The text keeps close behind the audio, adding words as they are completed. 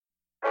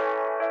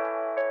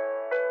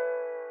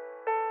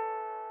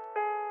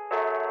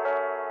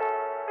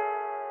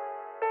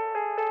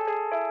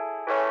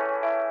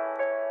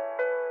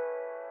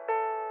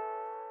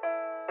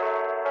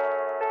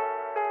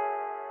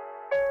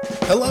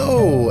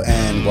Hello,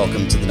 and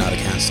welcome to the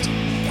Nauticast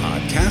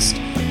podcast,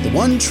 the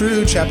one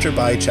true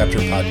chapter-by-chapter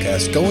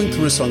podcast going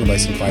through A Song of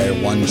Ice and Fire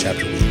one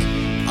chapter a week.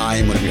 I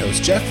am one of your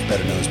hosts, Jeff,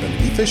 better known as Brendan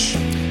Beefish.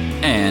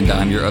 And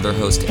I'm your other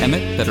host,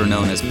 Emmett, better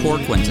known as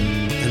Poor Quentin.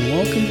 And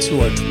welcome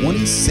to our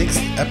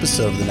 26th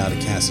episode of the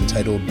Nauticast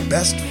entitled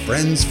Best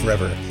Friends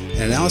Forever,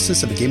 an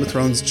analysis of the Game of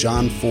Thrones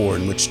Jon 4,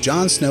 in which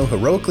Jon Snow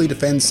heroically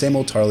defends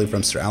Samwell Tarly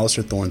from Sir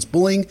Alliser Thorne's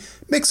bullying,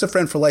 makes a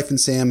friend for life in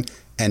Sam,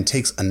 and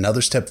takes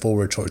another step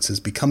forward towards his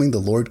becoming the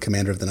Lord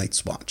Commander of the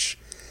Night's Watch.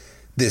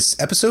 This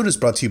episode is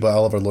brought to you by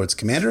all of our Lords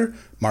Commander,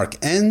 Mark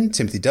N.,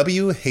 Timothy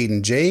W.,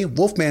 Hayden J.,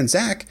 Wolfman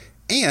Zach,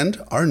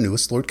 and our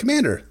newest Lord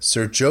Commander,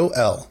 Sir Joe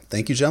L.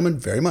 Thank you, gentlemen,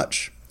 very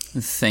much.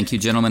 Thank you,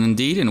 gentlemen,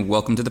 indeed, and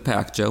welcome to the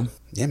pack, Joe.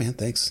 Yeah, man,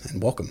 thanks,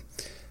 and welcome.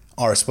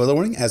 Our spoiler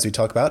warning, as we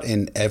talk about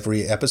in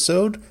every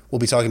episode, we'll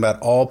be talking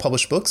about all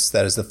published books,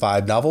 that is the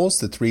 5 novels,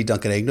 the 3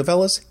 Duncan Egg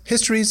novellas,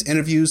 histories,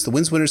 interviews, the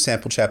Winds Winter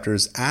sample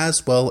chapters,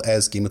 as well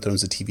as Game of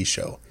Thrones, the TV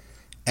show.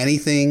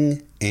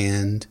 Anything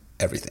and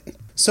everything.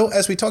 So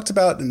as we talked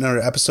about in our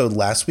episode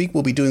last week,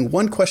 we'll be doing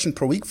one question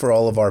per week for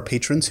all of our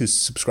patrons who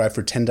subscribe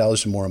for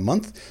 $10 or more a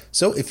month.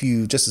 So if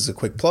you, just as a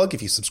quick plug,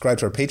 if you subscribe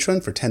to our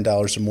Patreon for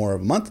 $10 or more a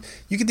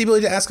month, you get the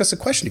ability to ask us a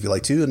question if you'd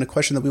like to, and a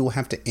question that we will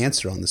have to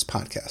answer on this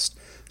podcast.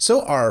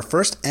 So our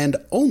first and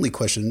only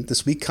question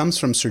this week comes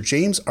from Sir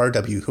James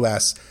R.W., who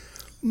asks,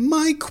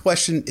 my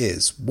question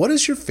is, what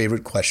is your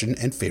favorite question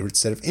and favorite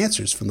set of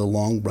answers from the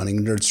long-running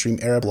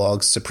Nerdstream era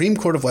blog's Supreme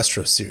Court of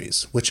Westeros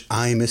series, which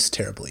I miss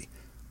terribly?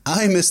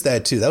 I miss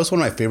that too. That was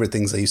one of my favorite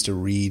things I used to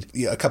read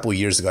a couple of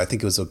years ago. I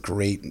think it was a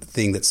great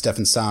thing that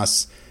Stefan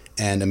Sass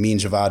and Amin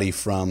Javadi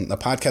from a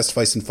podcast of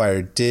Ice and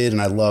Fire did,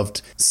 and I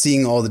loved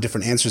seeing all the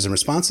different answers and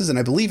responses. And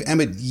I believe,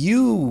 Emmett,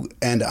 you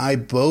and I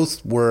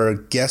both were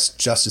guest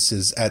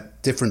justices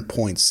at different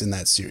points in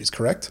that series,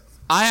 correct?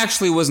 I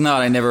actually was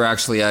not. I never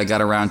actually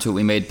got around to it.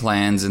 We made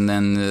plans, and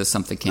then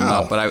something came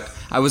up. But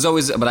I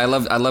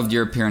loved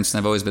your appearance, and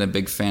I've always been a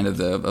big fan of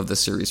the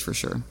series for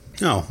sure.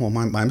 Oh, well,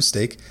 my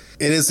mistake.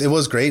 It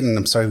was great, and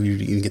I'm sorry you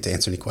didn't get to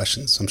answer any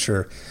questions. I'm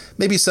sure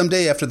maybe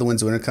someday after The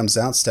Winds of Winter comes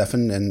out,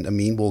 Stefan and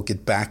Amin will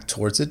get back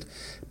towards it,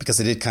 because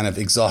they did kind of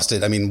exhaust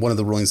it. I mean, one of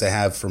the rulings I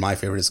have for my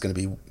favorite is going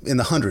to be in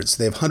the hundreds.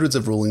 They have hundreds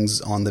of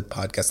rulings on the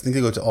podcast. I think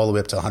they go all the way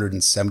up to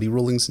 170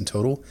 rulings in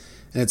total,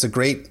 and it's a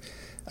great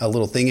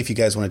little thing if you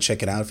guys want to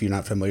check it out if you're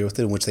not familiar with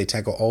it, in which they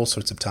tackle all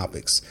sorts of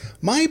topics.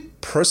 My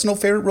personal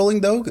favorite ruling,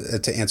 though,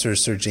 to answer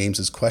Sir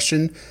James's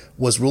question,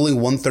 was ruling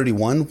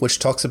 131, which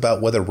talks about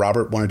whether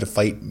Robert wanted to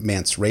fight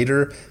Mance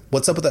Rayder,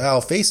 what's up with the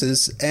Owl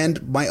Faces,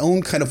 and my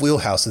own kind of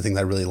wheelhouse, the thing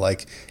that I really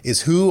like,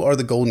 is who are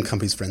the Golden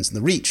Company's friends in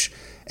the Reach.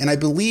 And I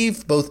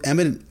believe both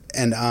Emmett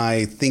and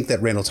I think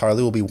that Randall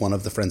Tarly will be one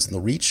of the friends in the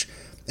Reach,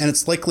 and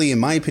it's likely, in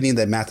my opinion,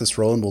 that Mathis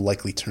Rowan will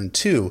likely turn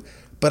too.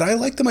 But I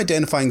like them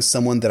identifying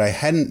someone that I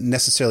hadn't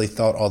necessarily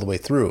thought all the way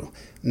through,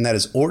 and that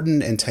is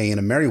Orton and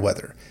Taena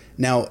Merryweather.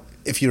 Now,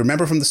 if you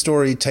remember from the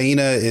story,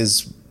 Taena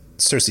is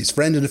Cersei's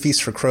friend in A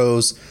Feast for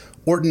Crows.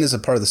 Orton is a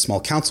part of the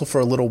Small Council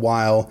for a little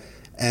while,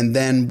 and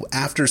then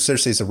after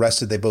Cersei's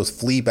arrested, they both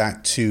flee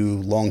back to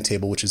Long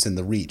Table, which is in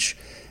the Reach.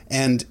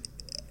 And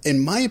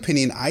in my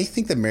opinion, I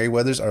think the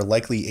Merryweathers are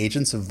likely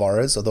agents of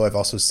Varys, although I've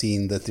also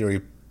seen the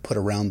theory put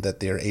around that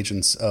they're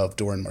agents of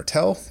Doran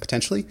Martell,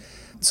 potentially.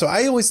 So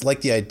I always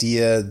like the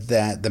idea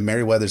that the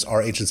Merryweathers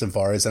are agents of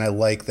Varys, and I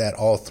like that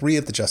all 3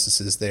 of the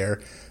justices there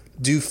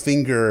do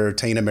finger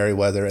Taena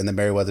Merryweather and the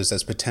Merryweathers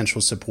as potential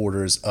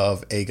supporters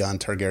of Aegon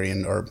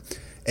Targaryen, or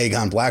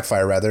Aegon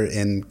Blackfyre, rather,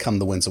 in Come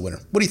the Winds of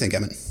Winter. What do you think,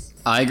 Emmett?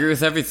 I agree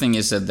with everything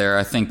you said there.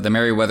 I think the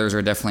Merryweathers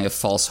are definitely a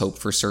false hope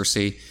for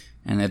Cersei.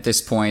 And at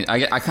this point,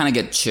 I kind of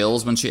get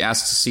chills when she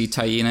asks to see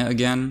Taena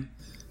again.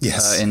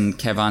 Yes. In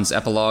Kevan's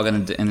epilogue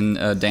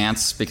and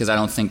dance, because I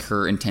don't think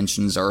her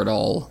intentions are at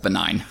all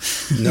benign.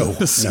 No.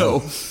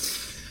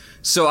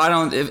 So I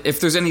don't.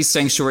 If there's any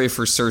sanctuary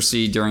for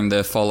Cersei during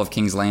the fall of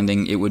King's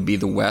Landing, it would be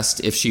the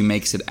West. If she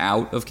makes it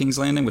out of King's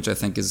Landing, which I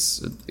think is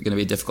going to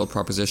be a difficult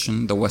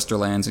proposition, the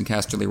Westerlands and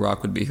Casterly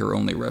Rock would be her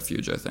only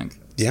refuge, I think.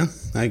 Yeah,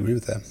 I agree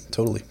with that.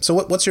 Totally. So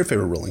what's your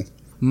favorite ruling?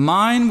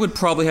 Mine would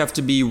probably have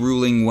to be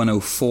ruling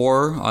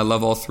 104. I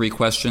love all 3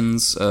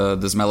 questions.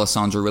 Does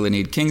Melisandre really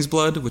need King's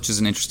blood? Which is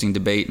an interesting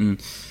debate, and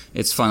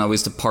it's fun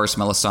always to parse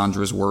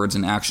Melisandre's words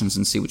and actions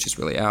and see what she's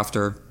really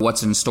after.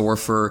 What's in store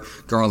for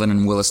Garland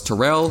and Willis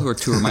Tyrell, who are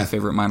 2 of my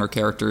favorite minor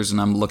characters, and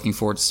I'm looking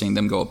forward to seeing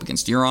them go up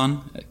against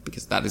Euron,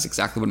 because that is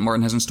exactly what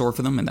Martin has in store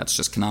for them, and that's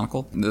just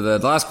canonical. The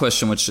last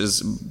question, which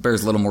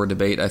bears a little more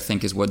debate, I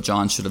think, is what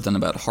Jon should have done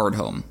about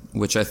Hardhome,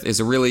 which is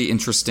a really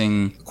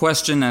interesting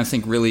question, and I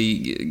think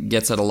really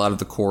gets at a lot of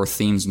the core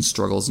themes and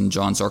struggles in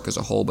Jon's arc as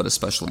a whole, but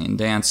especially in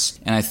Dance.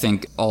 And I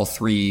think all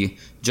 3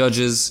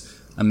 judges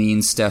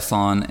Amin,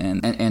 Stefan,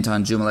 and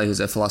Anton Jumale, who's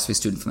a philosophy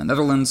student from the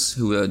Netherlands,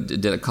 who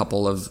did a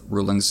couple of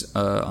rulings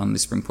on the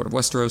Supreme Court of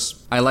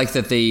Westeros. I like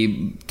that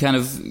they kind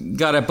of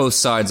got at both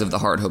sides of the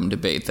Hardhome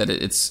debate, that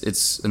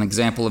it's an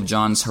example of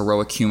Jon's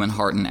heroic human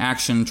heart in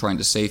action, trying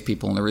to save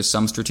people, and there is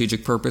some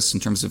strategic purpose in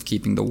terms of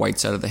keeping the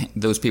whites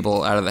those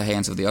people out of the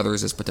hands of the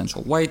others as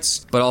potential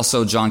whites, but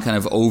also Jon kind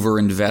of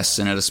over-invests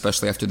in it,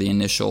 especially after the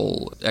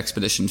initial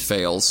expedition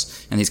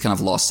fails, and he's kind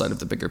of lost sight of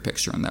the bigger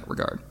picture in that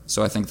regard.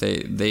 So I think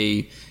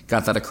they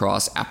got that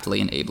across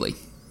aptly and ably.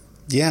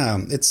 Yeah,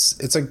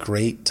 it's a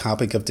great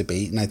topic of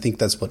debate, and I think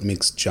that's what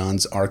makes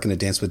Jon's arc in A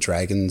Dance with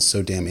Dragons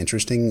so damn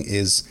interesting,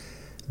 is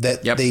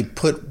that they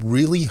put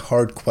really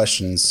hard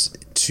questions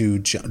to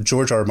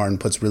George R. R. Martin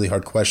puts really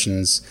hard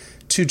questions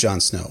to Jon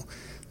Snow.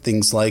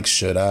 Things like,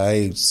 should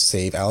I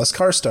save Alys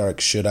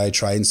Karstark? Should I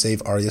try and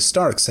save Arya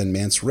Stark, send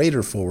Mance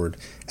Rayder forward?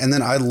 And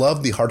then I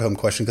love the Hardhome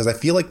question, because I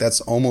feel like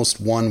that's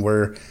almost one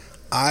where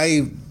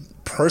I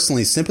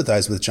personally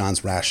sympathize with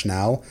Jon's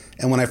rationale.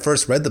 And when I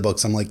first read the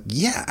books, I'm like,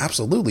 yeah,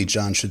 absolutely,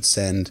 Jon should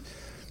send,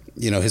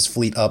 his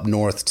fleet up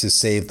north to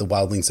save the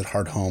wildlings at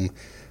Hardhome.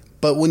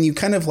 But when you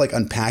kind of like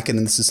unpack it,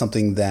 and this is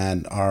something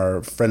that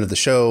our friend of the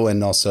show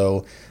and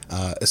also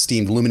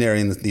esteemed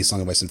luminary in the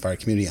Song of Ice and Fire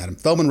community, Adam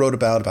Feldman, wrote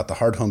about the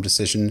Hardhome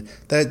decision,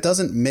 that it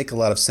doesn't make a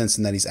lot of sense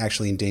in that he's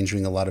actually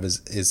endangering a lot of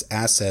his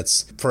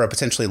assets for a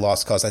potentially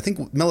lost cause. I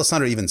think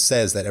Melisandre even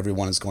says that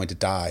everyone is going to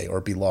die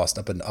or be lost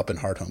up in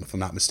Hardhome, if I'm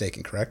not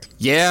mistaken, correct?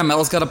 Yeah,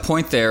 Mel's got a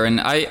point there,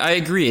 and I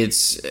agree.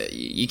 It's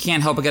you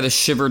can't help but get a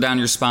shiver down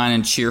your spine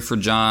and cheer for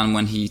Jon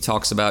when he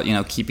talks about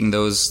keeping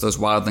those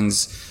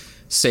wildlings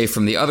safe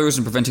from the others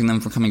and preventing them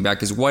from coming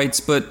back as whites.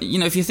 But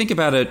if you think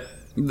about it,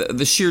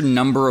 the sheer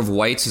number of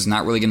whites is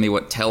not really going to be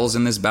what tells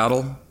in this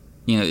battle.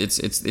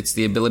 It's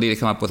the ability to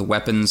come up with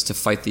weapons to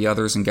fight the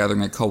others and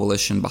gathering a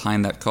coalition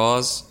behind that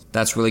cause.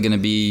 That's really going to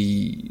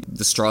be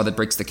the straw that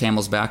breaks the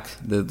camel's back,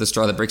 the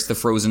straw that breaks the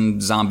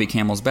frozen zombie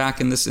camel's back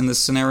in this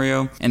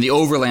scenario. And the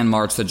overland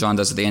march that Jon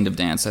does at the end of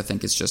Dance, I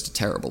think, is just a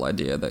terrible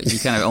idea. That he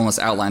kind of almost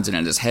outlines it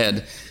in his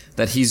head,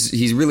 that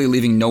he's really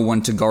leaving no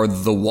one to guard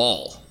the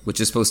wall, which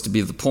is supposed to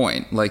be the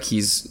point. Like,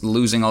 he's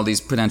losing all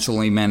these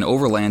potentially men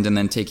overland and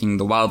then taking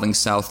the wildlings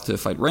south to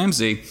fight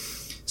Ramsay.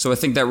 So I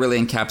think that really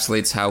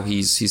encapsulates how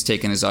he's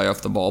taken his eye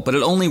off the ball. But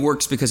it only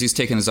works because he's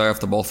taken his eye off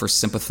the ball for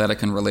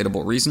sympathetic and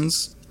relatable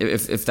reasons.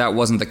 If that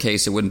wasn't the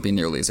case, it wouldn't be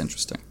nearly as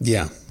interesting.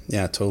 Yeah,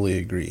 totally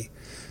agree.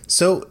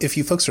 So if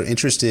you folks are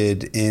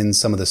interested in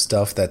some of the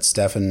stuff that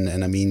Stefan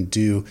and Amin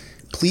do,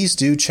 please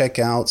do check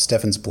out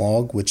Stefan's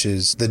blog, which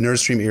is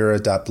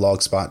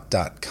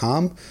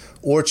thenerdstreamera.blogspot.com,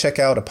 or check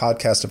out A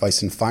Podcast of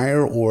Ice and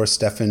Fire, or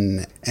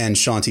Stefan and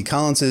Sean T.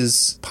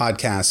 Collins'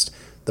 podcast,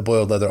 The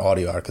Boiled Leather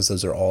Audio Arc, because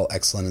those are all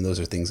excellent, and those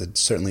are things that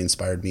certainly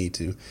inspired me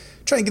to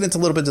try and get into a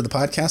little bit of the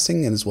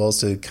podcasting, and as well as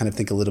to kind of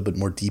think a little bit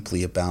more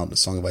deeply about A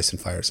Song of Ice and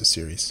Fire as a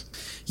series.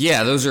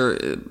 Yeah, those are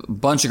a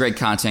bunch of great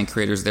content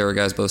creators there,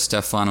 guys, both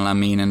Stefan and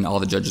Amin, and all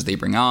the judges they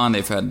bring on.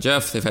 They've had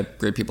Jeff, they've had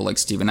great people like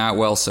Stephen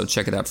Atwell, so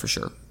check it out for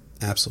sure.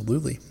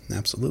 Absolutely.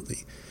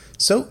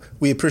 So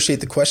we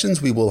appreciate the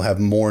questions. We will have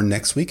more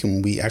next week,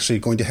 and we actually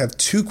are going to have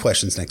 2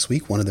 questions next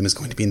week. One of them is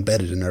going to be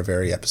embedded in our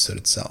very episode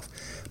itself.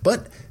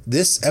 But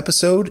this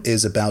episode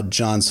is about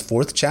Jon's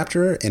 4th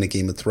chapter in A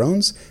Game of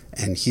Thrones,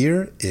 and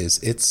here is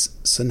its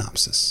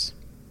synopsis.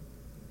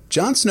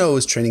 Jon Snow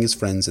is training his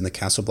friends in the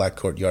Castle Black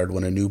courtyard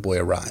when a new boy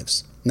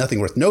arrives. Nothing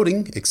worth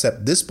noting,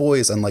 except this boy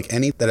is unlike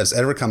any that has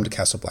ever come to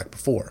Castle Black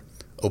before.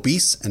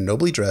 Obese and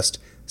nobly dressed,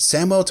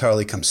 Samwell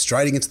Tarly comes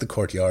striding into the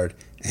courtyard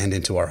and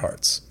into our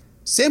hearts.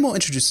 Samwell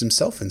introduces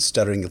himself in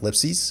stuttering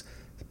ellipses.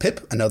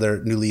 Pip,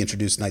 another newly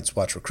introduced Night's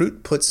Watch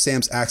recruit, puts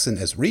Sam's accent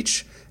as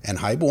Reach and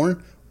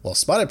Highborn. While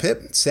spotted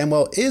Pip,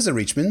 Samwell is a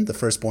Reachman, the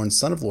firstborn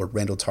son of Lord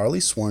Randall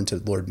Tarly, sworn to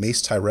Lord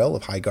Mace Tyrell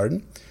of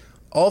Highgarden.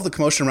 All of the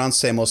commotion around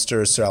Samwell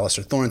stirs Sir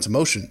Alliser Thorne into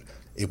motion.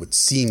 It would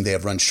seem they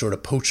have run short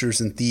of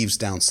poachers and thieves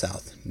down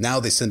south. Now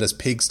they send us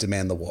pigs to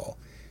man the wall.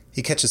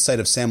 He catches sight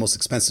of Samwell's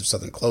expensive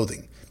southern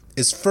clothing.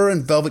 Is fur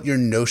and velvet your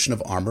notion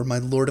of armor, my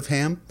lord of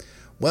Ham?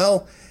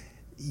 Well,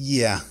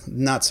 yeah,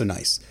 not so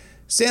nice.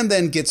 Sam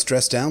then gets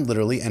dressed down,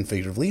 literally and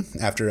figuratively,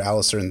 after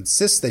Alliser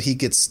insists that he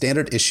gets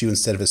standard issue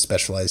instead of his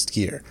specialized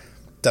gear.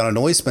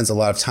 Donanoy spends a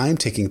lot of time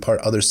taking apart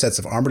other sets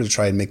of armor to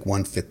try and make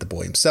one fit the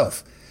boy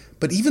himself.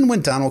 But even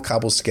when Donald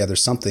cobbles together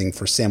something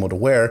for Samwell to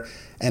wear,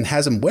 and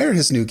has him wear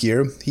his new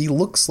gear, he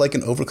looks like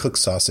an overcooked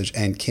sausage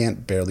and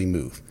can't barely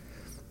move.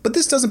 But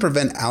this doesn't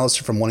prevent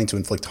Alliser from wanting to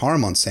inflict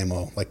harm on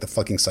Samwell like the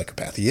fucking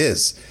psychopath he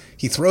is.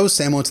 He throws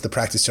Samwell into the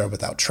practice yard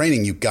without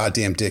training, you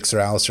goddamn dick, Sir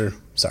Alliser.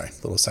 Sorry,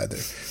 little aside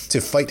there. To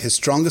fight his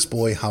strongest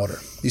boy,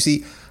 Howder. You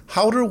see,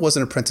 Howder was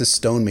an apprentice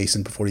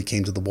stonemason before he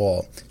came to the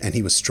wall, and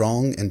he was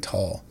strong and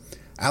tall.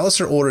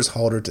 Alliser orders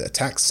Howder to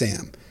attack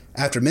Sam.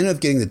 After a minute of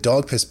getting the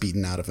dog piss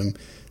beaten out of him,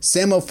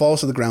 Samwell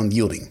falls to the ground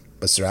yielding,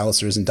 but Sir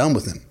Alliser isn't done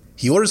with him.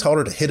 He orders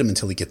Howder to hit him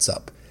until he gets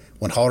up.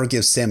 When Howder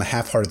gives Sam a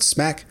half-hearted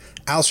smack,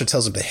 Alliser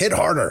tells him to hit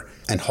harder,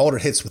 and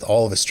Howder hits with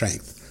all of his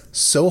strength,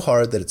 so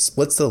hard that it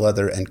splits the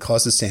leather and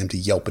causes Sam to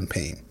yelp in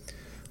pain.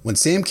 When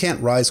Sam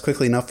can't rise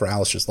quickly enough for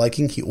Alistair's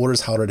liking, he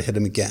orders Halder to hit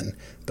him again,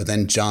 but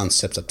then Jon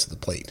steps up to the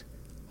plate.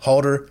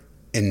 Halder,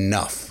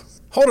 enough.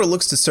 Halder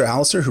looks to Sir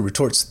Alistair, who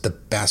retorts, "The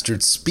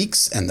bastard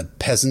speaks, and the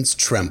peasants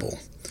tremble."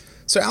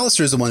 Sir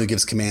Alistair is the one who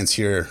gives commands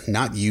here,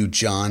 not you,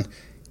 Jon.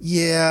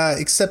 Yeah,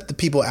 except the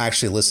people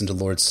actually listen to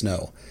Lord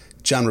Snow.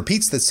 Jon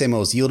repeats that Samwell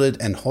has yielded,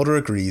 and Halder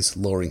agrees,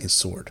 lowering his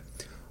sword.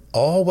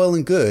 All well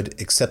and good,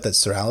 except that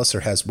Sir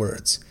Alistair has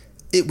words.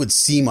 "It would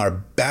seem our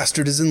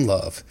bastard is in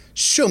love.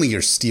 Show me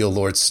your steel,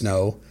 Lord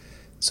Snow."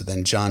 So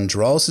then Jon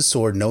draws his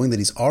sword, knowing that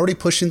he's already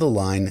pushing the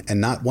line and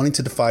not wanting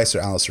to defy Sir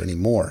Alistair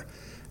anymore.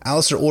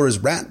 Alistair orders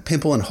Rat,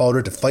 Pimple, and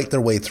Halder to fight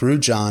their way through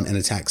Jon and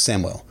attack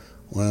Samwell.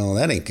 Well,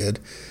 that ain't good.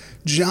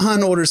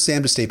 Jon orders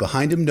Sam to stay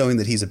behind him, knowing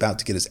that he's about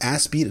to get his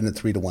ass beat in a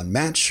 3-1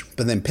 match,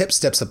 but then Pip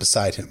steps up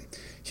beside him.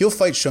 He'll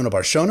fight Shona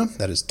Barshona,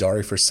 that is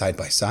Dari for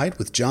side-by-side,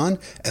 with Jon,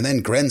 and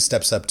then Gren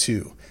steps up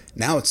too.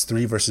 Now it's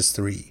 3 versus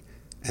 3,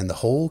 and the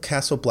whole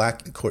Castle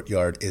Black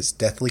courtyard is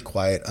deathly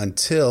quiet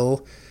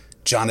until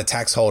Jon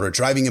attacks Halder,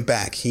 driving him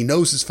back. He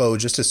knows his foe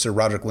just as Sir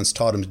Roderick once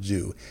taught him to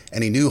do,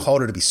 and he knew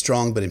Halder to be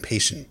strong but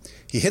impatient.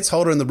 He hits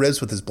Halder in the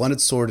ribs with his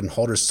blunted sword, and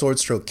Halder's sword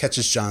stroke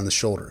catches Jon in the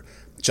shoulder.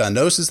 Jon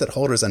notices that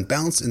Halder is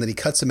unbalanced and that he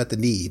cuts him at the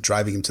knee,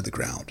 driving him to the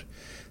ground.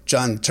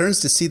 Jon turns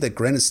to see that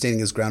Gren is standing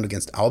his ground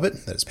against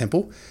Albert, that is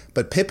Pimple,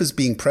 but Pip is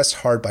being pressed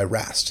hard by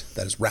Rast,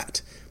 that is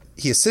Rat.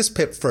 He assists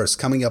Pip first,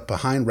 coming up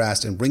behind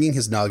Rast and ringing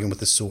his noggin with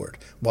his sword,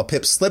 while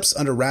Pip slips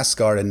under Rast's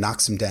guard and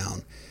knocks him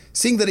down.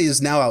 Seeing that he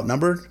is now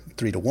outnumbered,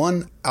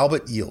 3-1,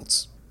 Albert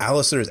yields.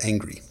 Alistair is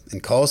angry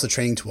and calls the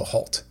training to a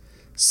halt.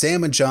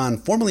 Sam and Jon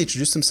formally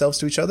introduce themselves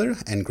to each other,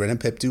 and Gren and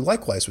Pip do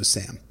likewise with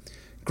Sam.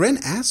 Gren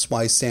asks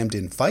why Sam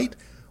didn't fight.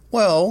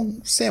 Well,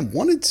 Sam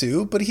wanted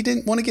to, but he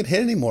didn't want to get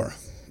hit anymore.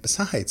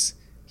 Besides,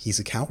 he's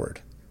a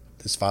coward.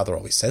 His father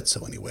always said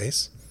so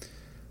anyways.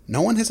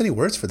 No one has any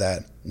words for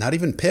that, not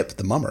even Pip,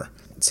 the mummer.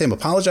 Sam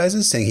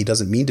apologizes, saying he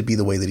doesn't mean to be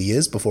the way that he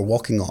is, before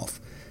walking off.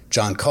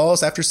 Jon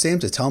calls after Sam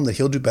to tell him that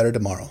he'll do better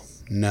tomorrow.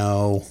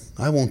 "No,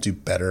 I won't do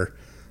better.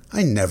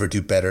 I never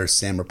do better,"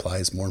 Sam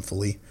replies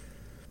mournfully.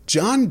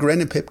 Jon,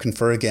 Gren, and Pip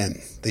confer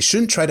again. They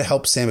shouldn't try to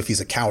help Sam if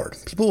he's a coward.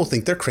 People will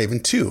think they're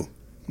craven too.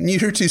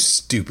 "You're too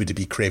stupid to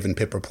be craven,"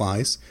 Pip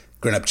replies.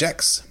 Gren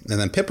objects, and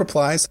then Pip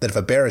replies that if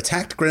a bear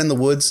attacked Gren in the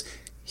woods,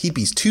 he'd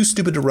be too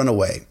stupid to run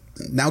away.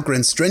 Now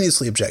Gren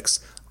strenuously objects.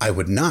 "I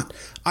would not.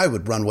 I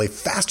would run away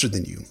faster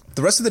than you."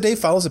 The rest of the day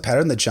follows a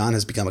pattern that Jon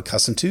has become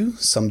accustomed to.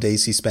 Some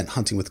days he spent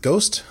hunting with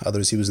Ghost,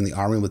 others he was in the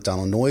army with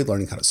Donal Noye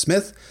learning how to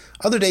smith,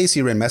 other days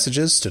he ran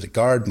messages, stood at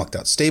guard, mucked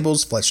out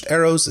stables, fletched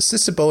arrows,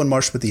 assisted Bow and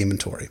Marsh with the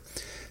inventory.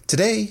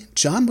 Today,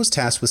 Jon was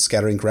tasked with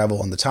scattering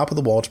gravel on the top of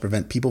the wall to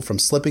prevent people from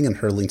slipping and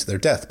hurtling to their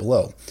death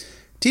below.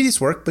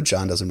 Tedious work, but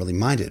Jon doesn't really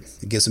mind it.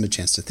 It gives him a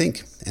chance to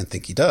think, and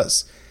think he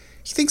does.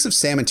 He thinks of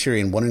Sam and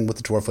Tyrion, wondering what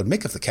the dwarf would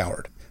make of the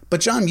coward. But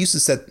Jon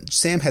muses that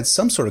Sam had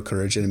some sort of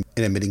courage in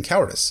admitting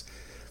cowardice.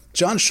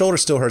 Jon's shoulder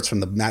still hurts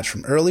from the match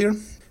from earlier.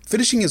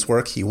 Finishing his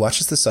work, he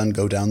watches the sun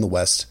go down the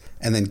west,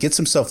 and then gets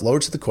himself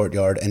lowered to the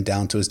courtyard and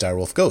down to his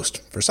direwolf Ghost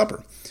for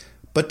supper.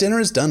 But dinner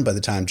is done by the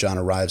time Jon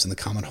arrives in the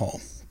common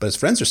hall. But his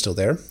friends are still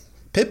there.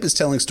 Pip is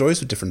telling stories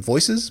with different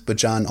voices, but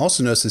Jon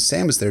also notices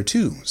Sam is there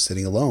too,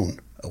 sitting alone,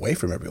 away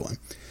from everyone.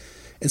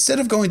 Instead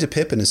of going to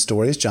Pip and his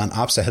stories, Jon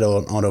opts to head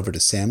on over to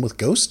Sam with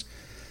Ghost.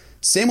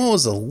 Samwell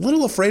is a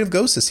little afraid of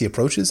Ghost as he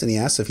approaches, and he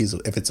asks if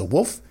it's a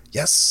wolf.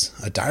 "Yes,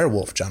 a dire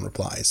wolf," Jon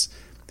replies.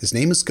 "His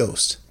name is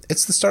Ghost.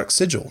 It's the Stark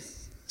sigil."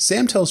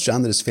 Sam tells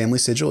Jon that his family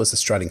sigil is the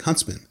Striding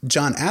Huntsman.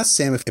 Jon asks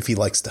Sam if he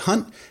likes to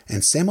hunt,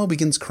 and Samwell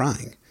begins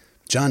crying.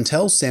 Jon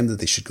tells Sam that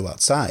they should go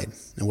outside.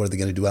 And what are they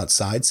going to do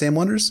outside, Sam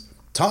wonders.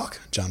 "Talk,"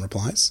 Jon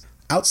replies.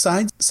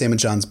 Outside, Sam and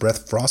Jon's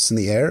breath frosts in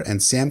the air,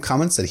 and Sam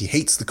comments that he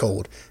hates the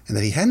cold, and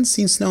that he hadn't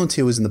seen snow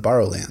until he was in the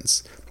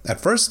Barrowlands.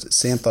 At first,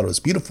 Sam thought it was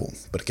beautiful,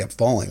 but it kept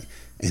falling,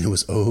 and it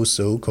was oh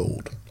so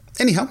cold.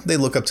 Anyhow, they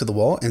look up to the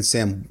wall, and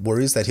Sam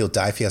worries that he'll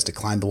die if he has to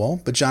climb the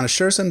wall, but Jon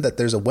assures him that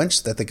there's a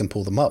winch that they can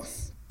pull them up.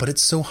 But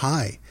it's so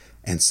high,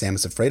 and Sam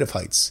is afraid of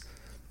heights.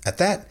 At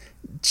that,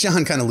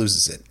 Jon kind of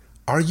loses it.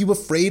 Are you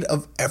afraid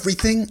of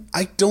everything?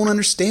 I don't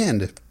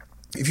understand.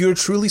 If you are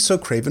truly so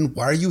craven,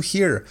 why are you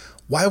here?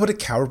 Why would a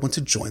coward want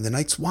to join the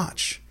Night's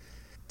Watch?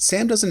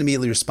 Sam doesn't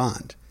immediately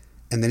respond,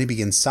 and then he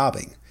begins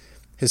sobbing.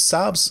 His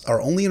sobs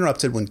are only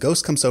interrupted when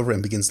Ghost comes over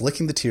and begins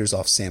licking the tears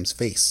off Sam's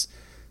face.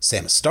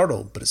 Sam is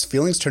startled, but his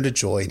feelings turn to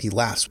joy, and he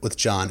laughs with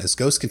Jon as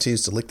Ghost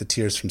continues to lick the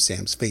tears from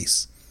Sam's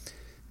face.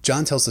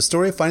 Jon tells the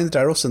story of finding the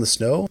direwolves in the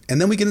snow, and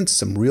then we get into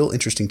some real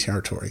interesting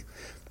territory.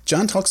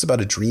 Jon talks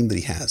about a dream that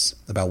he has,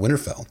 about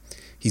Winterfell.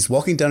 He's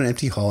walking down an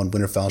empty hall in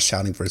Winterfell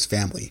shouting for his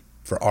family,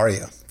 for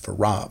Arya, for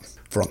Robb,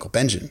 for Uncle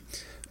Benjen,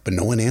 but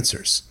no one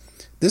answers.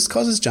 This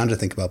causes Jon to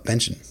think about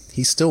Benjen.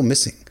 He's still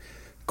missing.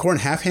 Qhorin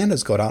Halfhand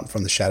has got out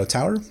from the Shadow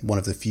Tower, one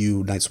of the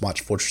few Night's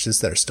Watch fortresses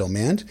that are still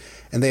manned,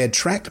 and they had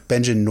tracked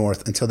Benjen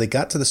north until they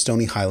got to the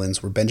Stony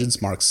Highlands where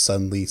Benjen's marks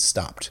suddenly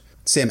stopped.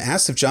 Sam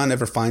asks if Jon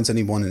ever finds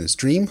anyone in his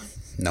dream.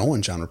 "No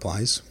one," Jon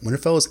replies.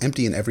 "Winterfell is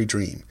empty in every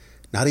dream.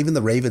 Not even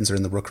the ravens are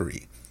in the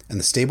rookery, and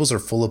the stables are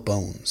full of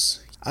bones."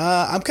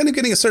 I'm kind of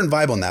getting a certain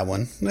vibe on that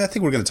one. I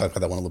think we're going to talk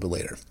about that one a little bit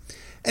later.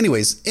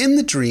 Anyways, in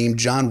the dream,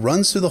 Jon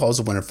runs through the halls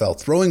of Winterfell,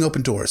 throwing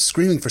open doors,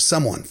 screaming for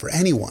someone, for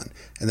anyone,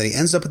 and then he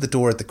ends up at the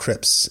door at the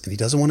crypts, and he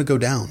doesn't want to go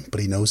down,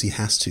 but he knows he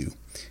has to.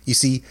 You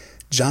see,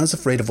 Jon is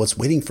afraid of what's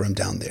waiting for him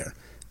down there.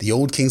 The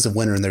old kings of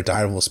winter and their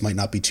direwolves might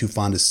not be too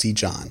fond to see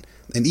Jon,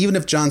 and even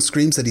if Jon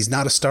screams that he's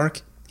not a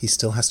Stark, he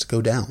still has to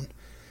go down.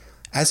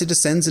 As he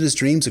descends in his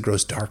dreams, it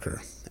grows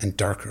darker and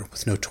darker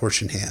with no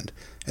torch in hand,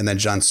 and then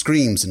Jon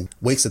screams and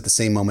wakes at the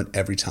same moment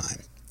every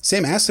time.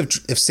 Sam asks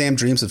if Sam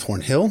dreams of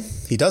Horn Hill.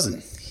 He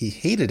doesn't. He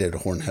hated it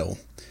at Horn Hill.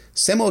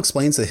 Samwell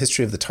explains the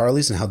history of the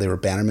Tarleys and how they were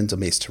bannermen to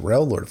Mace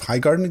Tyrell, Lord of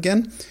Highgarden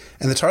again,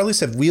 and the Tarleys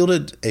have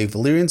wielded a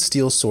Valyrian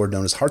steel sword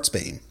known as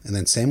Heartsbane, and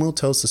then Samwell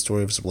tells the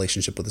story of his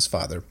relationship with his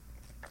father.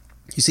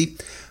 You see,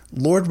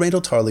 Lord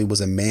Randall Tarley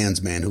was a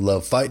man's man who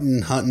loved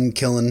fighting, hunting,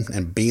 killing,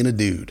 and being a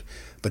dude,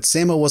 but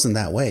Samwell wasn't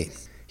that way.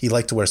 He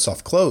liked to wear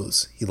soft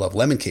clothes, he loved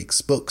lemon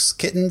cakes, books,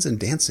 kittens, and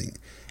dancing,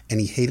 and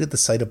he hated the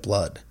sight of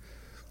blood.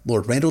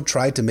 Lord Randall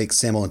tried to make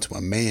Samwell into a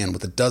man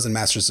with a dozen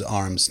masters at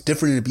arms,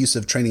 different and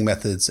abusive training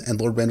methods,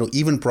 and Lord Randall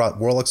even brought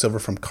warlocks over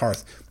from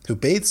Karth, who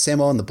bathed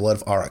Samwell in the blood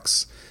of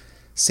Aurochs.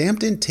 Sam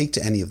didn't take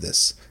to any of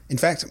this. In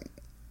fact,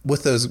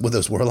 with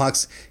those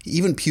warlocks, he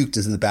even puked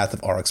into the bath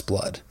of Aurochs'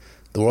 blood.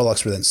 The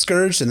warlocks were then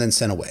scourged and then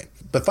sent away.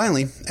 But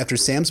finally, after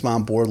Sam's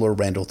mom bore Lord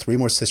Randall 3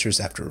 more sisters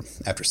after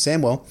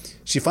Samwell,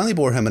 she finally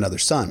bore him another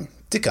son,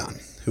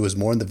 Dickon, who was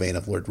more in the vein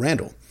of Lord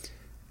Randall.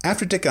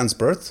 After Dickon's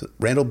birth,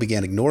 Randall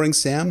began ignoring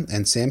Sam,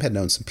 and Sam had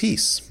known some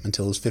peace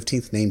until his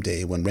 15th name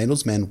day when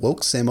Randall's men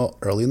woke Samwell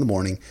early in the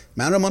morning,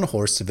 mounted him on a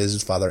horse to visit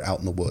his father out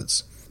in the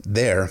woods.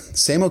 There,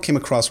 Samwell came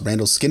across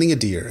Randall skinning a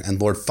deer, and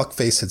Lord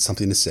Fuckface had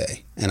something to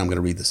say. And I'm going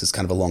to read this. It's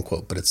kind of a long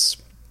quote, but it's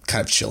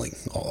kind of chilling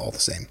all the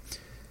same.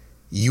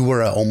 "You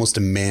are almost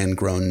a man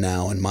grown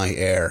now and my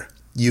heir.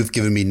 You have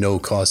given me no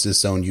cause to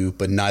disown you,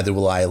 but neither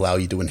will I allow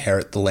you to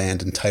inherit the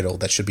land and title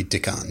that should be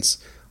Dickon's.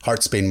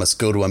 Heartsbane must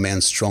go to a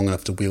man strong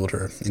enough to wield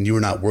her, and you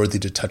are not worthy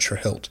to touch her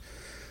hilt.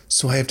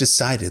 So I have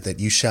decided that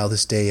you shall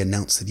this day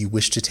announce that you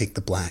wish to take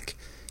the black.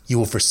 You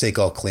will forsake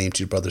all claim to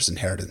your brother's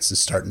inheritance and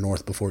start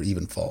north before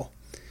evenfall.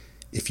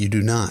 If you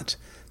do not,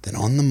 then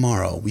on the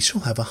morrow we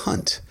shall have a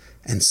hunt,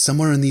 and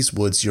somewhere in these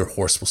woods your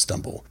horse will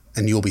stumble,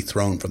 and you will be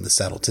thrown from the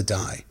saddle to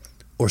die.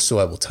 Or so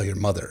I will tell your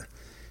mother.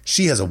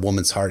 She has a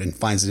woman's heart and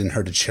finds it in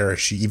her to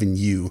cherish even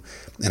you,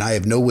 and I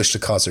have no wish to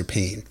cause her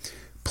pain.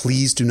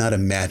 Please do not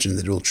imagine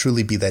that it will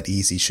truly be that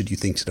easy should you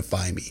think to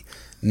defy me.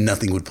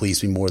 Nothing would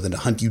please me more than to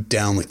hunt you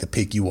down like the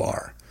pig you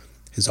are."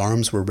 His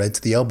arms were red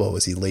to the elbow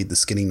as he laid the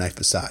skinning knife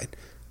aside.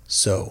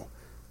 "So,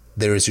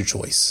 there is your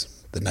choice.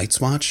 The Night's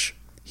Watch?"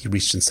 He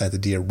reached inside the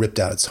deer, ripped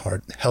out its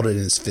heart, held it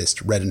in his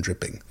fist, red and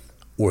dripping.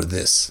 "Or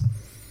this?"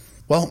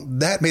 Well,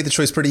 that made the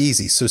choice pretty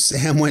easy, so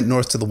Sam went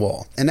north to the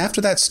wall. And after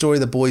that story,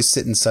 the boys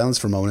sit in silence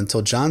for a moment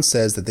until Jon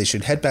says that they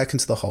should head back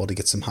into the hall to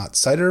get some hot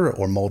cider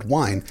or mulled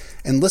wine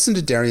and listen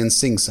to Darion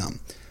sing some.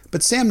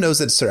 But Sam knows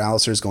that Sir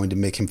Alistair is going to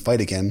make him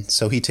fight again,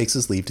 so he takes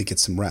his leave to get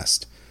some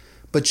rest.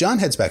 But Jon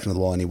heads back into the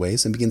wall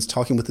anyways and begins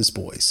talking with his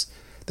boys.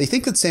 They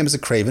think that Sam is a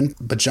craven,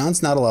 but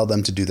Jon's not allowed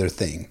them to do their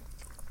thing.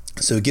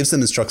 So he gives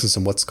them instructions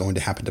on what's going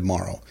to happen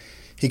tomorrow.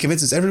 He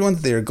convinces everyone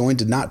that they are going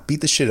to not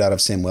beat the shit out of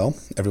Samwell,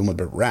 everyone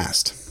but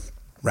Rast.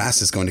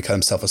 Rast is going to cut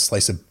himself a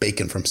slice of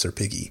bacon from Sir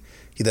Piggy.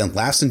 He then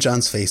laughs in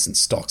Jon's face and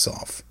stalks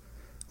off.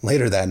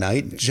 Later that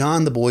night,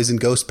 Jon, the boys, and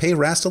Ghost pay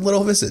Rast a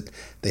little visit.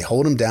 They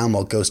hold him down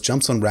while Ghost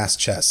jumps on Rast's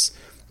chest.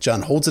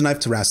 Jon holds a knife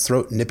to Rast's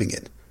throat, nipping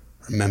it.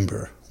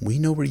 "Remember, we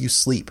know where you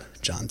sleep,"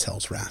 Jon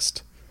tells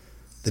Rast.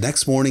 The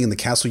next morning in the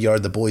castle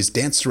yard, the boys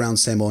danced around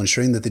Samwell,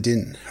 ensuring that they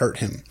didn't hurt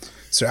him.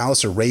 Sir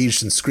Alistair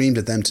raged and screamed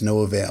at them to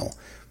no avail.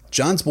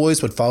 Jon's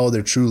boys would follow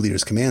their true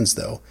leader's commands,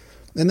 though.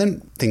 And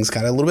then things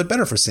got a little bit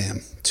better for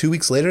Sam. 2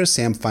 weeks later,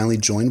 Sam finally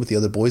joined with the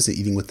other boys at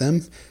eating with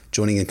them,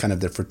 joining in kind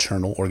of their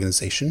fraternal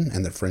organization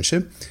and their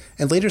friendship.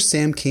 And later,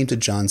 Sam came to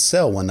Jon's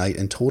cell one night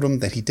and told him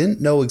that he didn't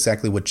know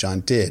exactly what Jon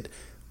did,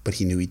 but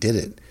he knew he did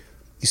it.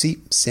 You see,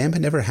 Sam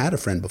had never had a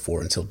friend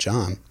before until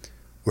Jon.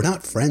 "We're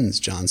not friends,"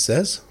 Jon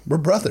says. "We're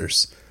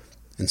brothers."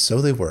 And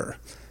so they were.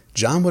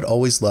 Jon would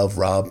always love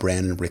Robb,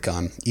 Bran, and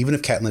Rickon, even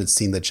if Catelyn had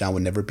seen that Jon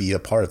would never be a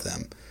part of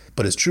them.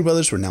 But his true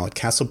brothers were now at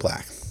Castle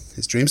Black.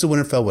 His dreams of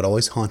Winterfell would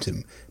always haunt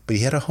him, but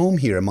he had a home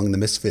here among the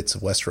misfits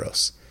of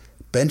Westeros.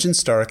 Benjen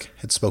Stark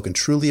had spoken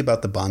truly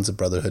about the bonds of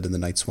brotherhood in the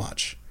Night's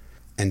Watch.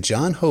 And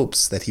Jon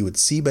hopes that he would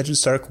see Benjen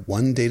Stark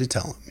one day to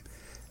tell him.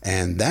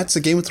 And that's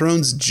a Game of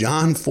Thrones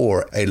Jon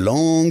 4, a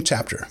long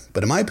chapter,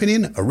 but in my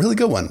opinion, a really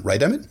good one,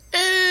 right, Emmett?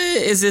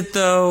 Is it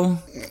though?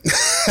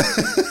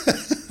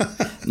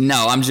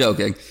 No, I'm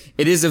joking.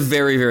 It is a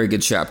very, very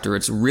good chapter.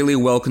 It's really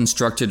well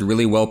constructed,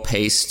 really well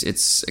paced.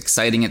 It's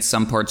exciting at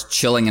some parts,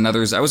 chilling in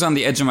others. I was on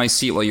the edge of my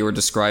seat while you were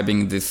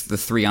describing the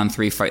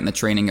 3-on-3 fight in the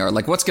training yard.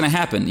 Like, what's going to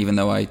happen? Even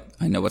though I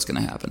know what's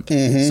going to happen.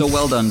 Mm-hmm. So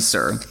well done,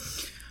 sir.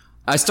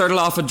 I started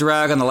off a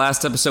drag on the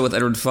last episode with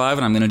Edward V,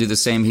 and I'm going to do the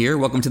same here.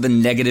 Welcome to the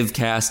negative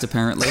cast,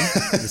 apparently.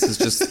 This is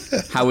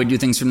just how we do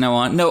things from now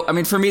on. No, I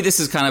mean, for me, this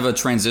is kind of a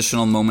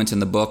transitional moment in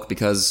the book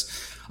because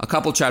A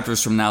couple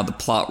chapters from now, the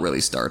plot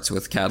really starts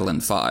with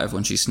Catelyn 5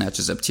 when she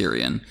snatches up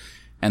Tyrion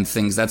and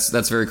things.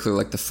 That's very clear,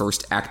 like the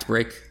first act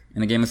break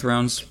in a Game of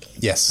Thrones.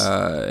 Yes.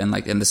 And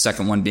the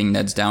second one being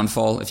Ned's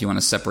downfall. If you want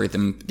to separate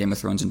them, Game of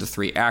Thrones, into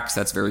 3 acts,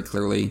 that's very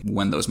clearly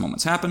when those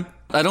moments happen.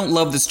 I don't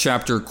love this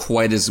chapter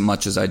quite as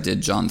much as I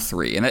did Jon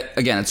 3. And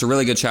again, it's a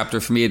really good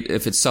chapter. For me,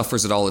 if it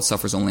suffers at all, it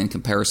suffers only in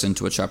comparison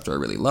to a chapter I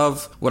really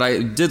love. What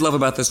I did love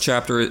about this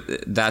chapter,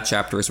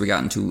 as we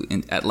got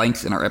into at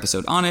length in our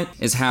episode on it,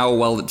 is how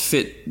well it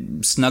fit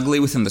snugly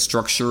within the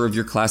structure of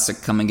your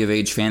classic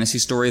coming-of-age fantasy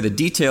story. The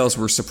details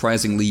were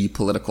surprisingly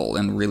political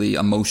and really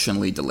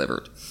emotionally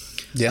delivered.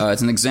 Yeah.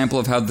 It's an example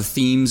of how the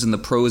themes and the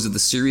prose of the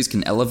series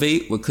can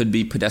elevate what could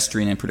be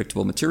pedestrian and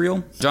predictable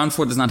material. Jon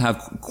 4 does not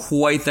have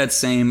quite that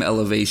same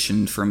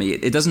elevation for me.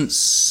 It doesn't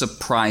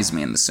surprise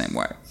me in the same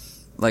way.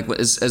 Like,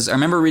 as I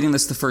remember reading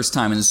this the first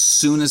time, and as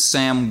soon as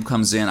Sam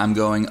comes in, I'm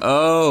going,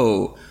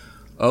 oh,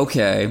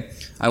 okay.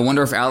 I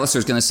wonder if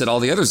Alistair's going to set all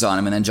the others on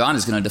him, and then Jon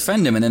is going to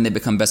defend him, and then they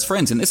become best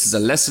friends. And this is a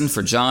lesson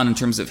for Jon in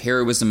terms of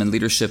heroism and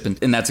leadership,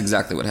 and that's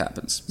exactly what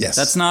happens. Yes.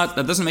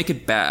 That doesn't make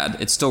it bad.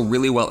 It's still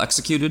really well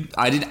executed.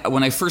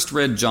 When I first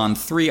read Jon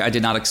 3, I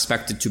did not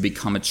expect it to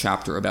become a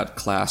chapter about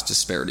class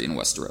disparity in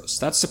Westeros.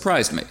 That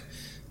surprised me.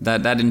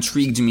 That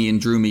intrigued me and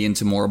drew me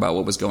into more about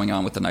what was going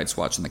on with the Night's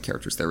Watch and the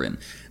characters therein.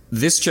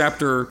 This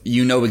chapter,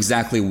 you know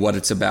exactly what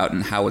it's about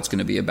and how it's going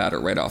to be about it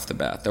right off the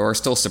bat. There are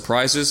still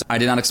surprises. I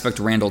did not expect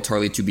Randall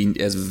Tarly to be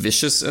as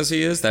vicious as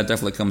he is. That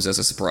definitely comes as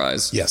a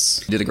surprise.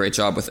 Yes. He did a great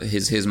job with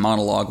his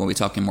monologue. We'll be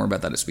talking more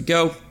about that as we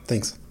go.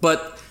 Thanks.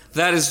 But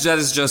that is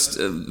just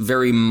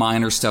very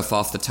minor stuff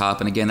off the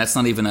top. And again, that's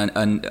not even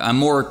I'm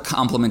more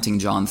complimenting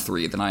Jon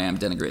 3 than I am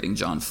denigrating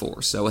Jon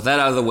 4. So with that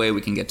out of the way,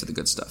 we can get to the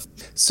good stuff.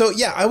 So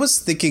yeah, I was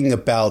thinking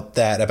about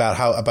that,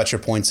 about your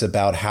points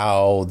about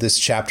how this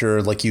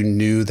chapter, like, you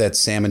knew that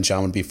Sam and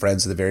Jon would be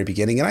friends at the very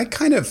beginning. And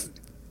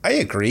I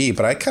agree,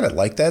 but I kind of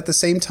like that at the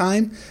same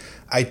time.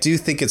 I do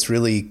think it's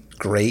really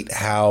great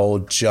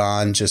how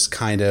Jon just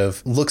kind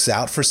of looks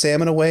out for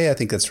Sam in a way. I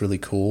think that's really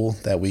cool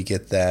that we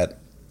get that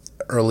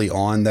early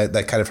on, that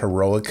kind of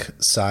heroic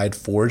side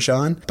for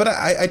Jon. But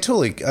I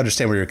totally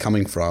understand where you're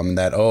coming from,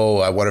 that,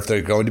 I wonder if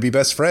they're going to be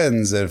best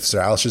friends, if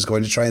Sir Alistair's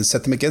going to try and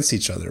set them against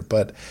each other.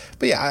 But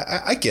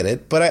yeah, I get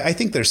it. But I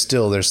think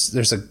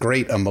there's a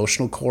great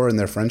emotional core in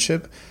their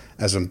friendship,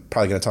 as I'm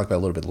probably going to talk about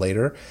a little bit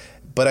later.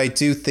 But I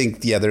do think,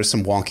 there's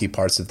some wonky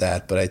parts of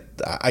that. But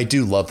I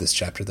do love this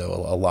chapter, though,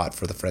 a lot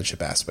for the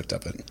friendship aspect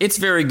of it. It's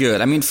very good.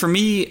 I mean, for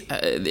me,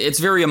 it's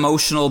very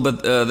emotional.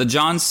 But the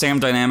Jon-Sam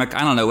dynamic,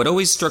 I don't know. It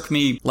always struck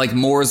me like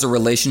more as a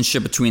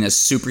relationship between a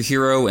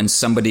superhero and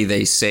somebody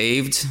they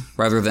saved,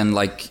 rather than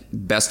like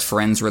best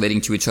friends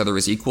relating to each other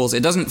as equals.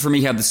 It doesn't, for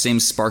me, have the same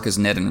spark as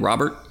Ned and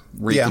Robert,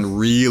 where you can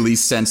really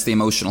sense the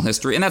emotional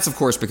history. And that's, of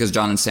course, because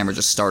Jon and Sam are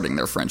just starting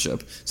their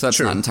friendship. So that's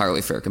not entirely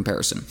a fair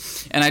comparison.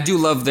 And I do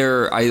love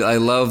I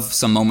love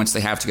some moments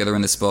they have together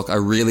in this book. I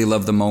really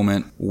love the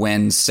moment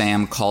when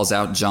Sam calls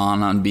out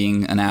Jon on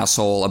being an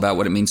asshole about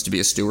what it means to be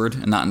a steward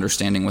and not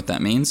understanding what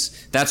that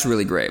means. That's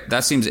really great.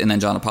 And then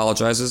Jon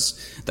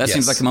apologizes. That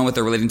seems like a moment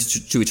they're relating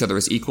to each other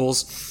as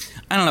equals.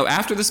 I don't know.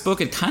 After this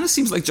book, it kind of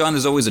seems like Jon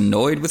is always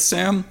annoyed with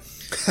Sam.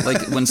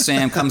 Like when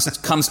Sam comes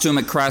to him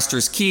at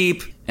Craster's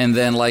Keep, and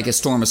then like a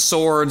Storm of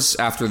Swords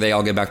after they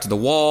all get back to the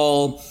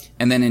Wall,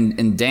 and then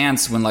in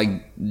Dance when like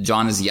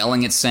Jon is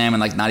yelling at Sam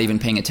and like not even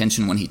paying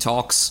attention when he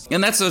talks.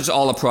 And that's just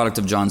all a product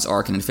of Jon's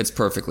arc, and it fits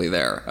perfectly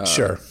there.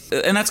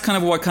 And that's kind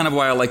of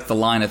why I like the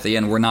line at the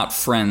end, we're not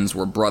friends,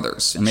 we're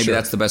brothers. And maybe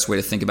that's the best way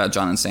to think about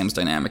Jon and Sam's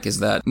dynamic,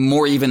 is that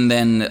more even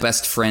than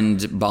best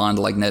friend bond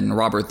like Ned and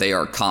Robert, they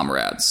are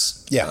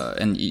comrades. Yeah.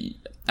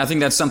 I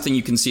think that's something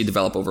you can see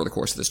develop over the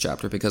course of this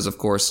chapter, because, of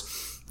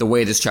course, the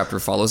way this chapter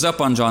follows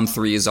up on Jon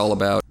 3 is all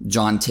about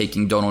Jon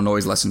taking Donal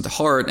Noye's lesson to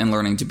heart and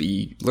learning to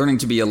be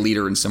a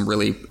leader in some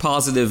really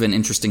positive and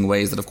interesting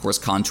ways that, of course,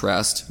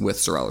 contrast with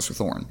Sir Alistair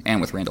Thorne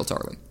and with Randall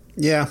Tarly.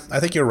 Yeah, I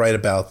think you're right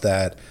about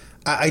that.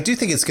 I do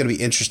think it's going to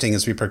be interesting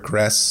as we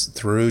progress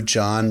through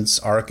Jon's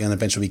arc and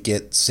eventually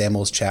get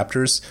Samwell's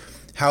chapters,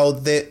 how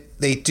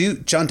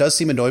Jon does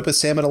seem annoyed with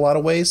Sam in a lot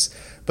of ways,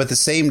 but at the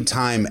same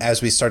time,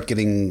 as we start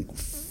getting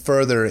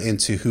further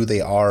into who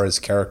they are as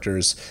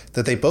characters,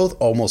 that they both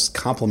almost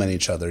complement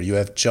each other. You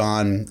have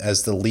Jon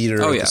as the leader,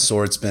 the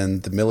swordsman,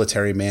 the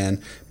military man,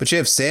 but you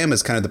have Sam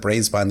as kind of the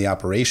brains behind the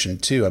operation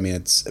too. I mean,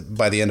 it's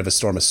by the end of A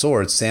Storm of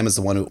Swords, Sam is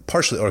the one who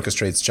partially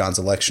orchestrates Jon's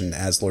election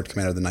as Lord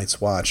Commander of the Night's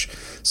Watch.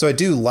 So I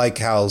do like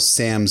how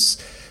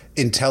Sam's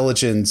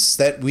intelligence,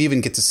 that we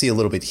even get to see a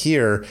little bit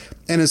here,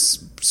 and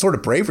his sort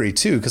of bravery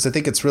too, because I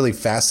think it's really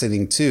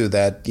fascinating too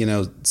that,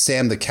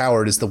 Sam the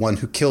coward is the one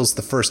who kills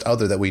the first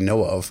other that we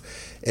know of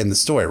in the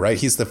story, right?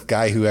 He's the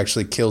guy who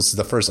actually kills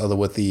the first other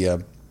with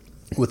the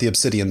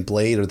obsidian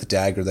blade or the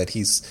dagger that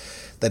he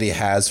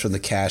has from the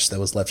cache that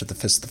was left at the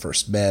Fist of the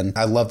First Men.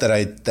 I love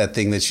that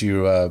thing that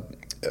you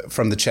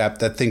from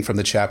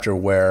the chapter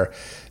where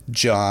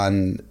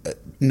Jon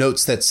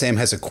notes that Sam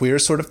has a queer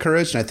sort of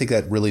courage, and I think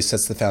that really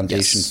sets the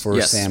foundation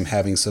for Sam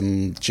having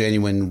some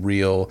genuine,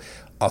 real,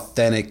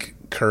 authentic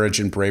courage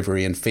and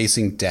bravery in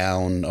facing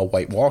down a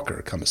White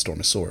Walker come a storm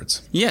of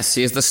swords. Yes,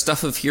 he is the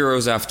stuff of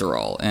heroes after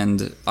all,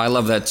 and I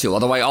love that too.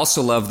 Although I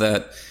also love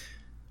that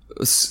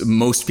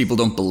most people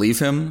don't believe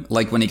him.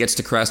 Like when he gets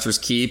to Craster's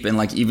Keep, and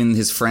like even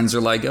his friends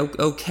are like,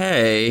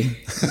 okay,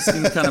 it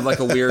seems kind of like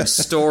a weird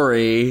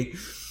story.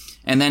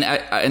 And then,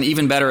 and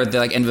even better at the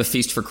like end of A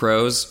Feast for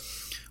Crows,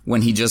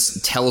 when he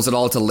just tells it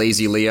all to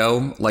Lazy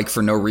Leo, like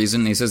for no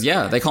reason. He says,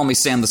 yeah, they call me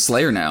Sam the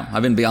Slayer now.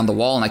 I've been beyond the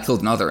wall and I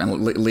killed another.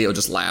 And Leo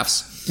just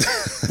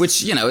laughs,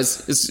 which, you know,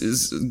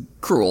 is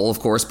cruel, of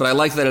course. But I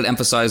like that it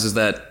emphasizes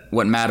that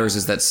what matters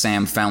is that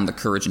Sam found the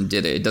courage and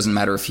did it. It doesn't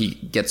matter if he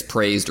gets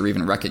praised or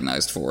even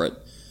recognized for it.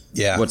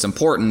 Yeah. What's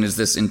important is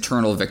this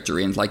internal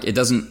victory. And like, it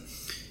doesn't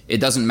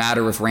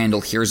matter if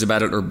Randall hears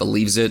about it or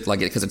believes it,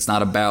 like, because it's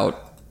not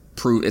about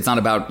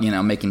you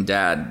know, making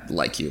Dad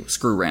like you.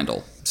 Screw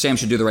Randall. Sam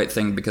should do the right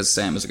thing because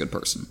Sam is a good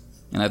person.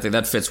 And I think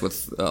that fits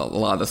with a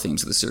lot of the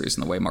themes of the series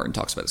and the way Martin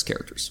talks about his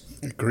characters.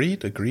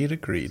 Agreed.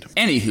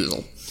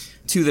 Anywho,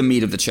 to the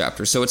meat of the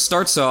chapter. So it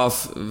starts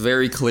off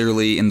very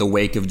clearly in the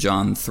wake of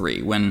John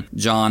 3, when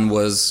John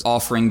was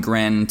offering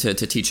Gren to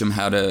teach him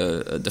how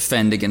to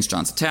defend against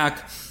Jon's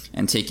attack,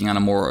 and taking on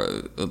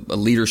a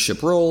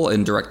leadership role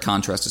in direct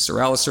contrast to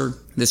Sir Alistair.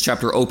 This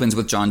chapter opens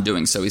with John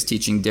doing so. He's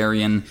teaching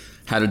Darien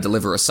how to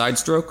deliver a side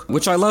stroke,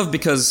 which I love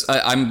because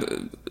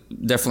I'm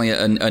definitely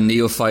a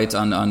neophyte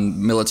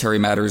on military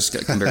matters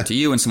compared to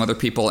you and some other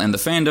people in the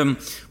fandom.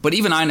 But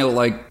even I know,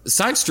 like,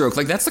 side stroke,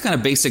 like, that's the kind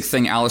of basic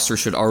thing Alistair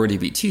should already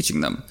be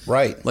teaching them.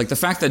 Right. Like, the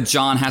fact that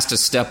John has to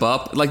step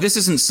up, like, this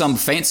isn't some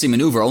fancy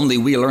maneuver only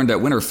we learned at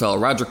Winterfell.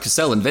 Roderick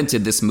Cassell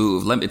invented this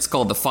move. It's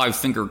called the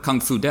 5-finger Kung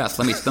Fu Death.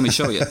 Let me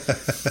show you.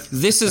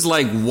 This is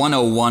like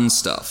 101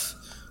 stuff.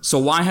 So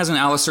why hasn't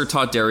Alistair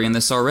taught Darien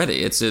this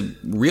already? It's a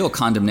real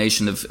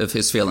condemnation of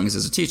his failings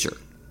as a teacher.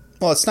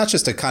 Well, it's not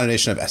just a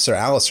condemnation of Sir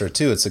Alistair,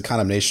 too. It's a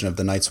condemnation of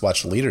the Night's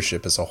Watch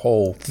leadership as a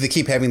whole. They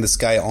keep having this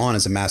guy on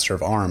as a master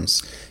of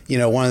arms. You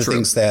know, one of the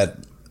things that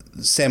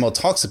Samwell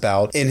talks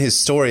about in his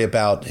story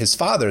about his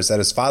father is that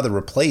his father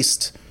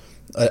replaced,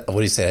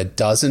 a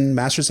dozen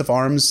masters of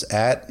arms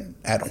at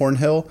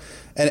Hornhill.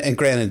 And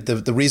granted,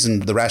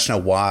 the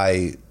rationale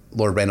why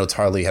Lord Randall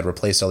Tarley had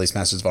replaced all these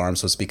masters of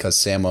arms was because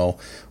Samwell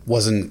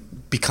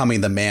wasn't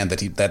becoming the man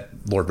that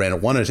Lord Randall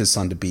wanted his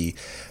son to be.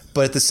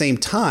 But at the same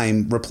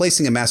time,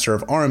 replacing a master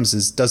of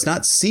arms does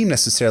not seem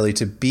necessarily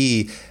to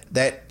be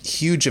that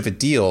huge of a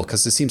deal,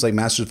 because it seems like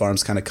masters of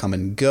arms kind of come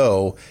and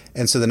go.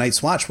 And so the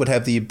Night's Watch would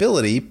have the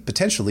ability,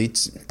 potentially,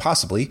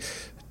 possibly,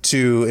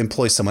 to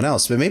employ someone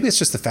else. But maybe it's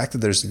just the fact that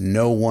there's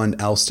no one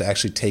else to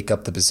actually take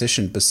up the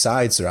position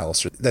besides Sir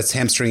Alistair. That's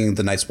hamstringing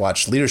the Night's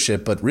Watch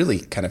leadership, but really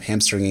kind of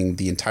hamstringing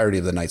the entirety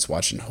of the Night's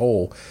Watch in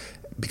whole.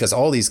 Because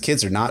all these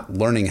kids are not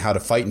learning how to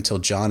fight until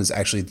John is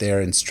actually there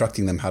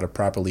instructing them how to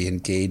properly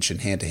engage in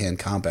hand-to-hand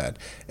combat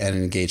and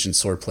engage in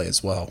swordplay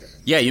as well.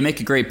 Yeah, you make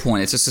a great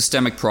point. It's a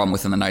systemic problem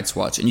within the Night's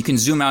Watch. And you can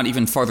zoom out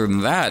even farther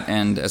than that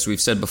and, as we've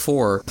said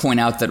before, point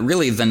out that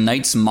really the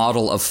Knight's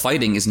model of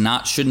fighting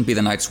shouldn't be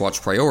the Night's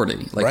Watch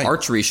priority. Like, right.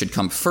 Archery should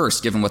come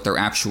first, given what their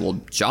actual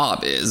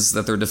job is,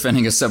 that they're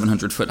defending a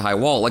 700-foot high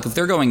wall. Like, if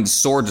they're going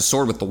sword to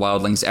sword with the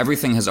wildlings,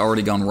 everything has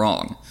already gone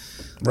wrong.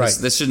 Right.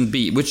 This shouldn't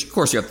be, which of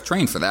course you have to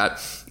train for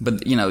that,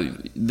 but you know,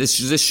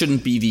 this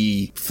shouldn't be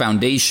the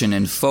foundation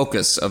and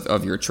focus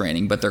of your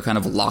training, but they're kind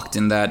of locked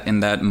in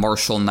that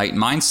martial knight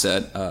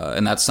mindset,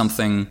 and that's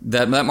something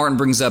that Martin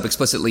brings up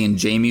explicitly in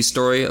Jaime's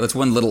story. That's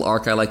one little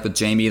arc I like with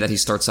Jaime, that he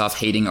starts off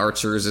hating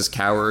archers as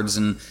cowards,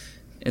 and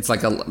that's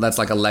like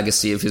a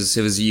legacy of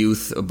his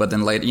youth, but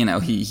then later, you know,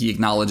 he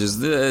acknowledges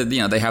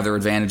they have their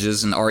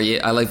advantages, and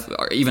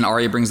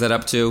Arya brings that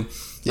up too.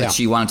 Like,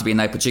 she wanted to be a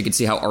knight, but she could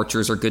see how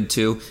archers are good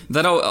too.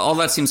 That all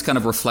that seems kind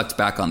of reflect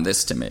back on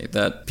this to me,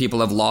 that people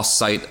have lost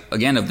sight,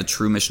 again, of the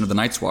true mission of the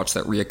Night's Watch,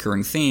 that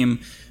reoccurring theme,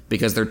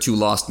 because they're too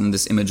lost in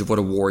this image of what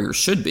a warrior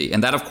should be.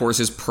 And that, of course,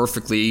 is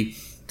perfectly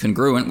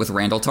congruent with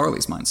Randall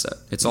Tarley's mindset.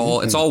 It's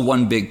all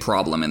one big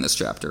problem in this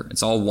chapter.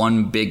 It's all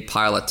one big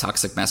pile of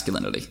toxic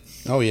masculinity.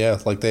 Oh, yeah.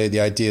 Like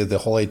the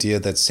whole idea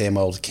that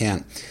Samwell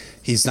can't.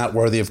 He's not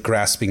worthy of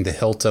grasping the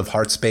hilt of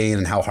Heartsbane,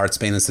 and how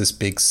Heartsbane is this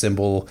big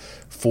symbol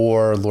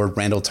for Lord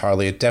Randall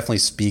Tarley. It definitely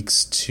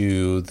speaks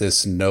to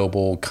this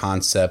noble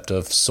concept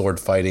of sword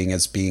fighting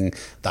as being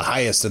the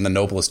highest and the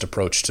noblest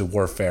approach to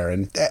warfare.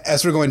 And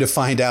as we're going to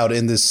find out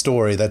in this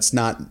story, that's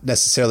not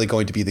necessarily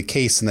going to be the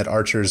case, and that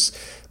archers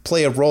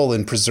play a role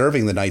in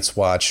preserving the Night's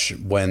Watch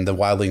when the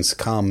wildlings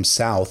come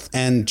south.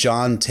 And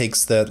John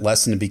takes that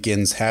lesson and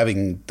begins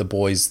having the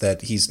boys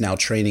that he's now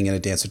training in A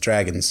Dance of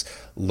Dragons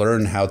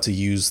learn how to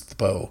use the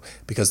bow,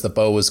 because the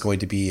bow is going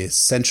to be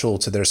essential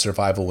to their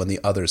survival when the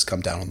others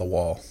come down on the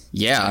wall.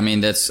 Yeah, I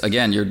mean, that's,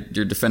 again, you're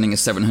defending a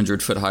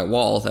 700-foot high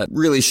wall. That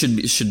really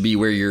should be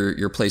where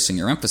you're placing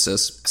your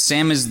emphasis.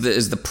 Sam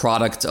is the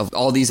product of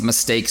all these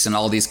mistakes and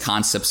all these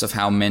concepts of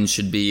how men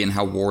should be and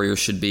how warriors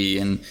should be,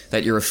 and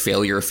that you're a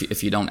failure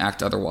if you don't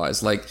act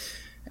otherwise. Like,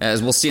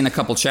 as we'll see in a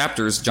couple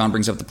chapters, Jon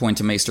brings up the point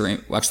to Maester.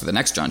 Actually, the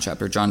next Jon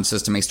chapter, Jon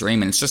says to Maester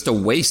Aemon, "It's just a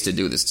waste to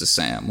do this to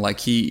Sam. Like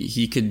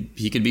he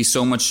could be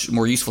so much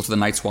more useful to the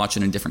Night's Watch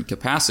in a different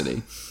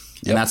capacity."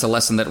 And that's a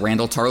lesson that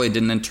Randyll Tarly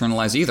didn't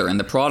internalize either. And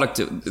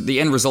the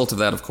end result of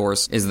that, of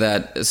course, is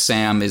that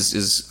Sam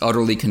is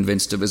utterly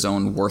convinced of his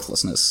own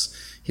worthlessness.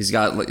 He's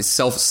got like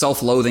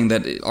self-loathing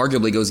that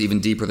arguably goes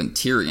even deeper than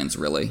Tyrion's,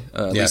 really.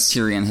 At least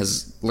Tyrion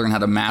has learned how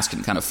to mask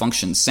and kind of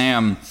function.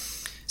 Sam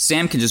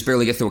can just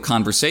barely get through a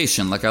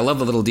conversation. Like, I love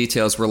the little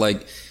details where,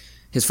 like,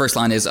 his first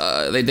line is,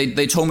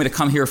 they told me to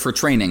come here for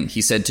training,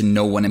 he said to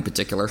no one in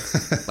particular.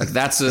 Like,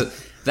 that's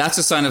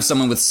a sign of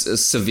someone with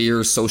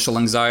severe social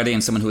anxiety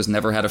and someone who has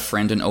never had a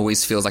friend and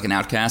always feels like an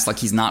outcast. Like,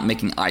 he's not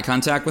making eye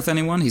contact with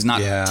anyone. He's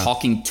not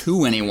talking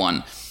to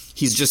anyone.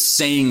 He's just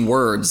saying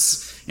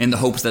words in the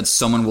hopes that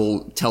someone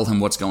will tell him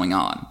what's going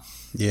on.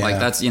 Yeah. Like,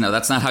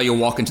 that's not how you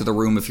walk into the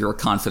room if you're a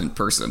confident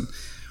person.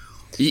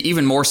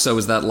 Even more so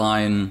is that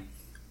line,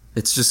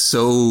 it's just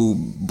so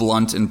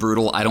blunt and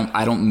brutal. I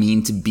don't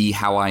mean to be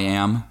how I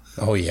am.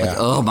 Oh yeah. Like,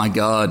 oh my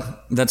God.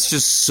 That's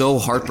just so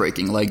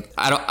heartbreaking. Like,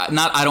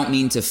 I don't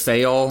mean to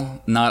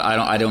fail.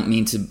 I don't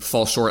mean to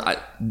fall short.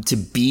 To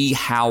be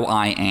how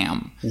I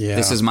am. Yeah.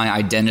 This is my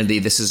identity.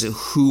 This is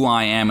who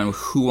I am, and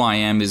who I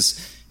am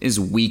is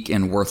weak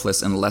and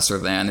worthless and lesser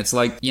than. It's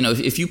like,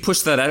 if you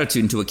push that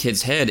attitude into a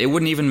kid's head, it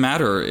wouldn't even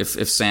matter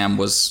if Sam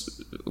was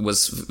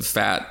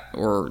fat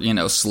or,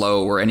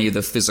 slow or any of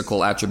the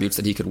physical attributes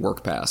that he could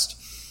work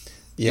past.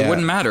 Yeah. It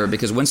wouldn't matter,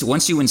 because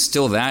once you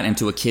instill that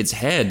into a kid's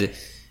head,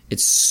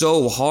 it's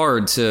so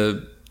hard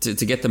to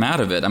get them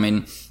out of it. I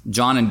mean,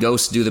 Jon and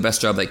Ghost do the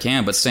best job they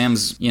can, but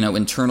Sam's,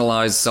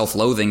 internalized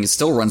self-loathing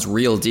still runs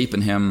real deep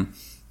in him,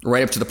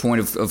 right up to the point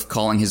of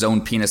calling his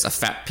own penis a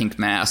fat pink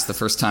mass the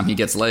first time he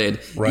gets laid.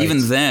 Right.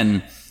 Even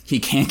then, he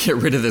can't get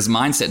rid of this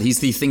mindset. He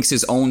thinks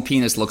his own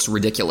penis looks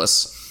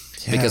ridiculous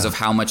because of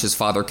how much his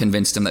father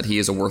convinced him that he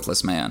is a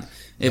worthless man.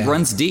 It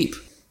runs deep.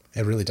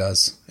 It really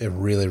does. It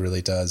really,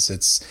 really does.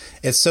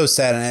 It's so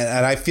sad,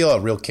 and I feel a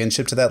real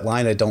kinship to that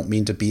line. I don't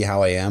mean to be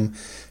how I am,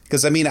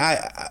 because I mean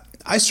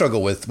I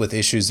struggle with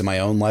issues in my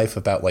own life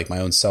about like my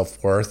own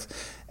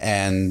self-worth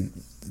and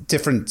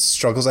different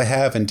struggles I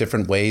have in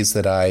different ways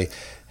that I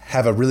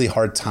have a really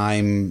hard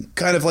time,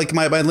 kind of like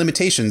my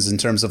limitations in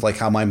terms of like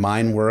how my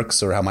mind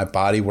works or how my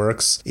body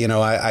works.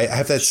 I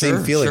have that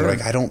same feeling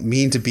like I don't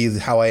mean to be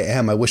how I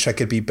am. I wish I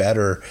could be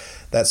better,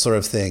 that sort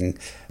of thing.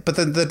 But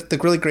the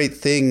really great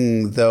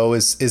thing, though,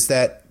 is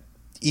that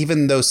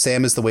even though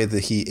Sam is the way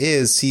that he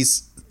is,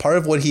 he's part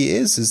of what he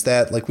is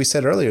that, like we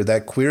said earlier,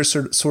 that queer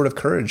sort of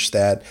courage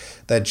that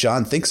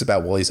Jon thinks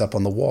about while he's up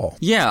on the wall.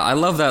 Yeah, I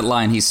love that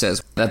line. He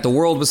says that the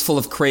world was full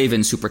of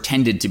cravens who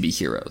pretended to be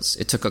heroes.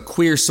 It took a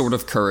queer sort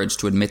of courage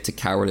to admit to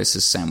cowardice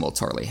as Samwell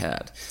Tarly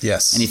had.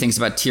 Yes. And he thinks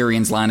about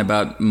Tyrion's line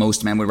about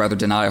most men would rather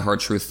deny a hard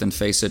truth than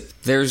face it.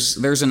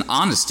 There's an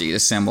honesty to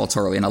Samwell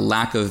Tarly and a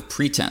lack of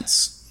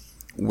pretense,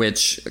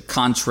 which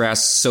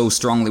contrasts so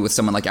strongly with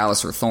someone like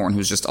Alliser Thorne,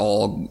 who's just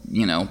all,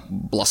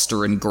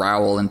 bluster and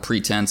growl and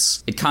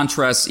pretense. It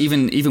contrasts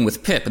even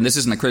with Pip, and this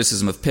isn't a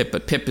criticism of Pip,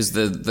 but Pip is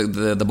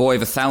the boy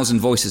of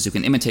 1,000 voices who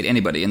can imitate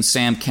anybody, and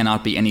Sam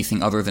cannot be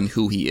anything other than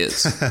who he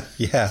is.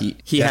 Yeah.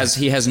 He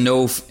has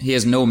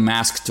no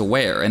mask to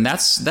wear, and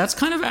that's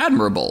kind of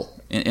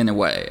admirable in a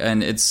way.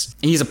 And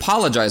he's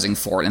apologizing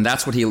for it, and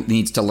that's what he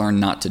needs to learn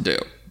not to do.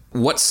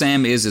 What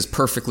Sam is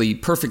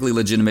perfectly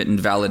legitimate and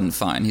valid and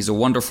fine. He's a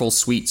wonderful,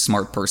 sweet,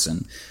 smart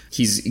person.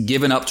 He's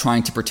given up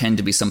trying to pretend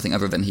to be something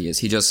other than he is.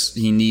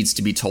 He needs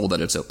to be told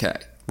that it's okay.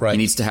 Right. He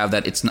needs to have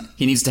that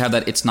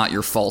it's not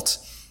your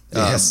fault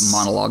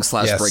monologue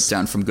 /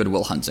 breakdown from Good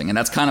Will Hunting. And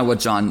that's kind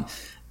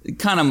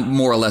of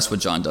more or less what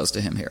Jon does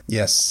to him here.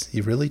 Yes, he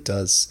really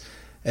does.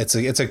 It's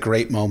a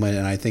great moment,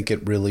 and I think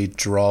it really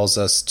draws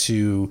us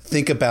to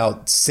think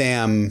about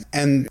Sam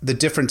and the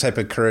different type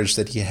of courage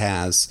that he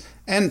has.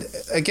 And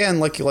again,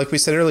 like we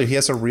said earlier, he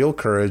has a real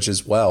courage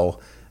as well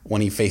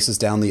when he faces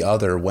down the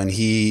other, when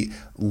he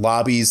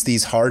lobbies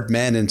these hard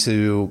men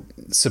into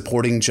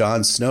supporting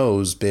Jon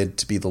Snow's bid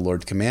to be the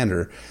Lord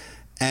Commander.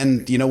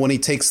 And, when he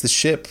takes the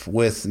ship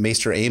with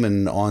Maester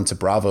Aemon onto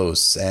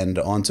Braavos and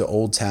onto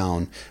Old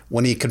Town,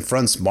 when he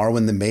confronts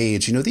Marwyn the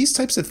Mage, these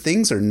types of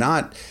things are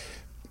not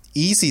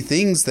easy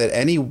things that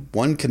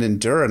anyone can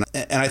endure. And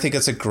I think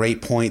that's a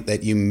great point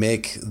that you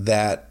make,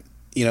 that,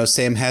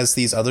 Sam has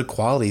these other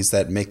qualities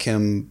that make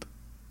him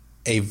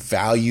a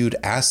valued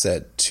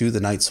asset to the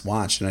Night's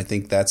Watch. And I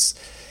think that's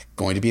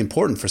going to be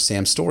important for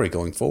Sam's story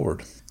going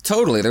forward.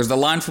 Totally. There's the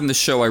line from the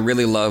show I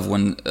really love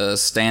when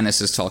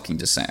Stannis is talking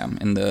to Sam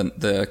in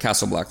the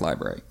Castle Black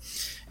Library.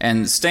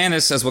 And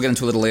Stannis, as we'll get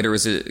into a little later,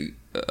 is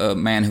a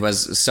man who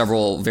has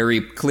several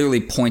very clearly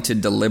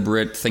pointed,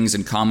 deliberate things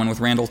in common with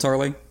Randyll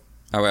Tarly.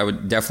 I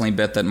would definitely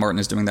bet that Martin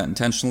is doing that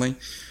intentionally.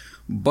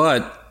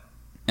 But,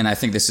 and I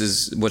think this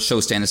is what show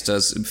Stannis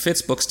does,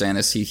 fits book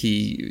Stannis.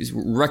 He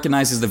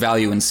recognizes the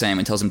value in Sam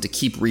and tells him to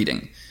keep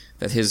reading,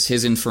 that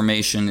his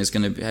information is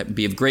going to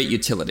be of great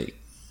utility.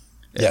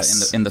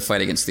 Yes. in the fight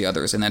against the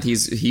others, and that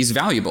he's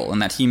valuable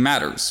and that he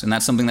matters, and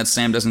that's something that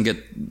Sam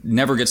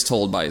never gets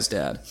told by his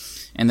dad,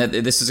 and that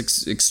this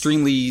is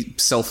extremely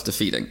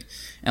self-defeating.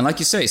 And like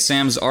you say,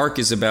 Sam's arc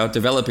is about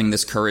developing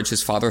this courage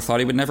his father thought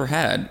he would never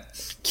had,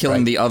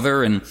 killing the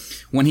other, and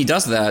when he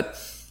does that,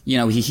 you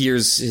know, he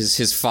hears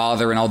his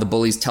father and all the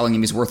bullies telling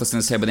him he's worthless in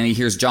his head, but then he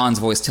hears John's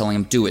voice telling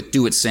him, do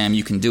it, Sam,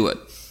 you can do it.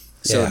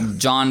 So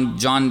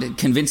John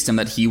convinced him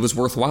that he was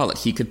worthwhile, that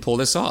he could pull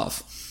this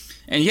off.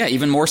 And yeah,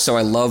 even more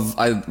so,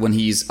 when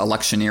he's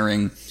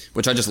electioneering,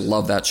 which I just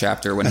love that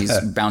chapter, when he's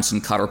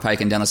bouncing Cotter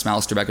Pike and Dennis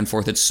Mallister back and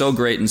forth. It's so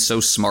great and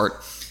so smart,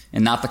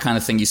 and not the kind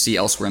of thing you see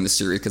elsewhere in the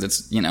series, because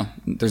it's, you know,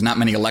 there's not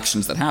many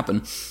elections that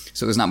happen,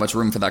 so there's not much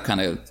room for that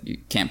kind of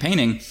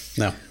campaigning.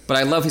 No. But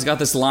I love he's got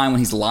this line when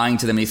he's lying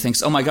to them, and he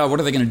thinks, oh my God, what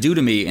are they going to do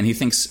to me? And he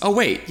thinks, oh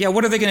wait, yeah,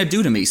 what are they going to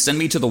do to me? Send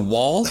me to the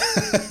wall?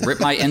 Rip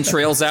my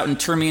entrails out and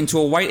turn me into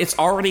a white? It's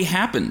already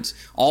happened.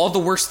 All the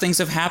worst things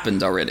have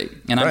happened already.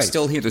 And I'm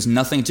still here. There's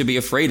nothing to be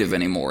afraid of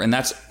anymore. And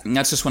that's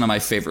just one of my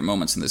favorite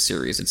moments in this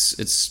series.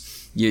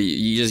 It's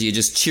you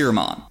just cheer him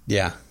on.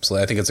 Yeah,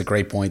 absolutely. I think it's a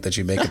great point that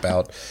you make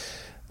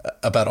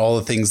about all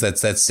the things that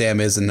Sam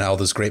is and all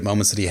those great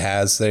moments that he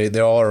has. They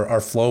all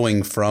are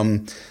flowing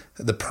from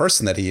the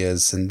person that he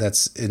is, and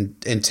that's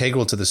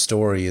integral to the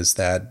story, is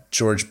that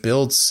George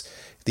builds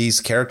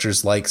these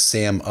characters like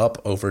Sam up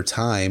over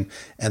time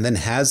and then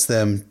has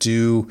them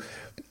do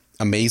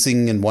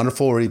amazing and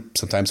wonderful, or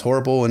sometimes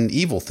horrible and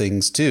evil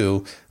things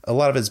too. A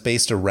lot of it's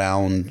based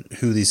around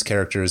who these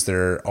characters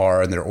there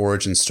are and their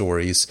origin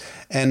stories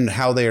and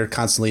how they are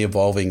constantly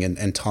evolving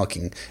and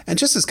talking. And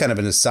just as kind of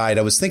an aside,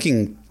 I was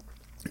thinking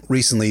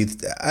recently,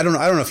 I don't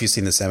know if you've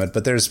seen this, Emmett,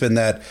 but there's been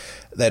that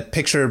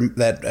picture,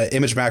 that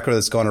image macro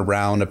that's gone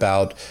around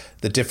about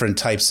the different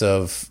types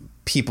of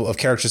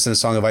characters in A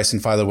Song of Ice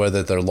and Fire,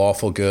 whether they're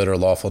lawful good or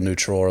lawful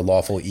neutral or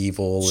lawful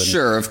evil. And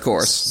sure, of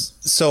course.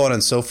 So on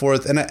and so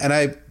forth. And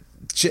I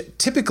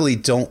typically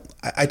don't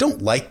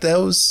like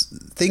those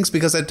things,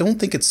 because I don't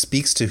think it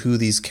speaks to who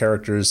these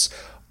characters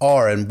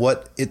are and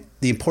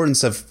the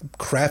importance of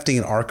crafting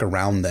an arc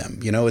around them.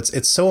 You know,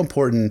 it's so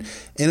important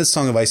in A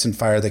Song of Ice and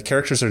Fire that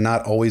characters are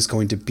not always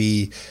going to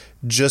be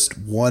just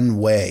one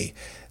way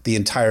the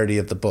entirety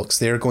of the books.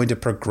 They are going to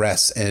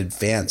progress and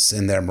advance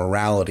in their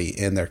morality,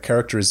 in their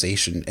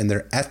characterization, in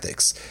their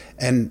ethics.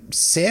 And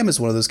Sam is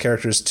one of those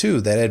characters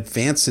too that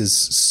advances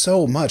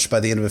so much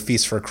by the end of A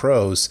Feast for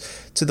Crows,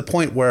 to the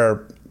point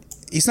where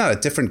he's not a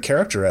different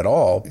character at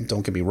all,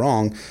 don't get me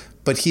wrong,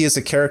 but he is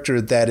a character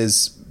that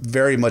is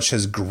very much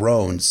has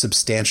grown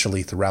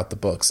substantially throughout the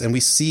books. And we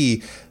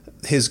see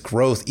his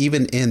growth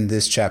even in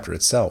this chapter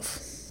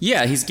itself.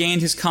 Yeah, he's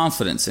gained his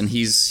confidence, and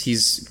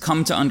he's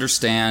come to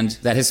understand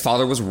that his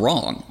father was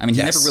wrong. I mean,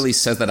 he never really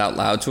says that out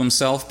loud to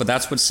himself, but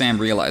that's what Sam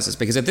realizes,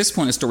 because at this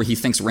point in the story, he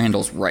thinks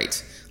Randall's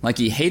right. Like,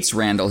 he hates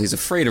Randall, he's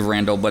afraid of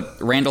Randall, but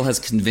Randall has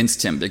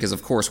convinced him, because,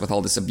 of course, with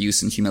all this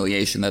abuse and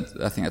humiliation, that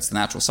I think that's the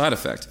natural side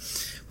effect.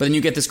 But then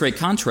you get this great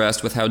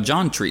contrast with how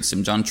John treats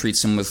him. John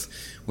treats him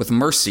with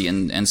mercy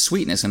and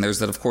sweetness, and there's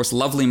that, of course,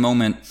 lovely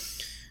moment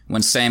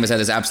when Sam is at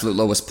his absolute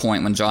lowest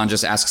point, when John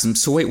just asks him,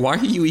 so wait, why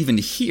are you even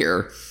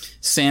here?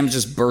 Sam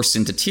just bursts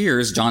into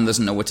tears. John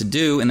doesn't know what to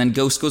do, and then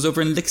Ghost goes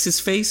over and licks his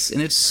face,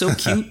 and it's so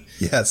cute.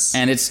 Yes.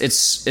 And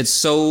it's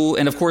so,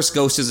 and of course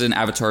Ghost is an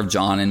avatar of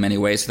John in many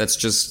ways, so that's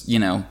just, you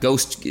know,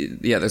 Ghost,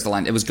 yeah, there's the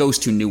line, it was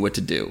Ghost who knew what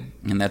to do.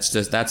 And that's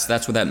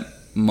what that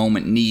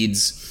moment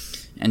needs.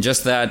 And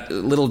just that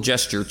little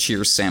gesture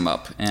cheers Sam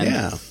up. And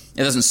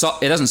it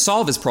doesn't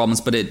solve his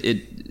problems, but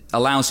it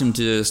allows him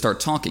to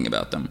start talking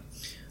about them.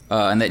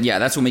 And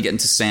that's when we get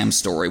into Sam's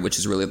story, which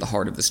is really at the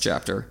heart of this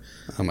chapter.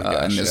 Oh my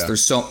gosh!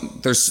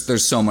 And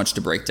there's so much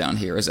to break down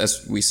here,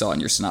 as we saw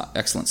in your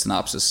excellent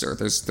synopsis, sir.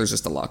 There's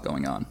just a lot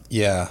going on.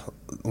 Yeah,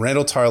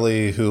 Randall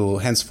Tarley, who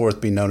henceforth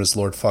be known as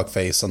Lord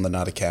Fuckface on the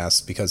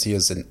Nauticast, because he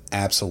is an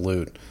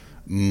absolute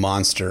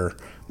monster.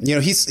 You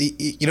know,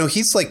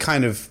 he's like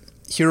kind of.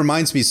 He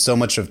reminds me so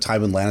much of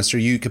Tywin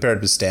Lannister. You compare it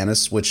to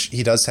Stannis, which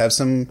he does have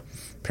some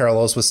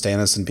parallels with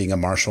Stannis and being a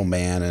martial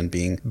man and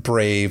being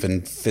brave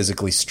and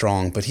physically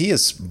strong, but he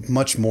is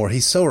much more. He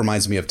so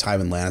reminds me of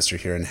Tywin Lannister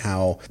here, and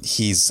how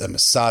he's a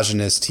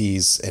misogynist,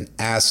 he's an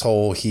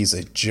asshole, he's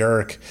a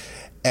jerk,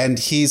 and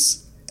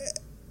he's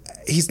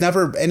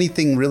never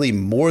anything really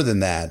more than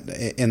that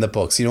in the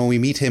books. You know, when we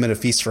meet him in A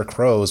Feast for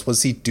Crows,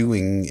 what's he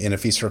doing in A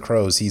Feast for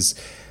Crows? He's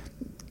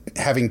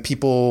having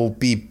people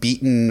be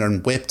beaten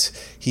and whipped.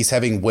 He's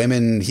having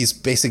women. He's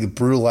basically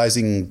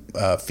brutalizing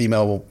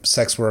female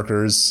sex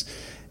workers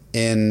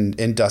in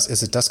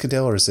is it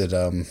Duskendale or is it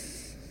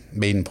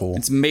Maidenpool?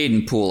 It's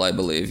Maidenpool, I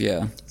believe.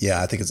 Yeah.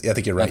 Yeah, I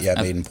think you're right. Yeah,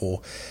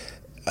 Maidenpool.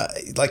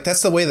 Like,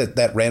 that's the way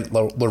that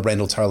Lord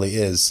Randall Tarley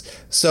is.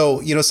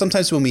 So, you know,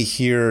 sometimes when we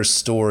hear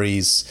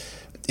stories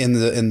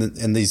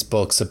in these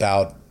books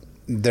about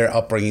their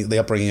upbringing, the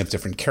upbringing of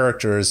different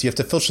characters, you have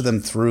to filter them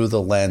through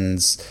the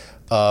lens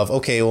of,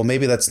 okay, well,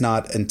 maybe that's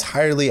not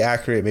entirely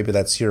accurate. Maybe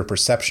that's your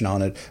perception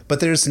on it. But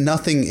there's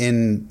nothing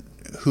in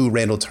who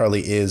Randall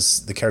Tarley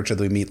is, the character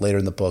that we meet later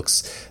in the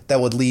books, that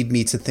would lead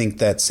me to think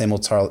that Samuel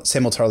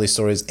Tarley's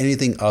story is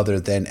anything other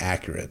than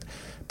accurate.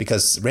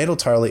 Because Randall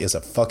Tarley is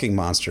a fucking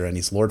monster, and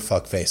he's Lord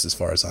Fuckface as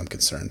far as I'm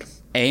concerned.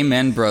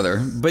 Amen, brother.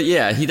 But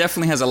yeah, he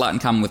definitely has a lot in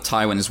common with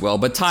Tywin as well.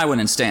 But Tywin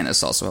and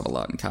Stannis also have a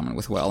lot in common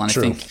with well. And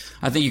True.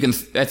 I think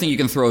you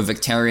can throw a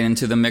Victarion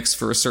into the mix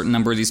for a certain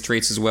number of these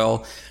traits as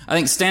well. I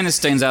think Stannis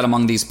stands out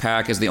among these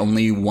pack as the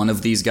only one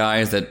of these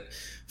guys that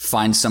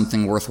finds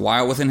something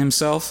worthwhile within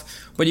himself.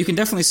 But you can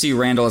definitely see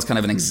Randall as kind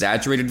of an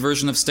exaggerated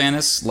version of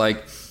Stannis.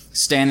 Like,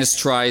 Stannis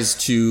tries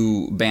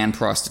to ban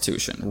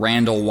prostitution.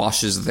 Randall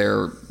washes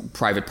their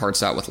private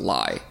parts out with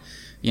lie.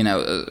 You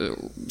know,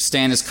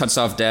 Stannis cuts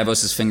off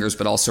Davos' fingers,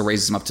 but also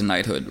raises him up to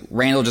knighthood.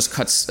 Randall just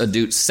cuts a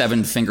dude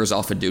 7 fingers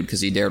off a dude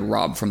because he dared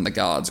rob from the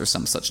gods or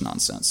some such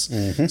nonsense.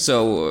 Mm-hmm.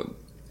 So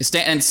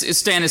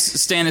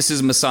Stannis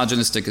is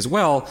misogynistic as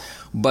well,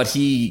 but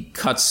he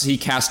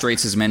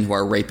castrates his men who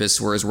are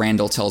rapists, whereas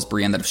Randall tells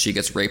Brienne that if she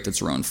gets raped, it's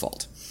her own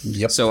fault.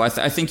 Yep. So I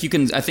think you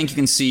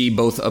can see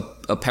both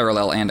a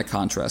parallel and a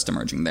contrast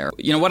emerging there.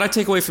 You know, what I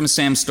take away from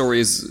Sam's story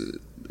is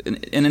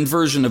an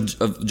inversion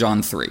of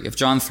Jon 3. If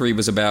Jon 3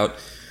 was about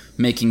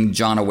making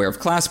Jon aware of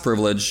class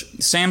privilege,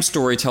 Sam's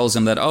story tells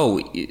him that,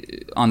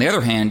 on the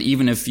other hand,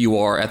 even if you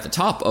are at the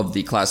top of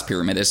the class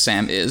pyramid, as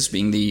Sam is,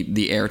 being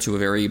the heir to a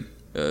very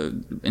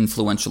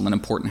influential and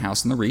important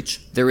house in the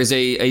Reach, there is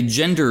a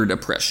gendered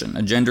oppression,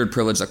 a gendered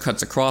privilege that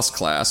cuts across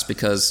class,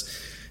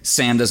 because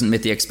Sam doesn't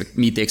meet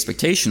the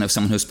expectation of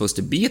someone who's supposed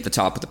to be at the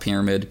top of the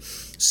pyramid.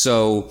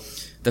 So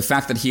the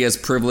fact that he has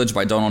privilege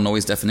by Donal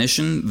Noye's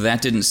definition,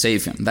 that didn't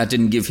save him. That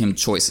didn't give him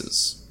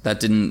choices.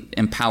 That didn't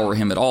empower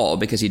him at all,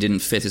 because he didn't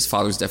fit his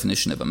father's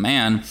definition of a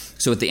man.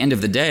 So at the end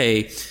of the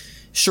day,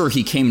 sure,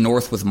 he came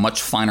north with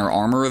much finer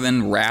armor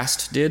than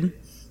Rast did,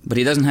 but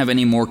he doesn't have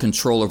any more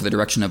control over the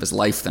direction of his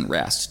life than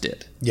Rast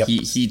did. Yep.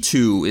 He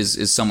too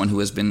is someone who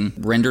has been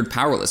rendered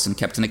powerless and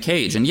kept in a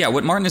cage. And yeah,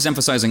 what Martin is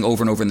emphasizing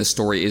over and over in this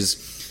story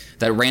is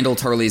that Randall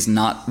Tarley is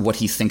not what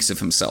he thinks of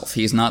himself.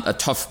 He's not a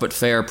tough but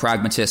fair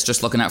pragmatist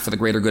just looking out for the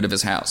greater good of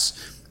his house.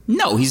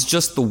 No, he's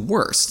just the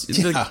worst.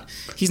 Yeah.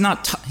 He's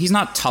not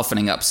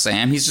toughening up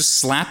Sam. He's just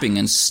slapping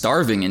and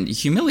starving and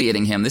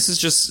humiliating him. This is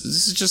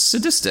just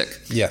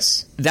sadistic.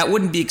 Yes. That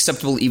wouldn't be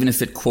acceptable even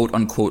if it quote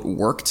unquote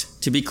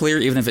worked, to be clear.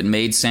 Even if it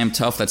made Sam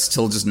tough, that's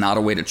still just not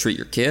a way to treat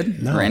your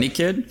kid or any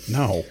kid.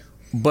 No.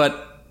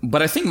 But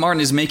I think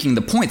Martin is making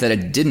the point that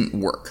it didn't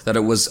work, that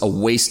it was a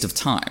waste of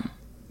time.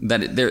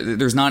 That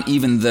there's not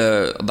even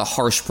the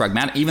harsh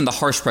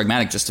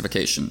pragmatic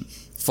justification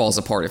falls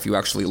apart if you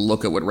actually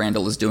look at what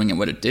Randall is doing and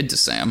what it did to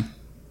Sam.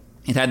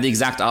 It had the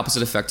exact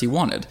opposite effect he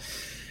wanted.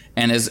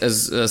 And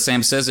as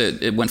Sam says,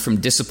 it went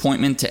from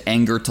disappointment to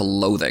anger to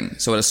loathing.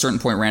 So at a certain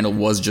point, Randall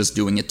was just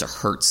doing it to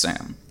hurt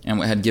Sam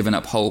and had given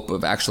up hope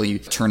of actually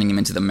turning him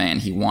into the man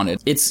he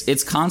wanted.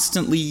 It's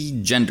constantly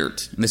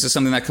gendered. And this is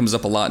something that comes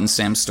up a lot in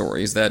Sam's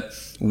stories, that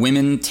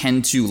women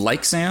tend to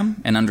like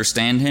Sam and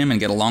understand him and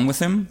get along with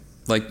him.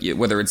 Like,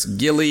 whether it's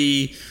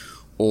Gilly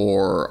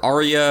or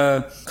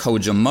Arya,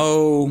 Koja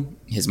Mo,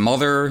 his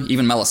mother,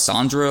 even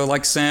Melisandre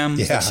likes Sam.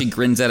 Yeah. Like, she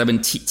grins at him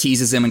and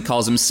teases him and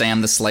calls him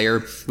Sam the Slayer,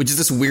 which is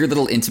this weird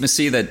little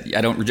intimacy that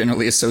I don't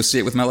generally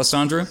associate with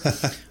Melisandre.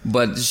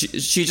 But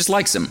she just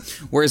likes him.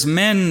 Whereas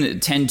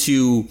men tend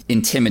to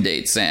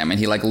intimidate Sam, and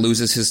he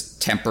loses his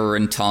temper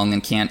and tongue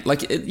and can't,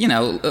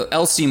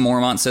 Elsie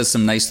Mormont says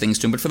some nice things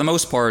to him, but for the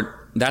most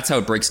part, that's how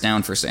it breaks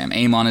down for Sam.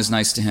 Aemon is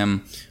nice to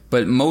him,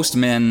 but most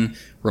men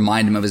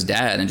remind him of his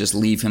dad and just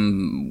leave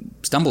him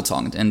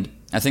stumble-tongued. And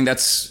I think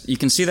you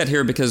can see that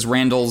here because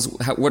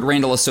what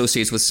Randall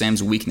associates with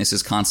Sam's weakness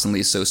is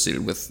constantly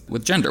associated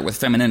with gender, with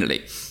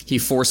femininity. He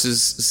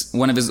forces,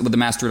 with the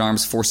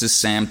Master-at-Arms, forces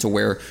Sam to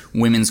wear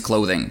women's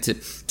clothing,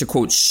 to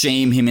quote,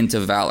 shame him into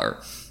valor.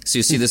 So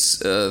you see this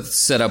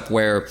setup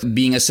where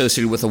being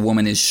associated with a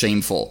woman is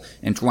shameful,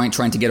 and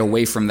trying to get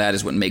away from that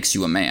is what makes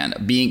you a man.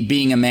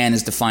 Being a man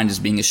is defined as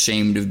being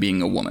ashamed of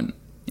being a woman,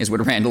 is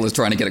what Randall is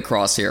trying to get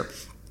across here.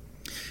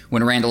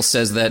 When Randall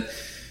says that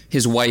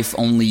his wife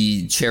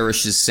only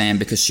cherishes Sam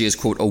because she has,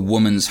 quote, a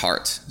woman's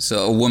heart.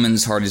 So a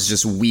woman's heart is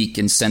just weak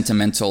and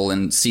sentimental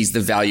and sees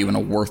the value in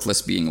a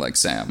worthless being like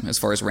Sam, as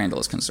far as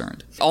Randall is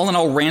concerned. All in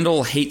all,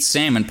 Randall hates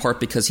Sam in part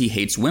because he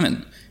hates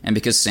women, and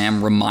because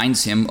Sam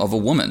reminds him of a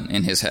woman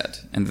in his head.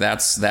 And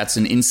that's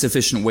an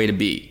insufficient way to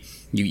be.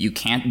 You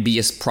can't be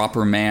a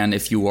proper man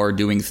if you are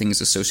doing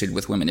things associated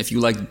with women.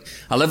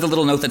 I love the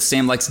little note that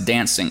Sam likes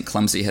dancing,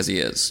 clumsy as he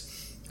is.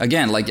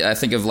 Again, I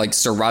think of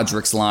Sir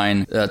Roderick's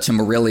line to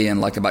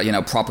Marillion,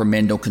 about, proper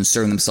men don't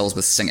concern themselves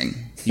with singing.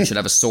 You should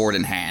have a sword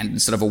in hand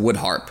instead of a wood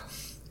harp.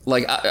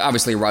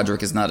 Obviously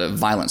Roderick is not a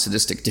violent,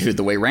 sadistic dude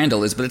the way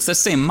Randall is, but it's the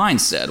same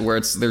mindset where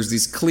there's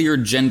these clear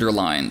gender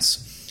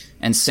lines,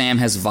 and Sam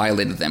has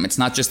violated them. It's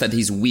not just that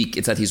he's weak,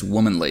 it's that he's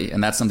womanly,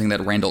 and that's something that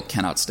Randall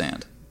cannot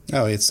stand.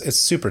 Oh, it's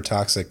super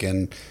toxic,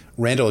 and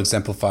Randall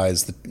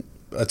exemplifies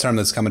a term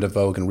that's come into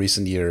vogue in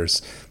recent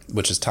years,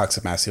 which is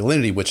toxic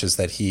masculinity, which is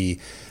that he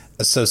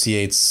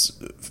associates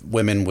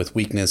women with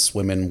weakness,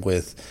 women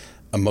with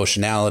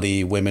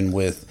emotionality, women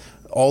with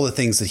all the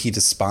things that he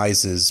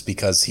despises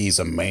because he's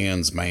a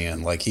man's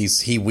man. Like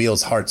he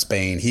wields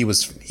Heartsbane. He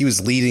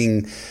was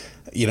leading,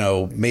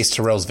 Mace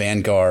Tyrell's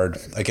vanguard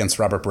against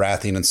Robert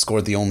Baratheon and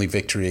scored the only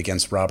victory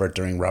against Robert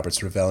during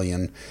Robert's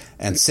rebellion.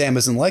 And Sam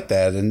isn't like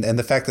that. And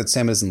the fact that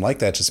Sam isn't like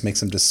that just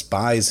makes him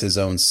despise his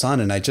own son.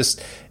 And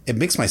it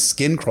makes my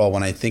skin crawl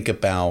when I think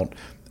about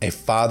a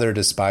father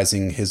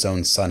despising his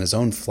own son, his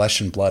own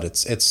flesh and blood.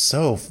 It's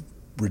so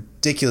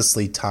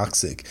ridiculously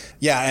toxic.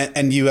 Yeah,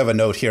 and you have a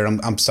note here.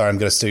 I'm sorry, I'm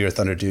going to steal your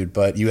thunder, dude,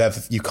 but you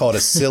call it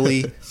a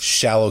silly,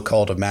 shallow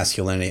cult of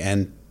masculinity,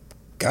 and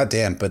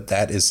goddamn, but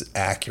that is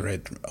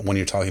accurate when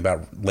you're talking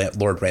about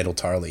Lord Randall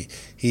Tarley.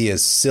 He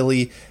is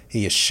silly,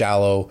 he is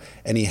shallow,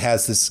 and he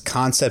has this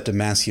concept of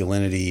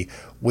masculinity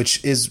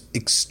which is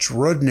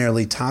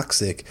extraordinarily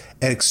toxic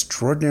and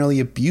extraordinarily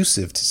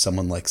abusive to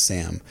someone like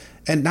Sam.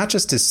 And not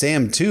just to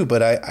Sam too,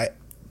 but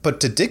but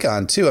to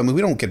Dickon too. I mean,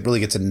 we don't really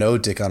get to know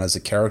Dickon as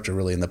a character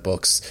really in the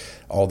books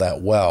all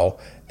that well,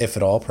 if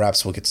at all.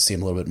 Perhaps we'll get to see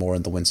him a little bit more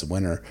in The Winds of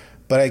Winter.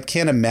 But I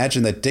can't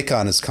imagine that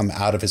Dickon has come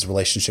out of his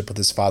relationship with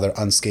his father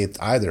unscathed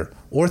either.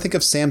 Or think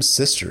of Sam's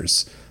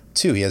sisters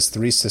too. He has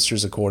 3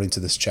 sisters according to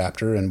this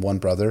chapter and 1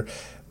 brother.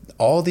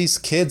 All these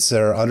kids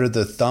are under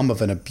the thumb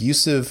of an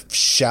abusive,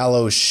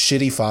 shallow,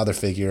 shitty father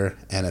figure,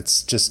 and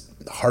it's just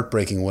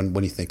heartbreaking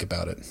when you think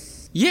about it.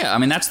 Yeah, I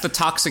mean, that's the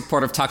toxic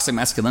part of toxic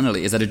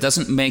masculinity, is that it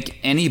doesn't make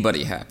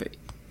anybody happy.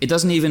 It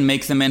doesn't even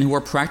make the men who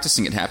are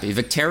practicing it happy.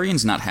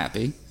 Victarion's not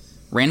happy.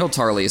 Randall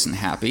Tarley isn't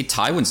happy.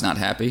 Tywin's not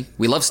happy.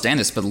 We love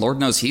Stannis, but Lord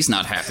knows he's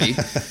not happy.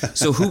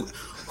 So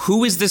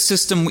who is this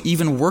system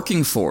even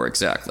working for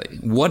exactly?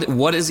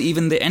 What is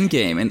even the end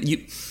game?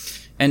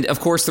 And of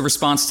course, the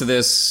response to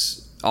this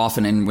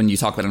often, and when you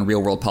talk about it in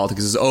real world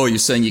politics, is, oh, you're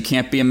saying you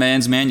can't be a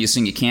man's man? You're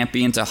saying you can't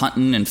be into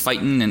hunting and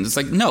fighting? And it's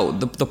like, no,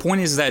 the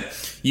point is that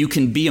you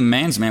can be a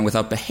man's man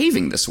without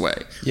behaving this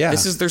way. Yeah.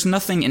 There's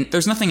nothing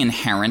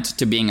inherent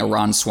to being a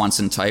Ron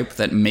Swanson type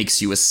that makes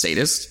you a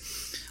sadist.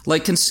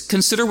 Like,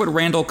 consider what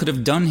Randall could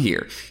have done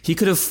here. He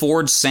could have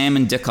forged Sam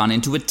and Dickon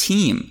into a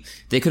team.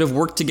 They could have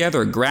worked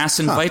together, Grass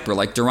and Viper,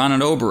 like Duran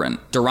and Oberyn.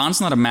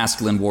 Duran's not a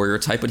masculine warrior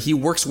type, but he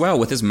works well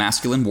with his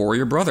masculine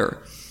warrior brother.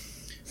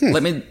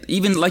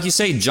 Even like you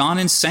say, Jon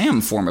and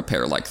Sam form a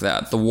pair like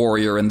that, the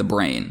warrior and the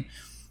brain.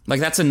 Like,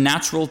 that's a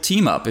natural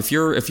team up. If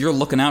you're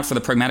looking out for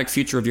the pragmatic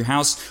future of your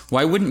house,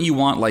 why wouldn't you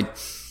want like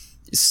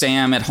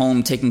Sam at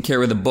home taking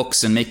care of the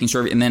books and making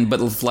sure,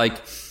 but if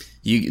like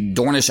you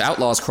Dornish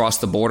outlaws cross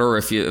the border, or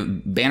if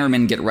you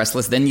Bannermen get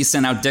restless, then you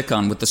send out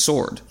Dickon with the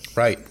sword.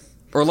 Right.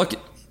 Or look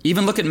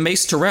at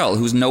Mace Tyrell,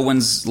 who's no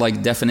one's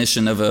like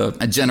definition of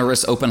a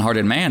generous,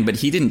 open-hearted man, but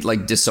he didn't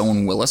like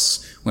disown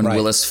Willis when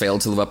Willis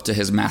failed to live up to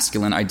his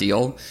masculine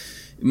ideal.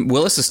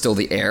 Willis is still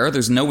the heir.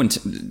 There's no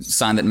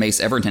sign that Mace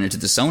ever intended to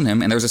disown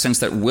him, and there's a sense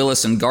that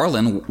Willis and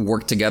Garland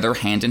work together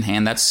hand in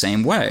hand that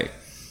same way.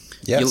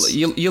 Yes.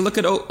 You look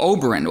at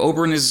Oberyn.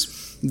 Oberyn is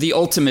the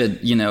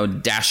ultimate,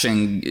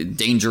 dashing,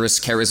 dangerous,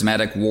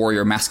 charismatic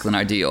warrior masculine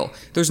ideal.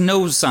 There's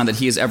no sign that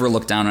he has ever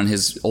looked down on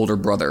his older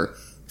brother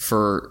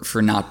for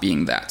not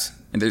being that.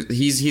 And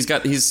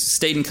he's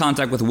stayed in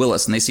contact with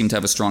Willis, and they seem to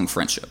have a strong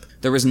friendship.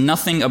 There is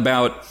nothing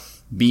about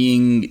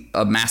being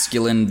a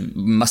masculine,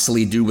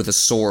 muscly dude with a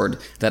sword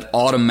that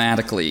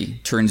automatically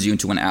turns you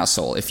into an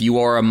asshole. If you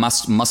are a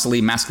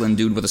muscly, masculine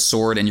dude with a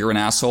sword and you're an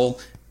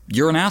asshole,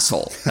 you're an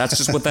asshole. That's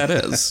just what that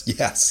is.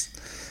 Yes.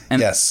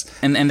 Yes.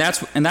 And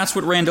that's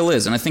what Randall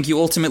is. And I think you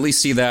ultimately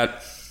see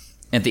that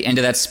at the end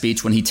of that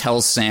speech when he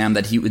tells Sam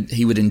that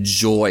he would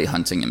enjoy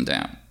hunting him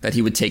down, that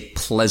he would take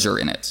pleasure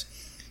in it.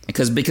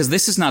 Because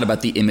this is not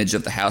about the image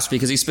of the house,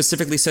 because he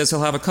specifically says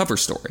he'll have a cover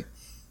story.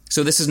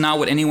 So this is not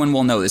what anyone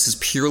will know. This is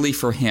purely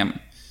for him,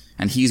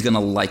 and he's going to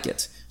like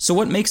it. So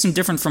what makes him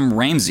different from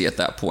Ramsay at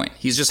that point?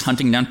 He's just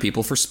hunting down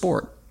people for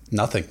sport.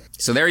 Nothing.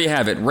 So there you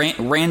have it.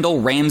 Randall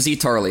Ramsay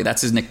Tarley.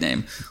 That's his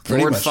nickname.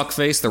 Pretty Lord much.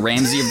 Fuckface, the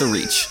Ramsay of the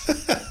Reach.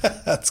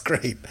 That's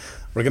great.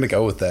 We're going to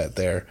go with that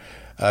there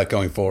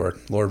going forward.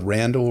 Lord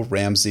Randall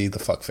Ramsay the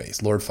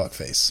Fuckface. Lord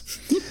Fuckface.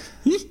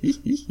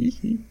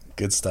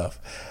 Good stuff.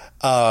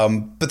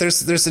 But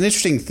there's an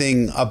interesting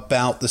thing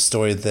about the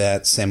story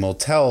that Samuel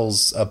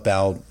tells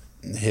about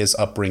his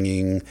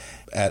upbringing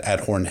at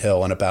Horn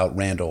Hill and about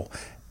Randall.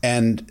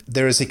 And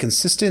there is a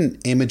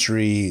consistent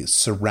imagery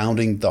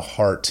surrounding the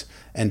heart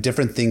and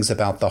different things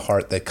about the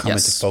heart that come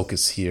into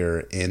focus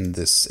here in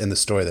the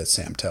story that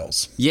Sam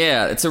tells.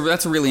 Yeah, that's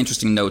a really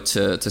interesting note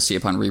to see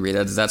upon reread.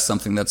 That's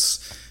something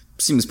that's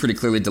seems pretty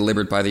clearly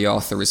delivered by the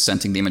author, is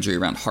centering the imagery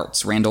around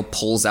hearts. Randall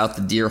pulls out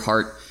the deer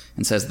heart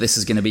and says, "This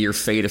is going to be your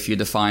fate if you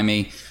defy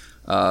me."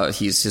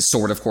 His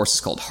sword, of course,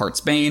 is called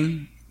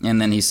Heartsbane. And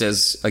then he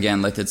says,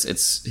 again, like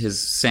it's his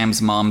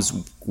Sam's mom's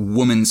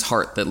woman's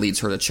heart that leads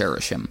her to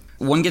cherish him.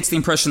 One gets the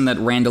impression that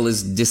Randall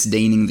is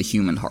disdaining the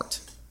human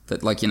heart.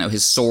 That, like,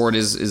 his sword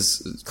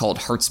is called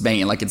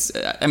Heartsbane. Like, it's,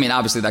 I mean,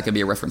 obviously that could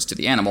be a reference to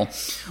the animal,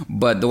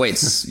 but the way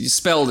it's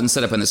spelled and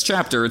set up in this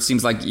chapter, it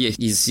seems like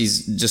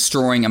he's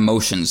destroying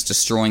emotions,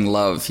 destroying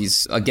love.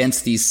 He's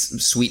against these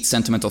sweet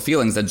sentimental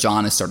feelings that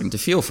Jon is starting to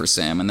feel for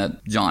Sam, and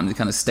that Jon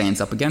kind of stands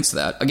up against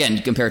that. Again,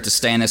 you compare it to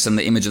Stannis and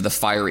the image of the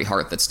fiery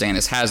heart that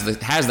Stannis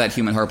has that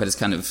human heart, but is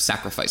kind of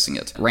sacrificing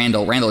it.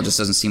 Randall just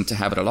doesn't seem to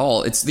have it at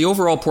all. It's the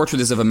overall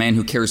portrait is of a man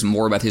who cares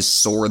more about his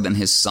sword than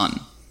his son.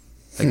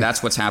 Like,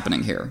 that's what's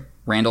happening here.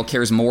 Randall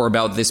cares more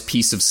about this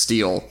piece of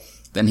steel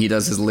than he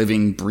does his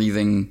living,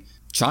 breathing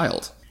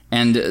child.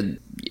 And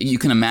you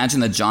can imagine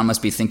that Jon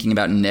must be thinking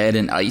about Ned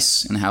and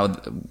ice, and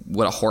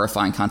what a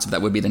horrifying concept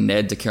that would be to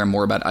Ned to care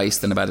more about ice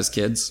than about his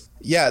kids.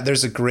 Yeah,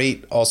 there's a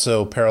great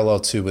also parallel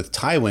too with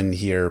Tywin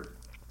here,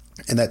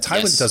 and that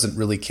Tywin doesn't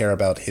really care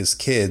about his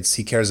kids.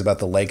 He cares about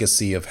the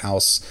legacy of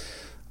House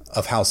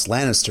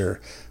Lannister.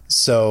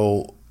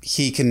 So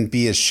he can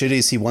be as shitty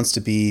as he wants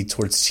to be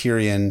towards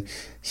Tyrion.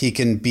 He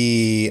can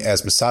be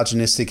as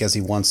misogynistic as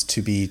he wants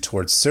to be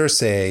towards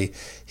Cersei.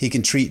 He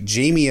can treat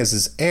Jaime as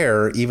his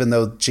heir, even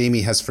though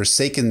Jaime has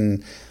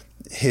forsaken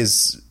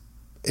his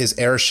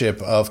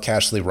heirship of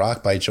Cashley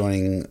Rock by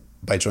joining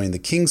the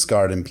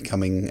Kingsguard and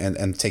becoming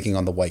and taking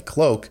on the White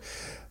Cloak.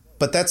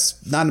 But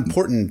that's not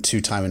important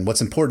to Tywin.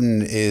 What's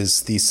important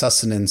is the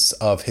sustenance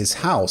of his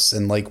house.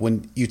 And like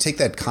when you take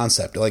that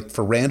concept, like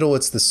for Randall,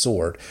 it's the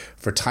sword.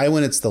 For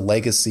Tywin, it's the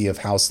legacy of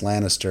House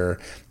Lannister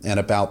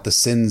and about the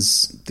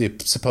sins, the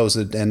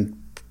supposed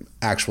and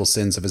actual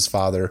sins of his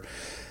father.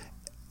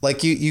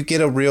 Like you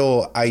get a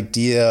real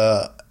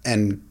idea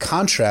and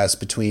contrast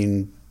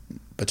between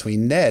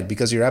Ned,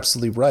 because you're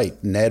absolutely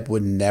right. Ned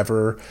would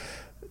never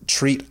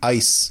treat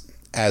ice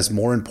as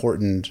more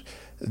important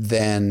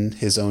than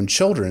his own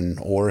children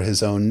or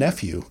his own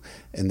nephew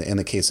in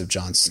the case of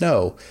Jon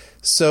Snow.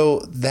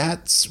 So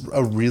that's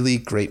a really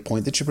great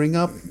point that you bring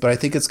up, but I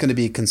think it's going to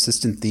be a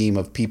consistent theme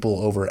of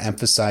people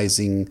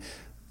overemphasizing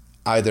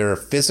either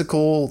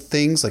physical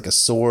things like a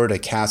sword, a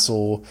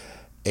castle,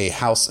 a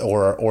house,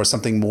 or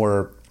something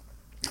more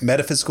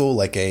metaphysical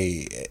like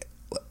a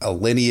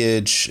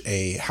lineage,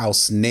 a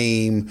house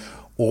name,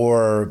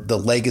 or the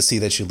legacy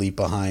that you leave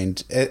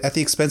behind at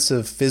the expense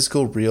of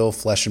physical, real,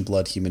 flesh and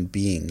blood human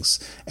beings.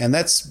 And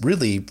that's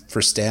really, for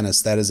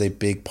Stannis, that is a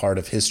big part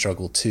of his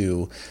struggle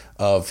too,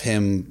 of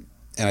him.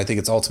 And I think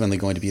it's ultimately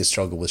going to be a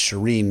struggle with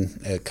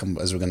Shireen,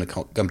 as we're going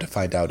to come to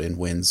find out in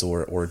Winds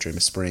or Dream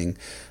of Spring,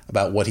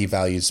 about what he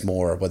values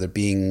more, whether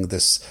being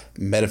this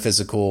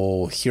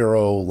metaphysical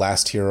hero,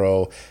 last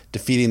hero,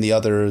 defeating the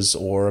others,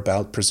 or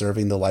about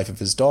preserving the life of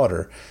his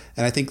daughter.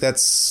 And I think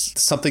that's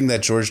something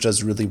that George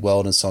does really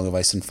well in A Song of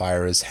Ice and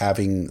Fire, is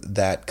having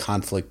that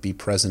conflict be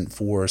present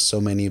for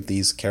so many of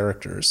these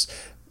characters.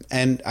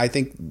 And I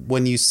think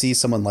when you see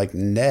someone like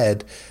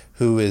Ned,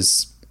 who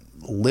is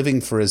living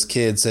for his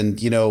kids and,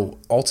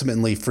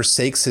 ultimately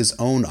forsakes his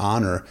own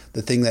honor,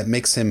 the thing that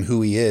makes him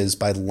who he is,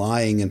 by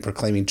lying and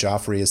proclaiming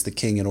Joffrey as the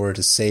king in order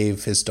to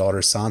save his daughter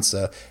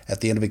Sansa at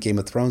the end of a Game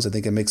of Thrones, I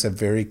think it makes a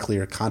very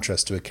clear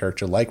contrast to a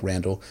character like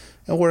Randall,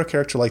 or a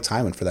character like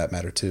Tywin for that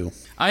matter too.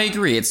 I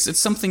agree. It's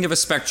something of a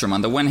spectrum.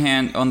 On the one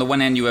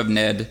hand, you have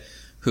Ned,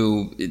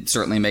 who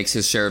certainly makes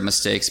his share of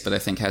mistakes, but I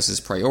think has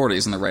his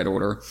priorities in the right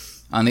order.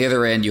 On the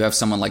other end, you have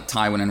someone like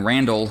Tywin and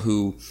Randall,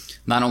 who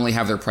not only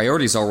have their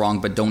priorities all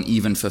wrong, but don't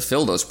even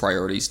fulfill those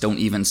priorities, don't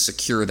even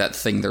secure that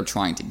thing they're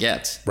trying to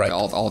get. Right.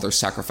 All their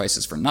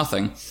sacrifices for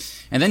nothing.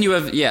 And then you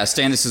have,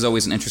 Stannis is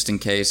always an interesting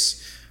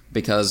case,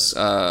 because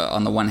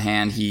on the one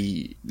hand,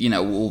 he,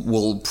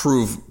 will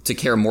prove to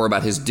care more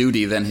about his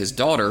duty than his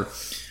daughter,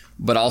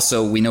 but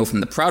also we know from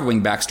the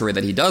Proudwing backstory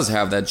that he does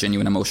have that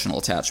genuine emotional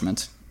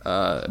attachment,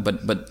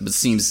 but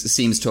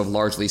seems to have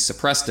largely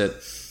suppressed it.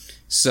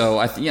 So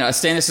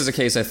Stannis is a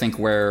case, I think,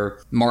 where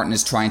Martin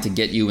is trying to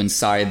get you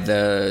inside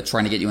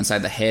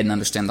the head and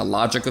understand the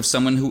logic of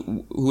someone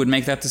who would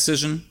make that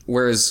decision.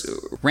 Whereas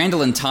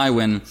Randall and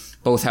Tywin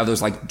both have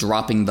those like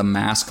dropping the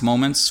mask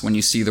moments when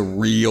you see the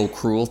real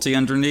cruelty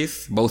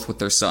underneath, both with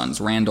their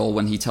sons. Randall,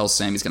 when he tells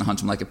Sam he's going to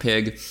hunt him like a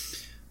pig.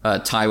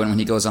 Tywin, when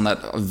he goes on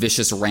that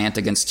vicious rant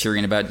against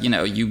Tyrion about,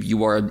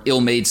 you are an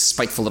ill-made,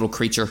 spiteful little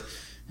creature.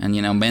 And,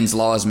 men's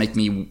laws make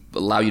me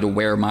allow you to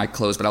wear my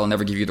clothes, but I will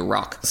never give you the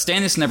rock.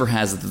 Stannis never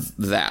has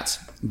that,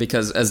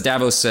 because as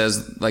Davos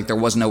says, like, there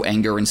was no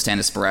anger in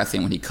Stannis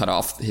Baratheon when he cut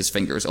off his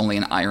fingers, only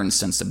an iron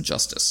sense of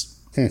justice.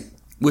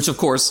 Which, of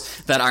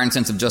course, that iron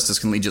sense of justice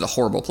can lead you to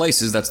horrible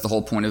places. That's the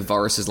whole point of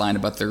Varys' line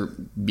about there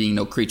being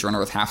no creature on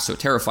earth half so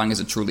terrifying as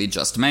a truly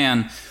just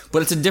man.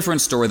 But it's a different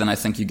story than I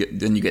think you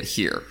get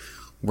here,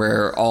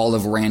 where all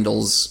of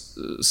Randall's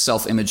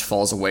self-image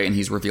falls away and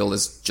he's revealed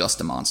as just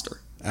a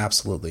monster.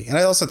 Absolutely. And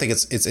I also think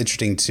it's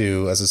interesting,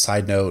 too, as a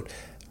side note,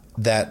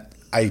 that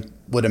I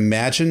would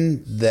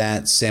imagine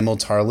that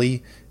Samwell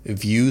Tarly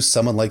views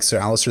someone like Sir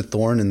Alistair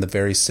Thorne in the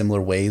very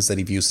similar ways that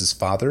he views his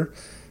father.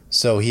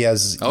 So he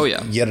has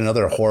yet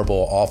another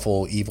horrible,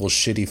 awful, evil,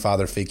 shitty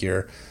father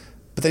figure.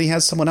 But But then he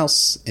has someone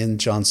else in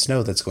Jon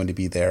Snow that's going to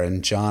be there,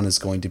 and Jon is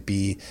going to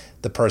be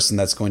the person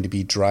that's going to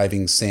be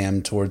driving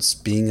Sam towards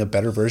being a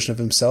better version of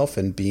himself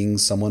and being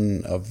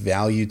someone of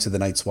value to the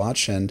Night's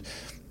Watch and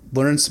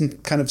learn some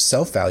kind of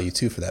self-value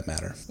too, for that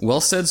matter.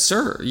 Well said,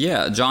 sir.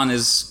 Yeah, Jon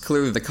is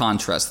clearly the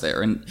contrast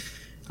there. And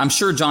I'm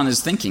sure Jon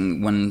is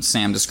thinking when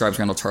Sam describes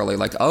Randyll Tarly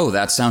like, oh,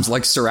 that sounds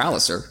like Sir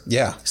Alistair.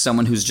 Yeah.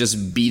 Someone who's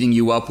just beating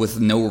you up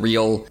with no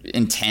real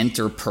intent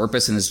or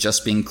purpose and is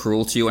just being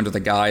cruel to you under the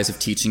guise of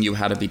teaching you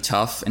how to be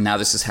tough. And now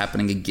this is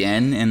happening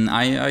again, and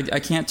I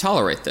can't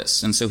tolerate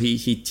this. And so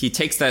he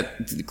takes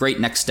that great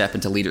next step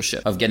into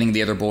leadership of getting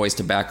the other boys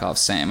to back off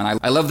Sam. And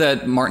I love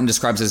that Martin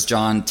describes as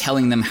Jon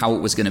telling them how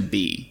it was going to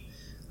be.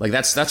 Like,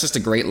 that's just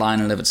a great line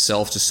in and of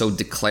itself, just so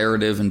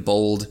declarative and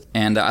bold.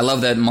 And I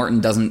love that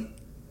Martin doesn't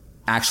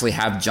actually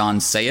have Jon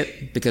say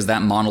it, because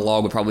that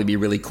monologue would probably be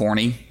really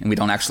corny, and we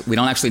don't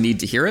actually need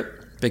to hear it,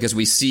 because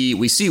we see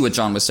what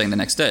Jon was saying the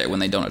next day when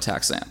they don't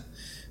attack Sam.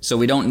 So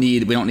we don't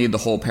need the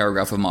whole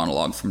paragraph of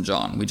monologue from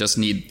Jon. We just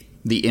need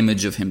the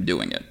image of him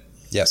doing it.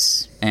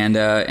 Yes. And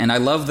I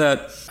love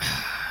that.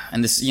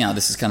 And this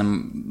is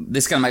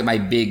kind of my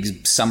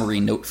big summary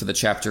note for the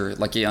chapter.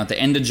 Like, at the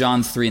end of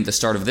Jon 3 and the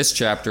start of this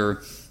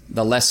chapter,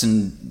 the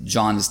lesson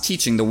Jon is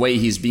teaching, the way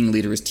he's being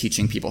leader, is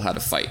teaching people how to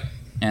fight.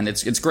 And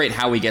it's great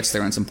how he gets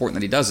there, and it's important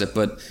that he does it.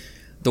 But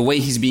the way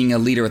he's being a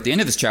leader at the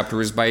end of this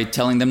chapter is by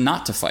telling them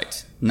not to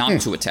fight,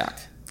 not to attack.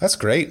 That's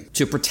great.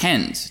 To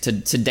pretend,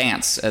 to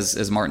dance,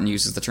 as Martin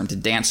uses the term, to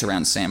dance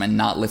around Sam and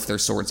not lift their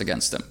swords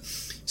against him.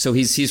 So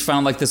he's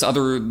found like this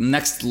other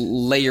next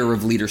layer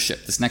of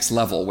leadership, this next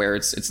level where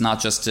it's not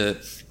just to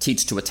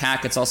teach to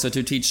attack, it's also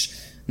to teach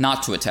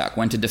not to attack,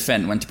 when to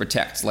defend, when to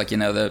protect. Like,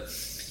 the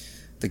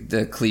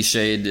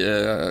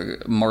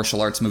cliched martial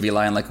arts movie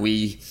line, like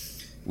we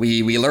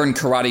learn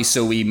karate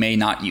so we may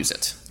not use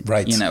it.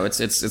 Right.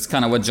 It's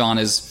kind of what Jon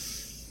is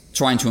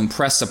trying to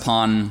impress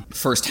upon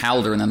first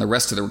Halder and then the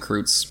rest of the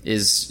recruits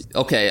is,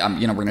 okay,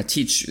 we're going to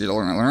teach,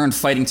 learn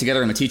fighting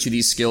together, I'm going to teach you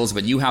these skills,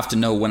 but you have to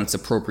know when it's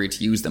appropriate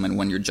to use them and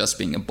when you're just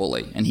being a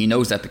bully. And he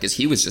knows that because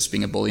he was just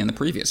being a bully in the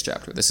previous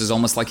chapter. This is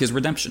almost like his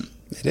redemption.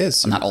 It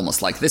is. Not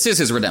almost like, this is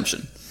his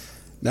redemption.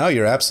 No,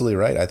 you're absolutely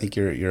right. I think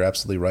you're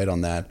absolutely right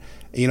on that.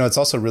 It's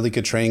also really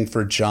good training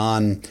for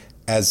Jon,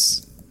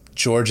 as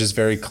George is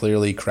very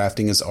clearly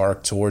crafting his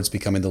arc towards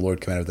becoming the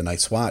Lord Commander of the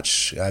Night's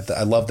Watch.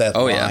 I love that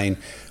line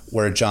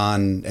where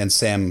Jon and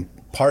Sam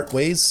part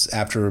ways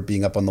after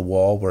being up on the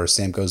wall, where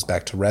Sam goes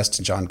back to rest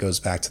and Jon goes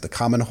back to the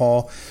common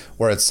hall,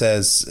 where it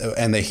says,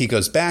 and he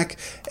goes back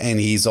and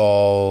he's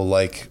all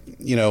like,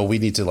 we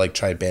need to like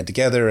try to band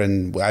together,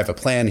 and I have a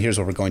plan. Here's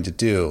what we're going to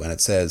do. And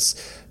it says,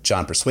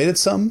 Jon persuaded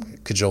some,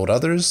 cajoled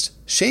others,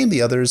 shamed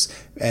the others,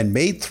 and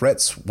made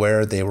threats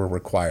where they were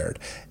required.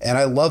 And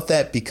I love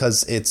that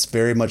because it's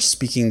very much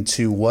speaking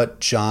to what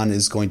Jon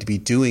is going to be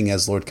doing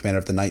as Lord Commander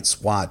of the Night's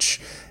Watch,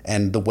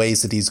 and the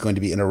ways that he's going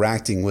to be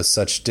interacting with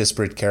such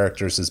disparate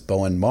characters as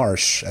Bowen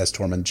Marsh, as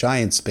Tormund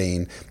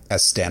Giantsbane,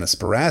 as Stannis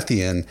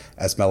Baratheon,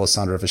 as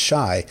Melisandre of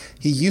Asshai.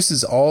 He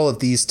uses all of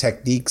these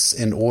techniques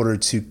in order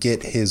to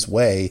get his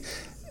way,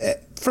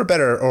 for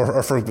better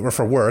or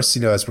for worse,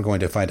 as we're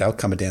going to find out,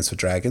 come A Dance with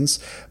Dragons.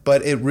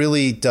 But it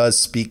really does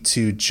speak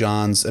to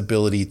Jon's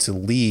ability to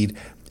lead,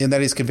 in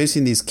that he's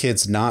convincing these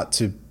kids not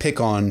to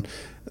pick on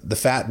the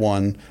fat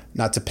one,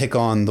 not to pick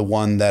on the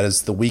one that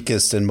is the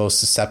weakest and most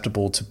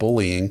susceptible to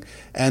bullying,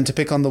 and to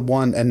pick on the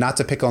one, and not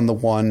to pick on the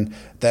one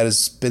that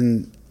has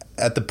been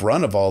at the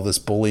brunt of all this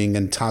bullying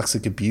and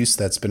toxic abuse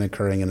that's been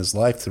occurring in his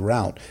life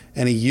throughout.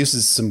 And he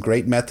uses some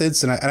great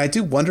methods. And I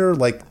do wonder,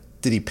 like,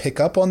 did he pick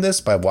up on this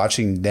by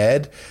watching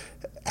Ned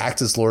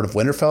act as Lord of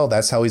Winterfell?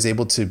 That's how he's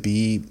able to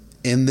be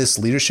in this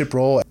leadership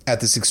role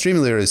at this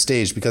extremely early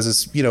stage, because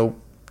it's,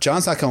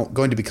 Jon's not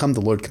going to become the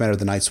Lord Commander of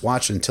the Night's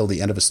Watch until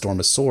the end of A Storm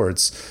of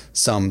Swords,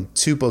 some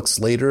 2 books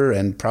later,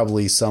 and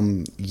probably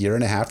some year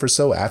and a half or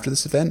so after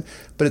this event.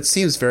 But it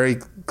seems very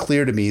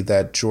clear to me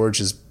that George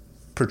is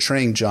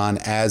portraying Jon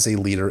as a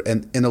leader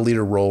and in a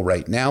leader role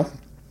right now.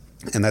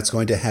 And that's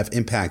going to have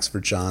impacts for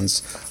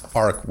Jon's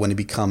arc when he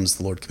becomes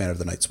the Lord Commander of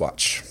the Night's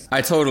Watch.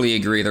 I totally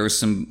agree. There was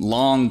some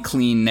long,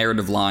 clean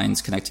narrative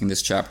lines connecting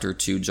this chapter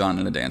to Jon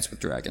and A Dance with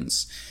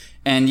Dragons.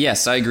 And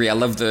yes, I agree. I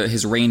love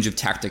his range of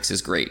tactics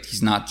is great.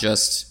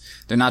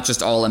 They're not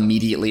just all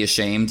immediately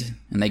ashamed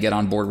and they get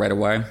on board right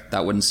away.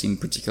 That wouldn't seem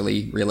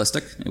particularly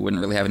realistic. It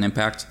wouldn't really have an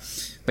impact.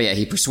 But yeah,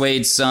 he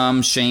persuades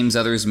some, shames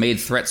others, made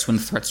threats when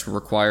threats were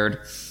required,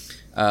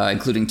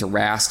 including to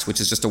Rast, which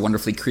is just a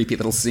wonderfully creepy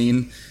little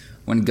scene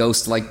when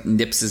Ghost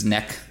nips his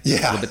neck a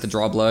little bit to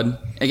draw blood.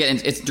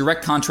 Again, it's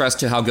direct contrast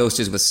to how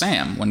Ghost is with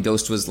Sam, when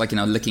Ghost was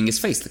licking his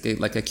face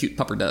like a cute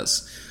pupper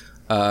does.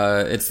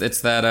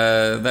 It's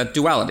that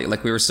duality,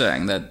 like we were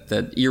saying, that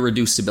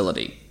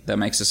irreducibility that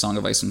makes A Song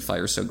of Ice and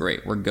Fire so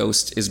great, where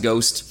Ghost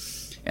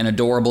an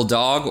adorable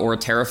dog or a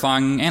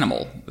terrifying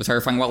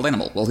wild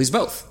animal? Well, he's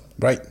both.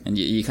 Right. And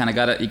you kind of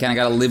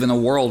gotta live in a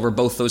world where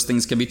both those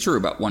things can be true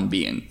about one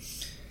being.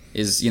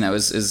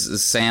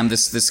 Is Sam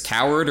this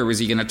coward, or is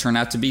he going to turn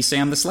out to be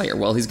Sam the Slayer?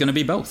 Well, he's going to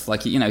be both.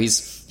 Like,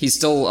 he's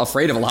still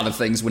afraid of a lot of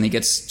things when he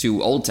gets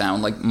to Old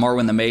Town. Like,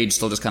 Marwyn the Mage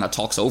still just kind of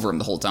talks over him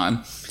the whole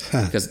time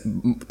because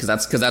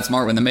that's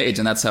Marwyn the Mage,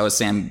 and that's how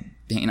Sam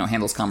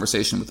handles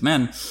conversation with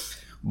men.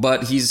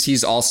 But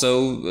he's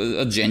also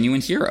a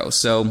genuine hero.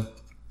 So,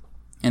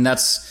 and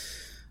that's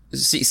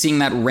seeing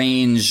that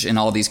range in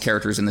all these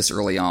characters in this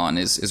early on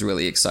is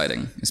really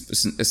exciting.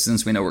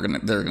 Since we know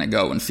they're gonna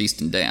go and feast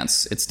and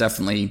dance, it's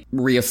definitely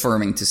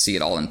reaffirming to see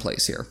it all in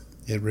place here.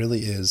 It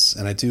really is,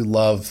 and I do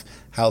love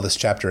how this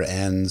chapter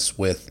ends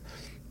with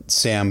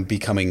Sam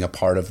becoming a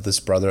part of this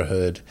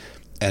brotherhood,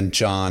 and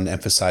Jon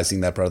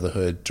emphasizing that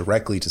brotherhood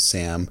directly to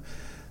Sam.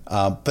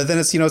 But then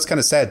it's kind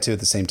of sad too at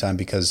the same time,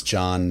 because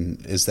Jon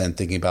is then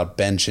thinking about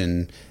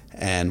Benjen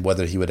and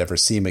whether he would ever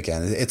see him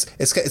again.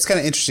 It's kind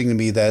of interesting to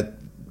me that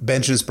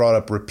Benjen is brought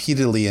up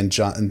repeatedly in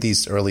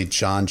these early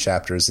Jon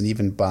chapters, and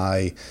even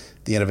by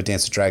the end of A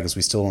Dance of Dragons,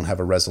 we still don't have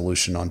a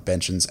resolution on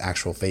Benjen's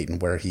actual fate and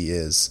where he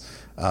is.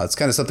 It's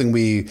kind of something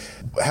we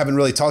haven't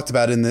really talked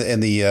about in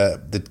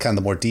the kind of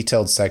the more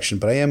detailed section,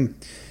 but I am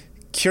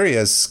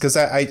curious because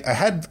I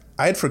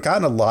had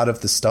forgotten a lot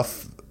of the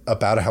stuff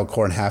about how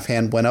Qhorin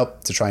Halfhand went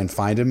up to try and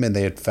find him, and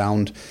they had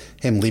found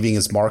him leaving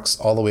his marks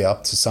all the way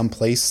up to some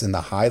place in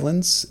the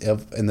Highlands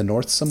in the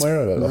north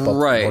somewhere, above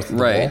north of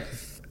the wall.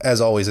 As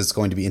always, it's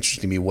going to be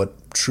interesting to me what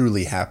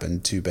truly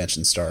happened to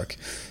Benjen Stark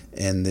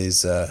in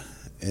these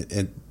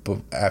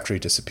after he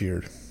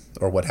disappeared,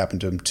 or what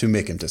happened to him to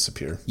make him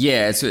disappear.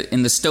 Yeah, it's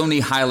in the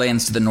stony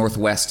highlands to the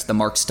northwest. The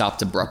mark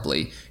stopped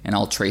abruptly, and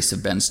all trace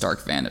of Ben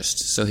Stark vanished.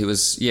 So he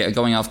was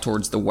going off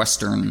towards the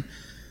western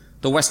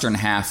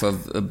half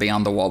of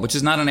Beyond the Wall, which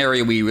is not an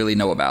area we really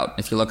know about.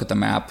 If you look at the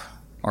map,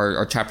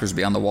 our chapters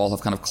Beyond the Wall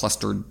have kind of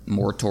clustered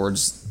more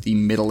towards the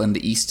middle and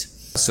the east.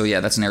 So yeah,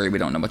 that's an area we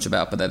don't know much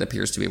about, but that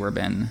appears to be where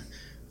Ben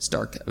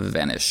Stark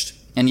vanished.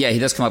 And yeah, he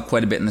does come up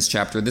quite a bit in this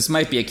chapter. This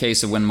might be a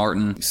case of when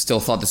Martin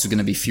still thought this was going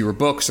to be fewer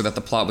books, or that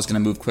the plot was going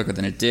to move quicker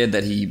than it did,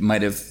 that he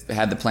might have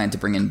had the plan to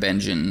bring in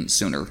Benjen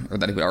sooner, or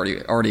that he would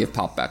already have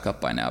popped back up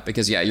by now.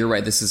 Because yeah, you're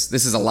right, this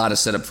is a lot of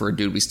setup for a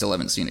dude we still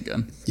haven't seen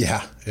again.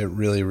 Yeah, it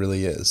really,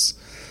 really is.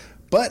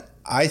 But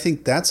I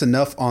think that's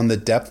enough on the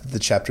depth of the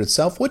chapter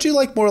itself. What'd you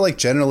like more like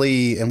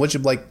generally, and what'd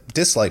you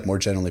dislike more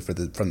generally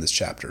from this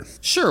chapter?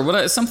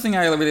 Sure. Something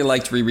I really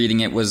liked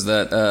rereading it was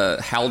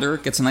that Halder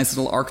gets a nice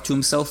little arc to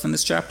himself in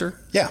this chapter.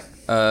 Yeah.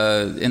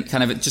 And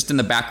kind of just in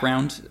the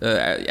background,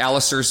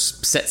 Alistair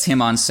sets him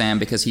on Sam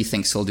because he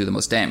thinks he'll do the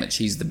most damage.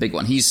 He's the big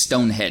one. He's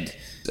Stonehead,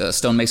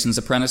 Stonemason's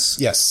apprentice.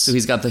 Yes. So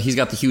he's got the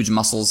huge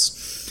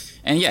muscles.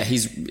 And yeah,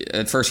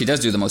 at first he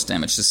does do the most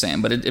damage to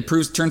Sam, but it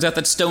turns out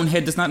that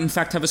Stonehead does not in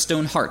fact have a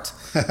stone heart,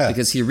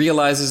 because he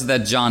realizes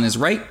that Jon is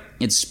right.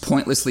 It's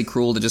pointlessly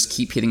cruel to just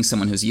keep hitting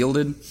someone who's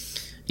yielded.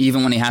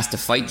 Even when he has to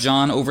fight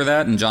Jon over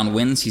that, and Jon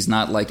wins, he's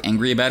not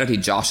angry about it. He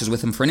joshes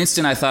with him. For an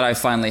instant, I thought I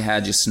finally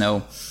had you,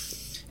 Snow.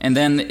 And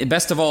then,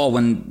 best of all,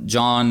 when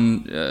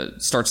Jon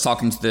starts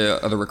talking to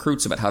the other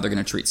recruits about how they're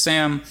going to treat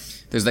Sam,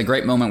 there's that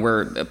great moment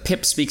where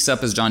Pip speaks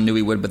up as Jon knew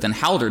he would, but then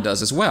Halder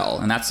does as well,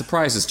 and that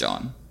surprises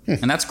Jon.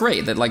 And that's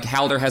great that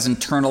Halder has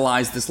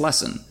internalized this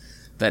lesson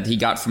that he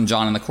got from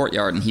Jon in the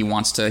courtyard, and he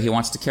wants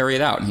to carry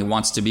it out, and he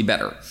wants to be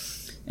better.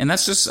 And I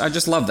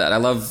just love that.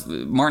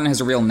 Martin has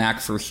a real knack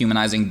for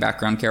humanizing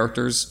background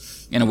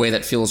characters in a way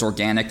that feels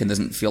organic and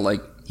doesn't feel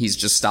like he's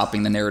just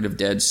stopping the narrative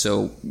dead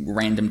so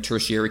random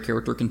tertiary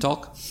character can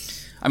talk.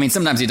 I mean,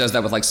 sometimes he does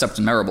that with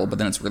Septon Marable, but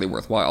then it's really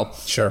worthwhile.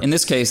 Sure. In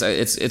this case,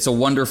 it's a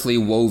wonderfully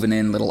woven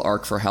in little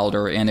arc for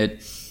Halder, and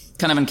it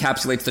kind of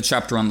encapsulates the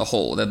chapter on the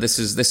whole, that this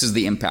is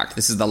the impact,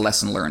 this is the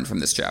lesson learned from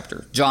this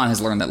chapter. Jon has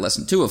learned that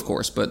lesson too, of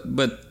course, but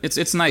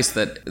it's nice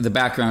that the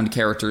background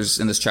characters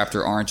in this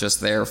chapter aren't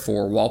just there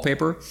for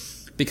wallpaper,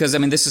 because, I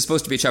mean, this is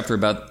supposed to be a chapter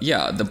about,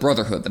 the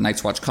Brotherhood, the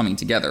Night's Watch coming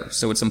together,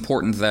 so it's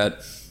important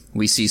that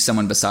we see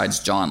someone besides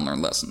Jon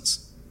learn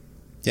lessons.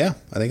 Yeah,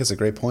 I think it's a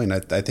great point.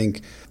 I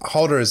think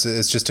Halder is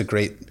just a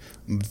great,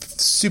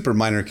 super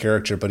minor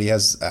character, but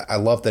I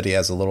love that he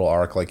has a little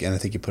arc, and I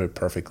think you put it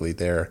perfectly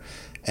there.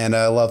 And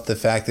I love the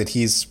fact that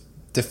he's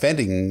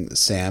defending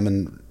Sam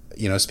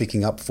and,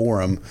 speaking up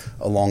for him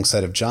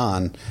alongside of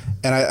Jon.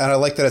 And I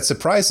like that it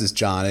surprises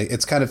Jon.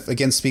 It's kind of,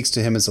 again, speaks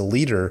to him as a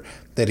leader,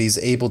 that he's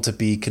able to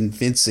be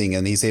convincing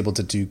and he's able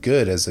to do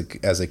good as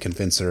a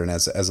convincer and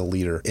as a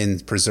leader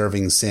in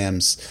preserving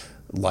Sam's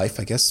life,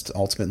 I guess,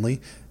 ultimately.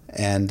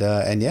 And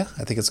yeah,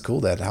 I think it's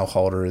cool that how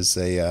Halder is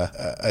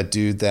a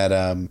dude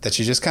that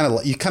you just kind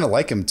of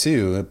like him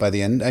too by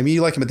the end. I mean,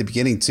 you like him at the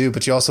beginning too,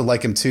 but you also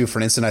like him too. For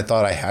an instant, I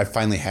thought I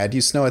finally had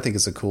you, Snow. I think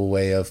it's a cool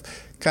way of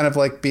kind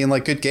of being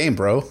good game,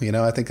 bro.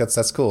 I think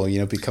that's cool.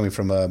 Be coming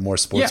from a more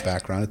sports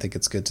background. I think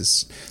it's good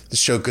to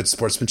show good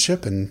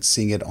sportsmanship, and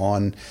seeing it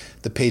on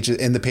the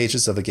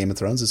pages of a Game of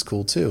Thrones is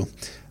cool too.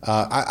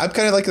 I'm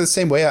kind of the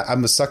same way.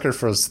 I'm a sucker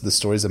for the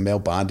stories of male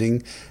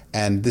bonding.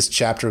 And this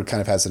chapter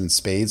kind of has it in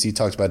spades. You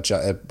talked about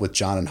with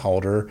Jon and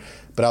Halder,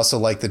 but I also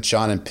like the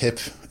Jon and Pip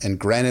and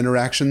Gren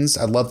interactions.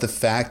 I love the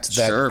fact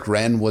that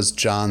Gren was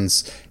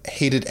Jon's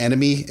hated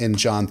enemy in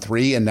Jon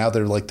 3, and now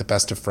they're like the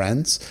best of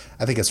friends.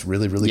 I think it's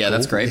really, really cool.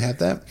 That's great. You have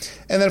that.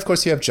 And then, of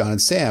course, you have Jon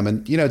and Sam.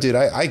 And, dude,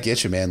 I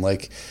get you, man.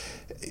 Like,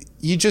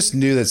 you just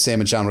knew that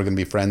Sam and Jon were going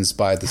to be friends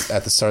at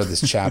the start of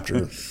this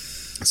chapter.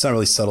 It's not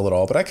really subtle at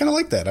all, but I kind of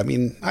like that. I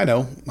mean, I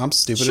know I'm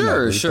stupid and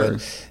ugly,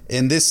 but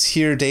in this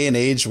here day and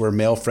age where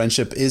male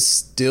friendship is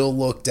still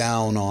looked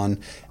down on,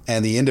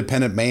 and the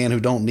independent man who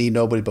don't need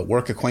nobody but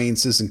work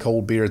acquaintances and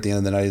cold beer at the end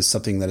of the night is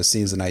something that is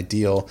seen as an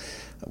ideal,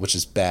 which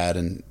is bad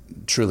and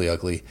truly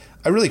ugly.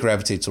 I really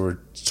gravitate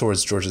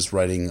towards George's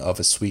writing of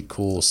a sweet,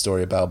 cool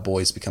story about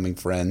boys becoming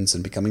friends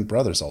and becoming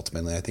brothers.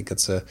 Ultimately, I think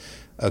it's a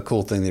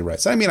cool thing that he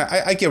writes. I mean,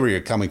 I get where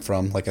you're coming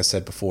from, like I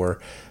said before,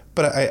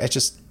 but I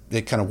just.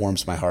 It kind of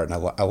warms my heart,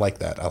 and I like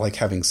that. I like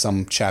having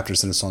some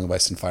chapters in A Song of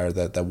Ice and Fire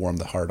that warm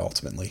the heart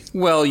ultimately.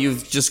 Well,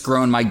 you've just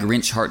grown my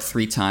Grinch heart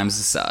 3 times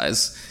the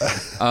size.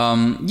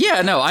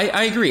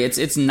 I agree.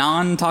 It's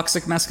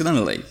non-toxic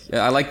masculinity.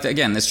 I like,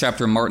 again, this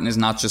chapter, Martin is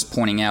not just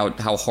pointing out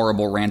how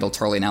horrible Randall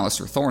Tarly and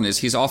Alistair Thorne is.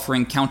 He's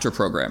offering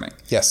counter-programming.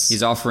 Yes.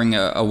 He's offering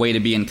a way to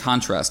be in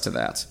contrast to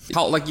that.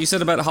 Like you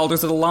said about Haldor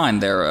to the Line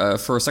there,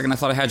 for a second I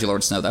thought I had you,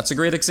 Lord Snow. That's a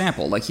great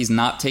example. Like, he's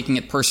not taking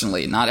it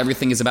personally. Not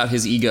everything is about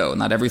his ego.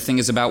 Not everything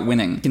is about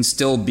winning. He can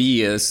still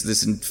be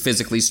this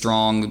physically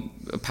strong,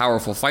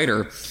 powerful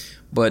fighter,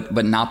 but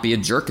not be a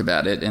jerk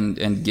about it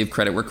and give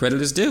credit where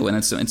credit is due. And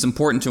it's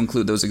important to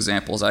include those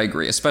examples. I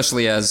agree,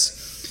 especially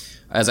as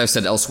I've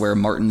said elsewhere,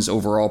 Martin's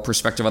overall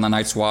perspective on the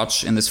Night's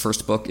Watch in this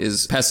first book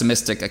is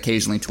pessimistic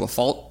occasionally to a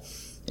fault.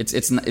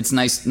 It's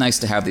nice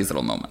to have these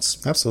little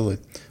moments.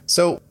 Absolutely.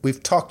 So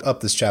we've talked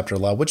up this chapter a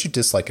lot. What'd you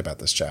dislike about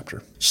this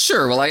chapter?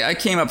 Sure. Well, I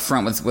came up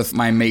front with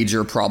my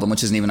major problem,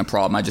 which isn't even a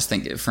problem. I just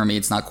think for me,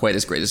 it's not quite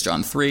as great as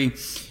Jon 3.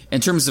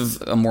 In terms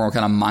of a more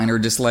kind of minor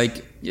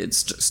dislike, it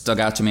stuck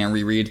out to me on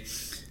reread.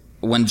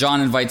 When Jon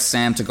invites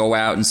Sam to go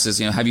out and says,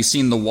 have you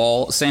seen the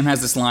wall? Sam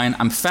has this line,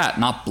 "I'm fat,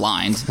 not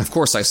blind." Of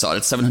course I saw it.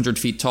 It's 700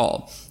 feet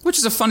tall, which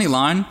is a funny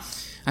line.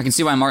 I can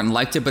see why Martin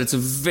liked it, but it's a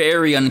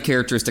very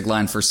uncharacteristic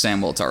line for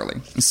Samwell Tarly,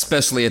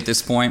 especially at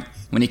this point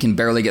when he can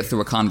barely get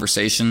through a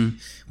conversation,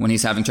 when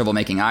he's having trouble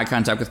making eye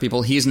contact with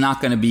people. He's not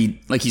going to be,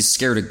 like he's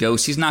scared of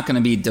ghosts, he's not going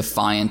to be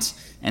defiant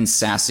and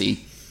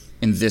sassy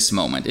in this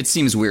moment. It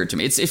seems weird to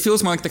me. It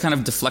feels more like the kind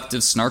of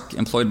deflective snark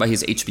employed by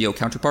his HBO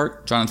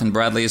counterpart. Jonathan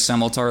Bradley as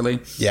Samwell Tarly.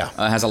 Yeah.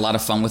 Has a lot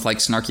of fun with like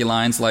snarky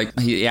lines. Like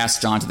he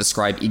asks Jon to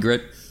describe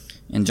Ygritte,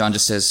 and Jon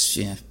just says,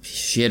 "Yeah,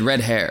 she had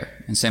red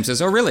hair." And Sam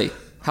says, "Oh, really?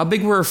 How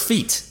big were her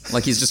feet?"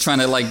 Like he's just trying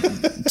to like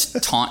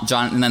taunt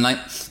Jon, and then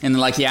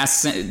he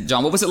asks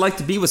Jon, "What was it like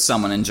to be with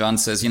someone?" And Jon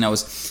says,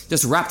 "It's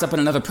just wrapped up in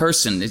another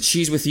person.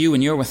 She's with you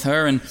and you're with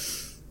her, and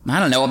I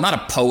don't know, I'm not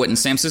a poet." And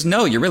Sam says,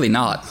 "No, you're really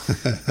not."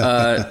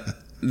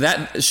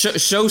 That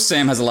show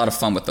Sam has a lot of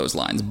fun with those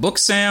lines. Book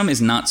Sam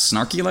is not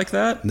snarky like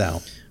that.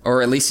 No.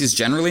 Or at least he's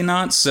generally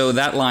not. So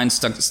that line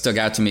stuck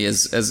out to me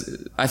as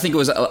I think it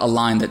was a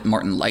line that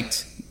Martin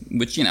liked,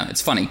 which,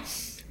 it's funny.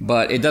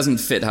 But it doesn't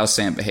fit how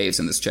Sam behaves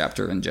in this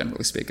chapter, and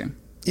generally speaking.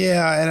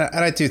 Yeah,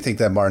 and I do think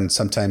that Martin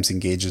sometimes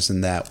engages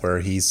in that, where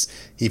he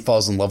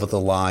falls in love with a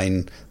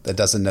line that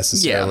doesn't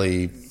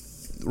necessarily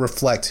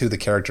reflect who the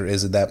character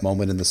is at that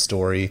moment in the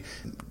story.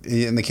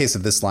 In the case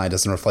of this line, it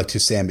doesn't reflect who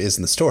Sam is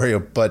in the story,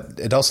 but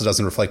it also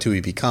doesn't reflect who he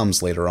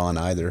becomes later on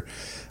either.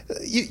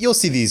 You'll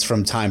see these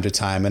from time to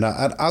time, and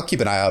I'll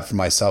keep an eye out for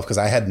myself, because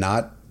I had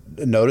not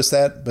noticed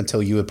that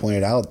until you had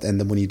pointed out, and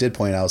then when you did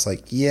point it out, I was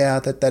like, yeah,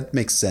 that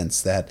makes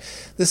sense, that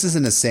this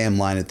isn't a Sam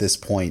line at this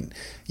point.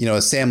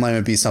 A Sam line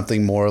would be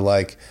something more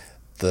like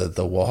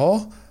the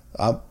wall.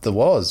 The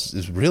wall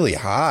is really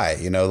high,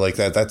 like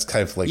that. That's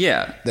kind of like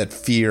that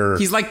fear.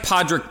 He's like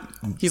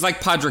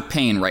Podrick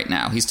Payne right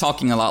now. He's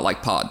talking a lot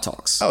like Pod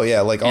talks. Oh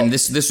yeah, and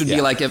this would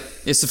be like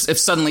if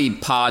suddenly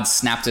Pod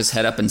snapped his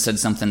head up and said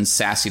something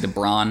sassy to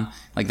Bronn.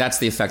 Like that's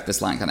the effect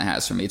this line kind of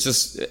has for me.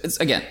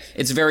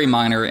 It's very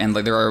minor, and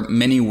like there are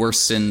many worse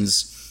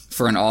sins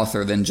for an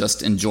author than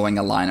just enjoying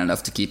a line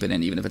enough to keep it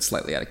in, even if it's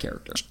slightly out of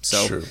character.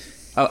 So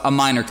a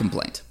minor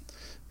complaint.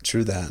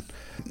 True that.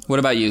 What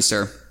about you,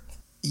 sir?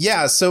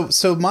 Yeah,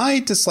 so my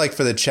dislike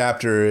for the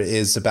chapter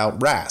is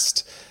about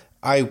Rast.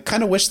 I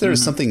kind of wish there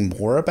was something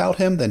more about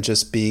him than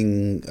just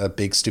being a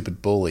big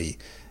stupid bully.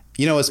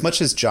 As much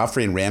as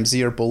Joffrey and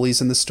Ramsay are bullies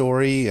in the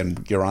story,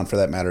 and Euron for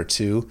that matter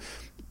too,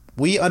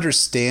 we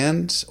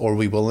understand, or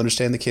we will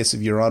understand in the case of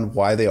Euron,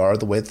 why they are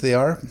the way that they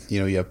are.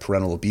 You have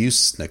parental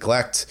abuse,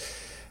 neglect,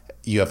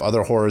 you have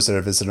other horrors that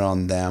are visited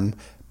on them.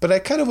 But I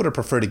kind of would have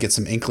preferred to get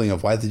some inkling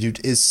of why the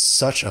dude is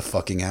such a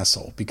fucking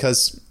asshole.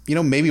 Because,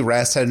 maybe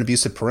Rast had an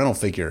abusive parental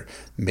figure.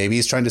 Maybe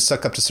he's trying to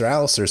suck up to Sir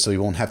Alistair so he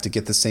won't have to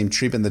get the same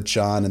treatment that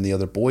Jon and the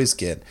other boys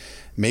get.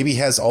 Maybe he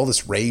has all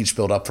this rage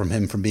built up from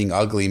him from being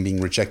ugly and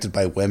being rejected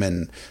by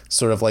women,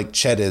 sort of like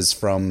Ched is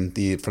from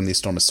the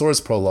Storm of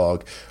Swords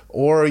prologue.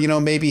 Or,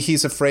 maybe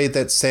he's afraid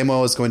that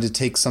Samwell is going to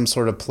take some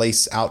sort of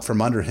place out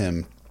from under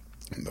him.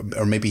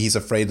 Or maybe he's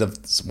afraid of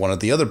one of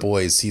the other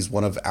boys. He's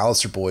one of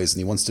Alistair boys, and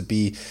he wants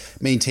to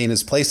maintain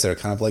his place there,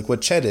 kind of like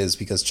what Ched is,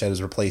 because Ched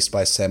is replaced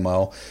by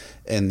Samwell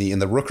in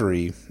the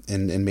Rookery,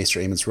 in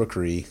Maester Aemon's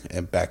Rookery,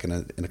 back in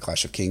a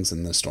Clash of Kings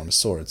and the Storm of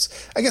Swords.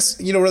 I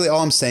guess, really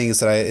all I'm saying is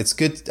that it's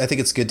good. I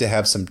think it's good to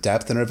have some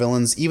depth in our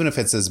villains, even if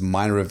it's as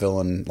minor a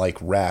villain like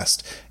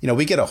Rast.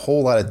 We get a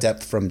whole lot of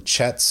depth from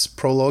Chet's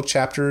prologue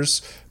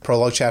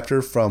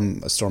chapter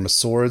from A Storm of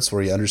Swords,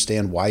 where you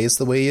understand why he's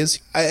the way he is.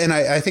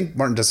 I think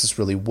Martin does this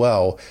really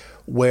well,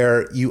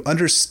 where you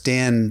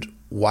understand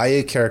why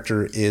a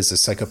character is a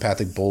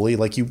psychopathic bully.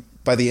 Like,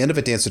 by the end of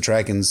A Dance of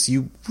Dragons,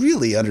 you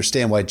really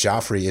understand why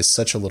Joffrey is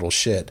such a little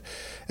shit.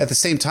 At the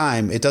same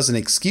time, it doesn't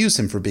excuse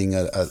him for being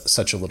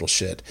such a little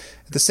shit.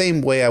 The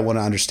same way I want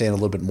to understand a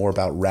little bit more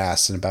about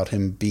Rast and about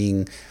him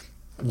being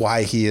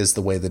why he is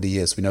the way that he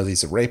is. We know that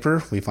he's a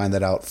raper. We find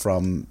that out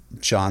from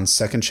Jon's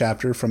second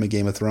chapter from A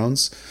Game of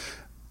Thrones.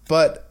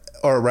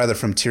 Or rather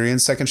from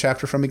Tyrion's second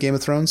chapter from A Game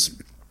of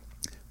Thrones.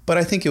 But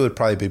I think it would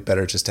probably be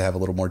better just to have a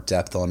little more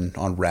depth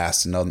on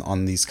Rast and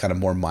on these kind of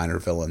more minor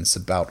villains,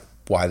 about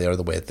why they are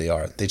the way that they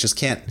are. They just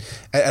can't.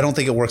 I don't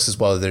think it works as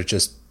well. They're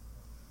just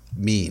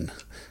mean.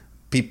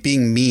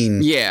 Being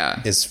mean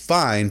is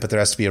fine, but there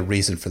has to be a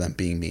reason for them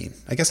being mean.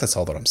 I guess that's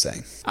all that I'm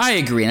saying. I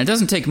agree, and it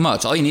doesn't take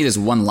much. All you need is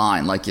one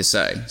line, like you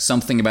say.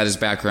 Something about his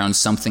background,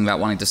 something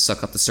about wanting to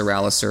suck up to Sir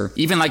Alistair.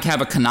 Even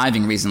have a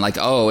conniving reason, like,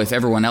 if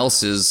everyone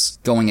else is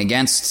going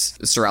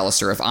against Sir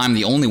Alistair, if I'm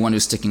the only one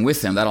who's sticking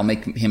with him, that'll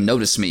make him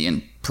notice me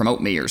and promote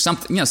me or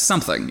something.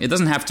 Something. It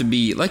doesn't have to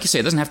be, like you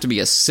say, it doesn't have to be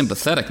a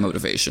sympathetic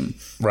motivation.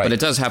 Right. But it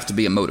does have to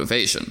be a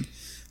motivation.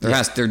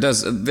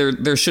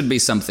 There should be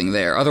something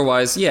there.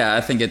 Otherwise,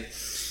 I think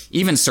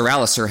even Sir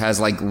Alistair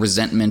has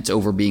resentment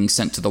over being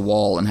sent to the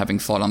wall and having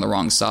fought on the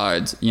wrong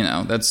side.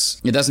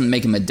 It doesn't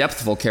make him a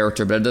depthful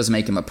character, but it does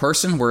make him a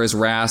person. Whereas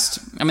Rast,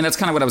 that's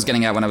kind of what I was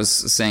getting at when I was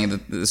saying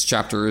that this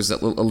chapter is a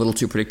little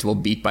too predictable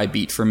beat by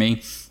beat for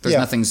me.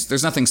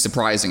 There's nothing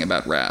surprising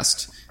about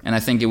Rast, and I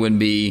think it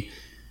would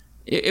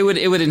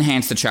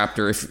enhance the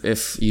chapter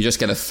if you just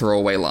get a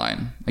throwaway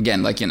line.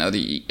 Again,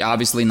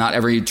 obviously not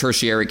every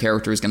tertiary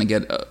character is going to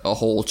get a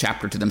whole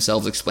chapter to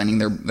themselves explaining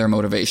their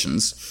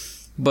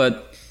motivations,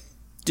 but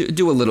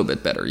do a little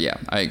bit better. Yeah,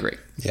 I agree.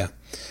 Yeah,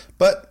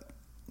 but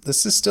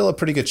this is still a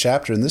pretty good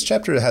chapter, and this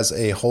chapter has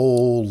a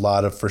whole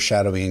lot of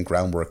foreshadowing and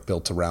groundwork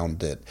built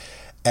around it.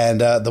 And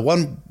the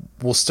one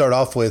we'll start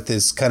off with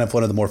is kind of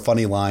one of the more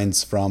funny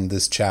lines from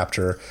this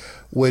chapter,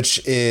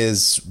 which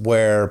is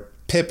where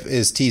Pip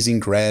is teasing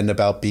Gren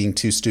about being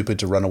too stupid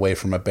to run away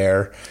from a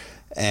bear.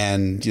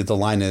 And the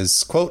line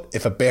is, quote,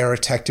 "If a bear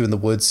attacked you in the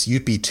woods,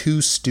 you'd be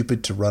too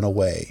stupid to run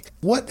away."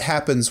 What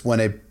happens when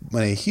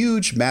a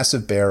huge,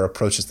 massive bear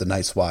approaches the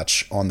Night's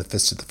Watch on the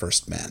Fist of the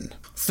First Men?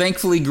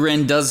 Thankfully,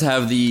 Gren does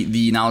have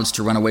the knowledge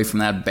to run away from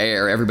that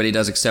bear. Everybody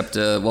does except,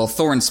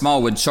 Thorin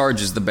Smallwood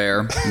charges the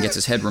bear and gets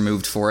his head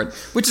removed for it,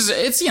 which is,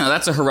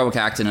 that's a heroic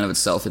act in and of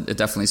itself. It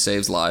definitely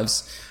saves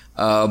lives.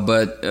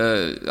 But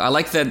I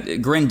like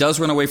that Gren does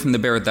run away from the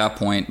bear at that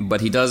point,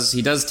 but he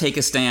does take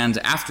a stand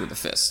after the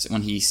fist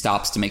when he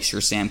stops to make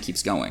sure Sam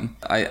keeps going.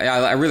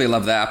 I really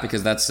love that,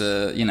 because that's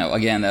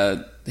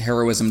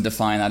heroism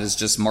defined not as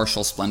just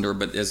martial splendor,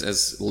 but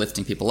as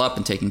lifting people up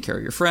and taking care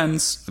of your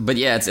friends. But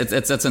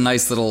that's a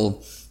nice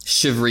little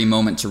shivery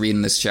moment to read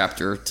in this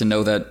chapter, to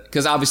know that,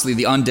 because obviously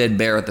the undead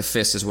bear at the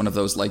fist is one of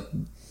those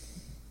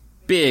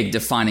big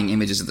defining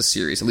images of the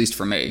series, at least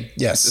for me.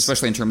 Yes.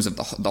 Especially in terms of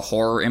the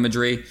horror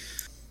imagery.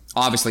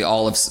 Obviously,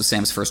 all of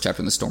Sam's first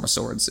chapter in The Storm of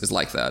Swords is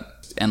like that.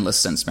 Endless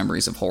sense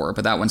memories of horror.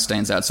 But that one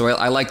stands out. So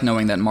I like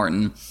knowing that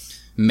Martin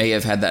may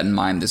have had that in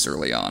mind this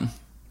early on.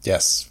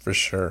 Yes, for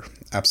sure.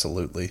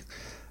 Absolutely.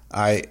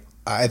 I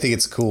think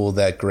it's cool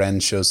that Gren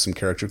shows some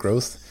character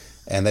growth,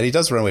 and that he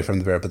does run away from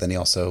the bear, but then he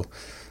also,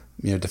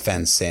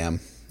 defends Sam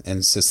and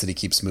insists that he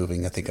keeps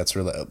moving. I think that's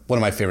really one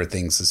of my favorite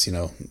things is,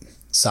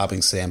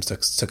 sobbing Sam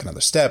took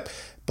another step,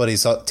 but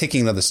he's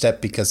taking another step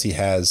because he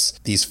has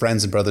these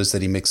friends and brothers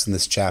that he mixed in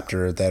this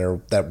chapter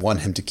that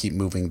want him to keep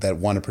moving, that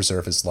want to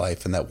preserve his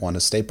life, and that want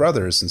to stay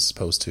brothers as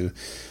opposed to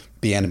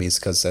be enemies.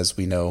 Because as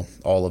we know,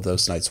 all of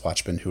those Night's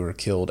Watchmen who are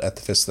killed at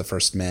the Fist of the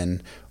First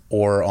Men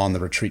or on the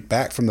retreat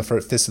back from the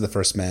Fist of the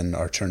First Men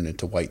are turned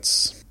into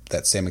wights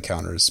that Sam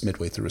encounters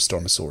midway through A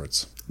Storm of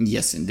Swords.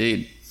 Yes,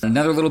 indeed.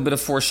 Another little bit of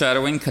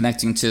foreshadowing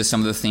connecting to some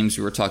of the themes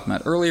we were talking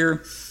about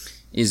earlier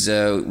is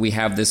we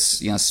have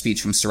this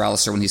speech from Sir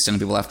Alistair when he's sending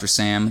people after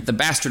Sam. "The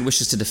bastard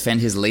wishes to defend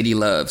his lady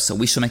love, so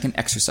we shall make an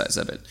exercise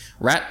of it.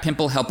 Rat,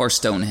 Pimple, help our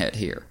Stonehead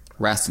here."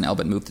 Rast and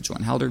Albert move to join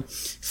Haldor.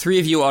 "3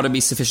 of you ought to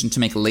be sufficient to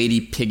make Lady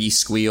Piggy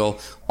squeal.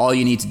 All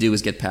you need to do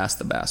is get past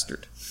the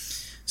bastard."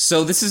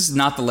 So this is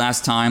not the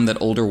last time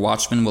that older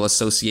watchmen will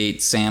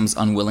associate Sam's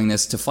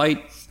unwillingness to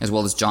fight, as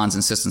well as Jon's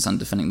insistence on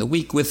defending the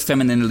weak, with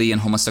femininity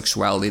and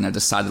homosexuality in a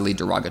decidedly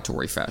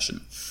derogatory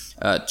fashion.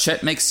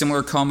 Chet makes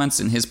similar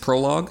comments in his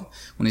prologue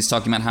when he's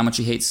talking about how much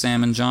he hates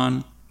Sam and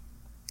Jon.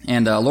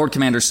 And Lord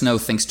Commander Snow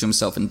thinks to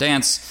himself in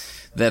Dance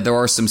that there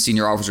are some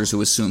senior officers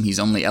who assume he's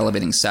only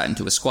elevating Satin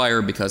to a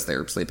squire because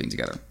they're sleeping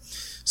together.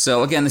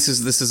 So again, this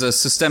is a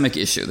systemic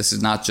issue. This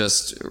is not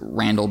just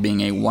Randall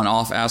being a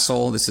one-off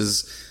asshole. This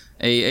is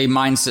a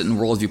mindset and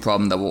worldview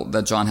problem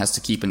that Jon has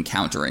to keep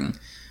encountering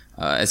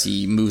as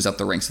he moves up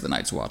the ranks of the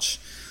Night's Watch.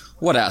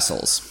 What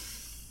assholes?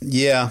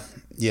 Yeah,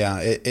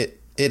 it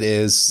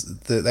is.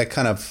 That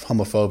kind of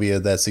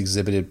homophobia that's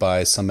exhibited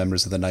by some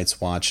members of the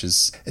Night's Watch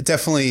is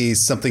definitely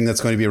something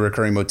that's going to be a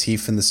recurring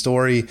motif in the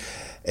story.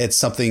 It's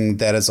something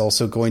that is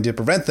also going to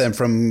prevent them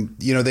from,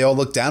 they all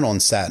look down on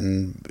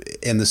Satin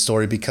in the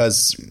story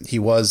because he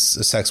was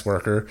a sex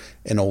worker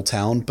in Old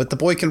Town, but the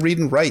boy can read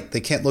and write. They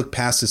can't look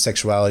past his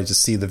sexuality to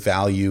see the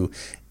value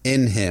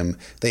in him.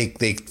 They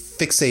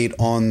fixate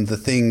on the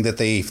thing that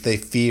they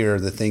fear,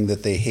 the thing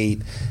that they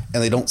hate,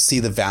 and they don't see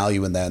the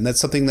value in that. And that's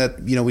something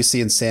that, we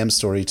see in Sam's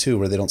story too,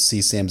 where they don't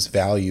see Sam's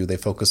value. They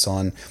focus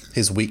on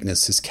his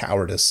weakness, his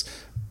cowardice,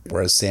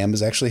 whereas Sam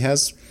actually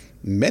has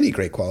many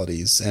great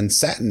qualities, and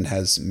Satin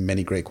has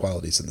many great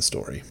qualities in the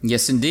story.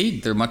 Yes,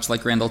 indeed. They're much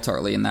like Randyll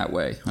Tarly in that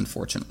way,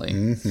 unfortunately.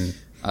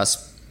 Mm-hmm.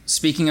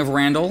 Speaking of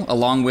Randall,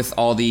 along with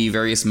all the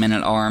various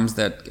men-at-arms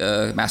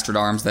mastered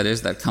arms,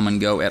 that come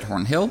and go at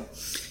Horn Hill,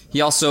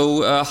 he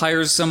also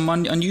hires some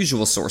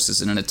unusual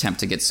sources in an attempt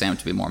to get Sam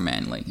to be more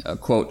manly.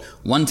 Quote,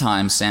 one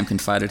time, Sam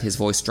confided, his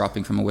voice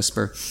dropping from a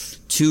whisper,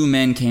 2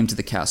 men came to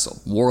the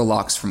castle,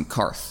 warlocks from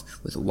Qarth,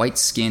 with white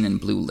skin and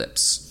blue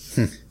lips.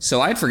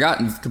 So I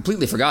had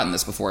completely forgotten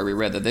this before I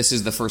reread that this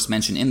is the first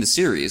mention in the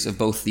series of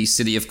both the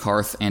city of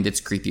Qarth and its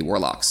creepy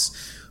warlocks,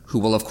 who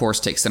will of course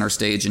take center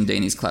stage in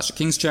Dany's Clash of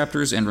Kings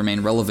chapters and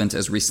remain relevant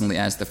as recently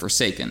as The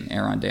Forsaken,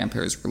 Aaron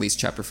Dampire's release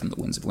chapter from the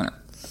Winds of Winter.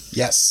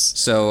 Yes.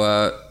 So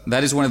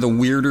that is one of the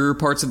weirder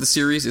parts of the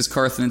series, is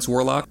Qarth and its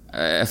warlock.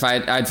 If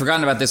I'd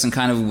forgotten about this and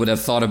kind of would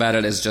have thought about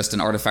it as just an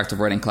artifact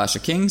of writing Clash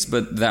of Kings,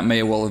 but that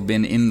may well have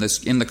been in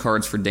the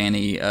cards for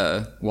Dany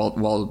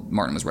while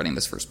Martin was writing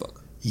this first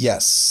book.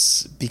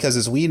 Yes, because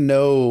as we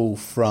know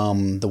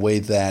from the way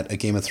that A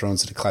Game of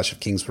Thrones and A Clash of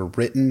Kings were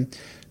written,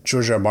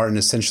 George R. R. Martin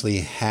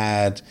essentially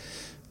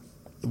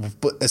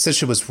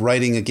was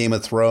writing A Game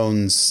of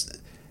Thrones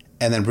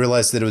and then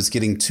realized that it was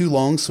getting too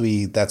long, so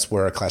that's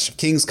where A Clash of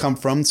Kings come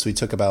from. So he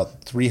took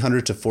about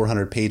 300 to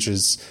 400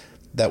 pages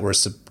that were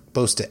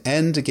supposed to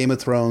end A Game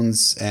of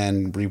Thrones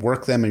and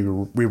rework them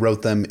and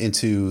rewrote them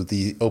into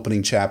the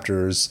opening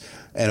chapters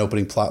and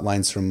opening plot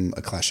lines from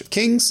A Clash of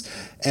Kings.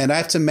 And I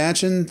have to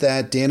imagine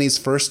that Dany's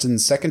first and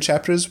second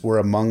chapters were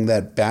among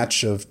that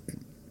batch of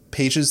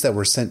pages that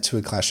were sent to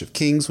A Clash of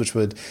Kings, which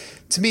would,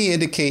 to me,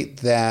 indicate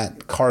that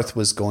Qarth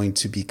was going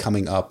to be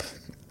coming up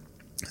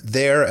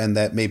there, and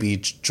that maybe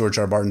George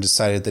R. R. Martin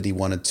decided that he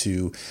wanted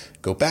to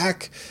go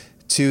back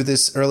to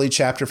this early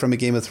chapter from A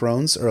Game of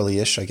Thrones,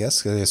 early-ish, I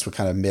guess. I guess we're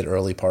kind of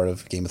mid-early part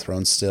of Game of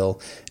Thrones still,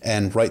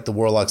 and write the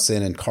Warlocks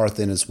in and Qarth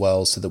in as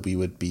well, so that we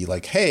would be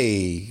like,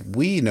 hey,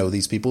 we know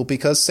these people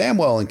because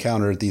Samwell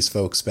encountered these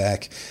folks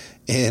back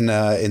in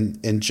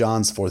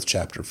Jon's 4th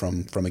chapter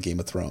from A Game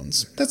of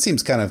Thrones. That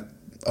seems kind of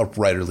a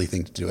writerly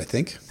thing to do, I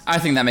think. I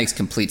think that makes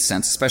complete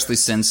sense, especially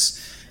since,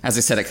 as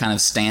I said, it kind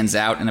of stands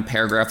out in a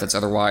paragraph that's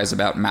otherwise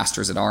about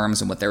masters at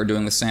arms and what they're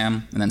doing with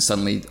Sam. And then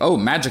suddenly,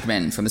 magic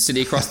men from the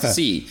city across the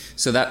sea.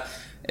 So that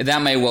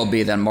may well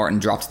be that Martin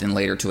dropped it in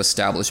later to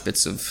establish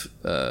bits of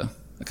kind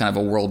of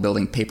a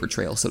world-building paper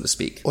trail, so to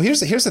speak. Well, here's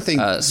the thing.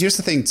 Here's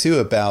the thing, too,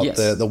 about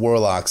the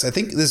Warlocks. I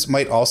think this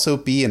might also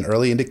be an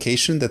early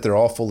indication that they're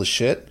all full of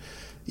shit,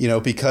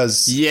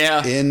 because...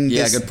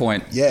 good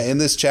point. Yeah, in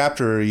this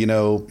chapter,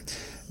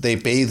 they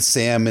bathe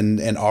Sam in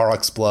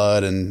Aurochs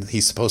blood, and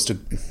he's supposed to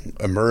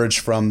emerge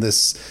from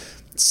this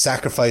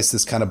sacrifice,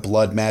 this kind of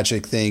blood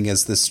magic thing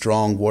as this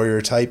strong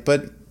warrior type,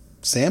 but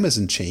Sam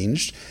isn't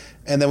changed.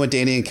 And then when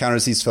Dany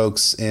encounters these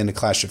folks in A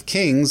Clash of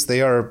Kings,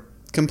 they are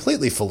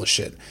completely full of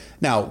shit.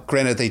 Now,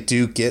 granted, they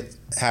do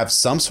have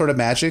some sort of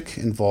magic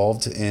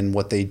involved in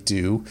what they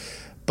do,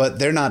 but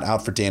they're not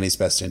out for Dany's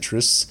best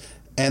interests.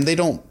 And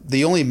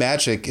the only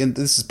magic, and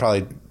this is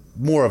probably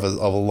more of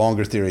a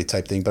longer theory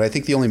type thing, but I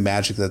think the only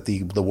magic that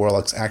the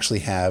Warlocks actually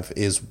have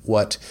is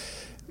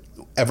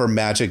whatever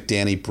magic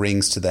Dany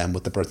brings to them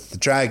with the birth of the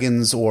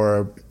dragons,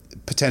 or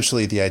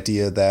potentially the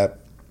idea that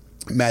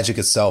magic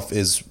itself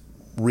is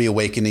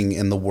reawakening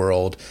in the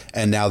world,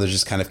 and now they're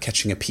just kind of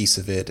catching a piece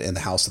of it in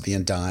the House of the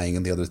Undying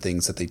and the other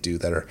things that they do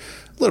that are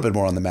a little bit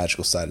more on the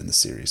magical side in the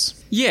series.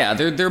 Yeah,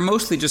 they're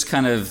mostly just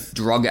kind of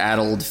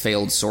drug-addled,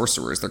 failed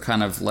sorcerers. They're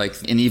kind of like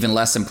an even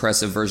less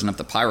impressive version of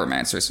the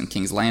pyromancers in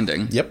King's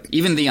Landing. Yep.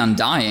 Even the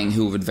Undying,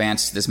 who have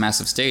advanced to this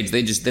massive stage,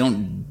 they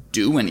don't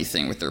do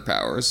anything with their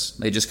powers.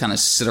 They just kind of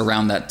sit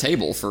around that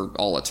table for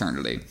all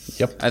eternity.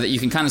 Yep. You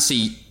can kind of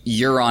see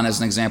Euron as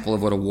an example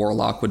of what a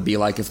warlock would be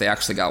like if they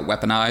actually got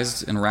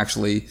weaponized and were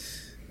actually,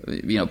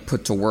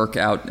 put to work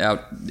out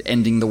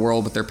ending the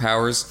world with their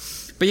powers.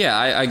 But yeah,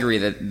 I agree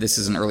that this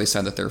is an early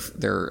sign that they're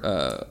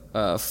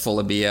full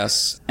of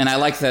BS. And I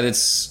like that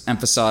it's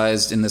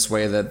emphasized in this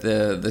way that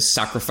the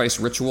sacrifice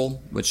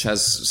ritual, which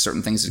has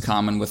certain things in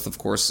common with, of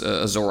course,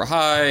 Azor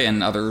Ahai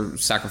and other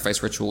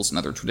sacrifice rituals and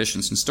other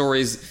traditions and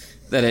stories,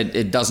 that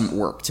it doesn't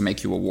work to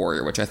make you a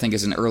warrior, which I think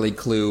is an early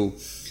clue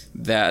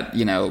that,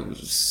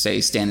 say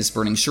Stannis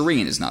burning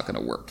Shireen is not going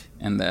to work,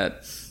 and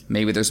that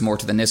maybe there's more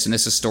to the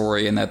Nissa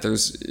story, and that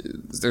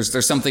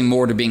there's something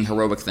more to being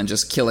heroic than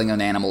just killing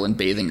an animal and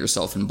bathing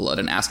yourself in blood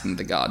and asking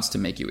the gods to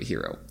make you a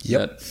hero.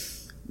 Yep.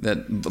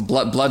 That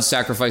blood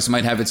sacrifice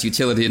might have its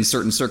utility in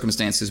certain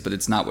circumstances, but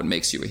it's not what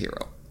makes you a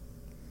hero.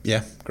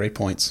 Yeah, great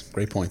points.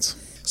 Great points.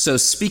 So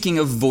speaking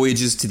of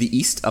voyages to the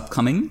east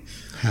upcoming,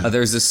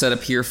 there's this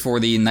setup here for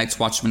the Night's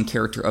Watchman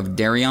character of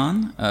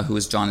Darion, who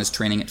Jon is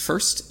training at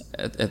first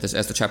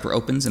as the chapter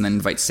opens, and then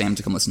invites Sam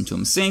to come listen to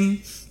him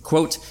sing.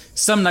 Quote,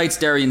 "Some nights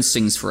Darion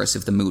sings for us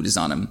if the mood is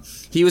on him.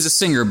 He was a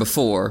singer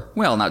before,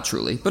 well, not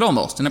truly, but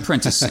almost, an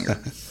apprentice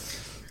singer."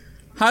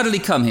 "How did he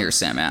come here?"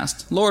 Sam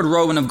asked. "Lord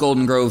Rowan of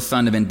Golden Grove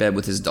found him in bed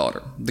with his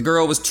daughter. The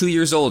girl was 2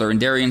 years older, and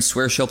Darion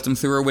swears she helped him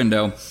through her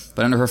window,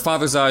 but under her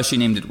father's eyes she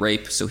named it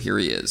rape, so here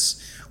he is.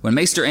 When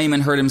Maester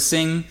Aemon heard him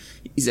sing,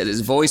 he said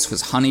his voice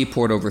was honey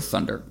poured over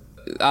thunder."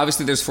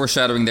 Obviously, there's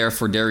foreshadowing there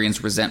for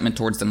Darion's resentment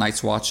towards the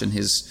Night's Watch and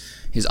his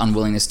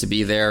unwillingness to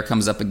be there.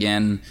 Comes up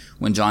again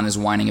when Jon is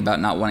whining about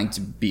not wanting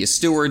to be a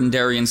steward, and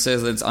Darion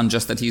says that it's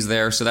unjust that he's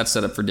there, so that's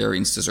set up for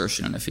Darion's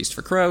desertion in A Feast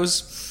for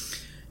Crows.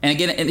 And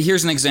again,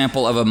 here's an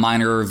example of a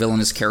minor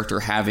villainous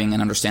character having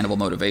an understandable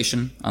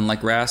motivation,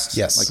 unlike Rast.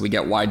 Yes. Like, we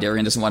get why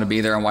Darion doesn't want to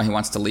be there and why he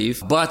wants to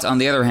leave. But on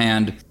the other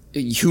hand,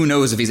 who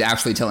knows if he's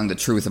actually telling the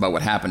truth about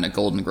what happened at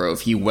Golden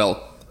Grove. He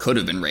could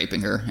have been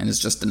raping her and is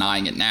just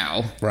denying it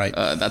now. Right.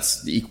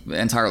 That's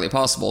entirely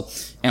possible.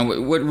 And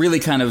what really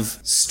kind of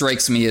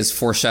strikes me as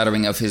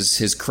foreshadowing of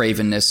his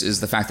cravenness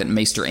is the fact that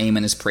Maester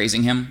Aemon is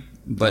praising him,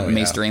 but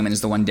Maester Aemon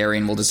is the one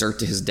Darion will desert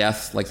to his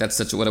death. Like,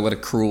 that's what a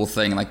cruel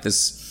thing. Like,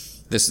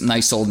 this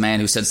nice old man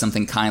who said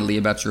something kindly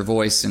about your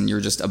voice, and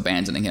you're just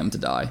abandoning him to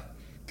die.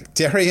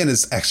 Darion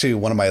is actually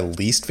one of my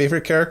least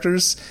favorite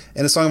characters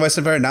in A Song of Ice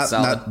and Fire. Not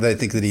that I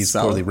think that he's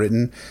poorly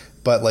written,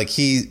 but like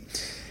he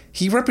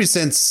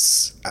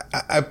represents.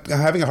 I'm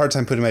having a hard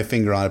time putting my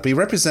finger on it, but he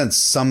represents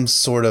some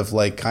sort of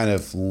like kind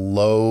of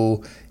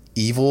low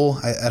evil.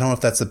 I don't know if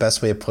that's the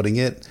best way of putting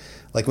it.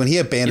 Like when he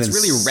abandons, it's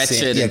really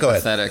wretched and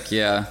pathetic.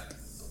 Yeah,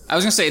 I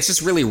was gonna say it's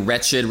just really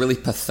wretched, really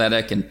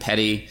pathetic and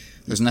petty.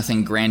 There's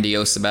nothing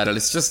grandiose about it.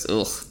 It's just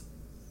ugh.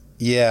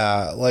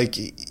 Yeah, like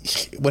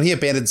when he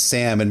abandoned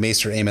Sam and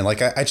Maester Aemon,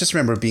 like I just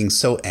remember being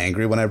so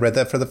angry when I read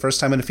that for the first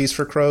time in A Feast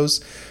for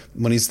Crows,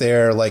 when he's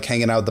there like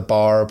hanging out at the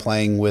bar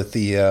playing with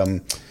the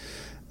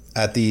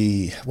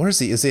where is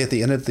he? Is he at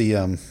the end of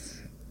the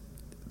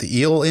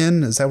Eel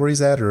Inn? Is that where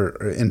he's at,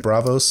 or in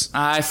Bravos?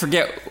 I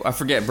forget.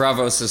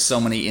 Bravos has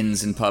so many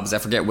inns and pubs. I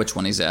forget which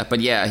one he's at.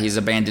 But yeah, he's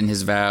abandoned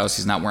his vows.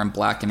 He's not wearing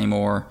black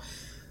anymore.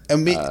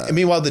 And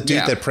meanwhile, the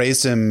dude that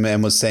praised him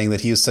and was saying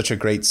that he was such a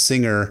great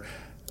singer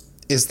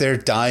is there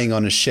dying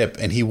on a ship,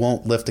 and he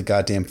won't lift a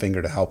goddamn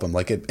finger to help him.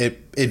 Like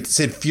it's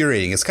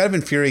infuriating. It's kind of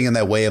infuriating in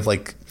that way of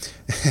like,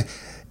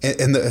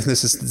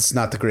 this is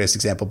not the greatest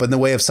example, but in the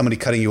way of somebody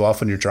cutting you off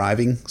when you're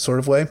driving, sort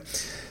of way.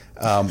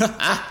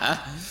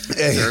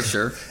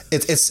 Sure.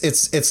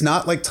 It's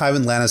not like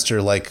Tywin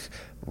Lannister like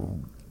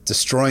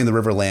destroying the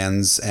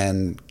Riverlands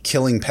and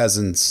killing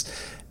peasants,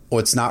 or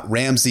it's not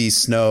Ramsay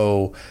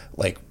Snow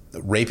like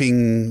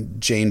raping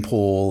Jane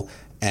Poole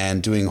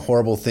and doing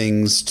horrible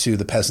things to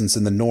the peasants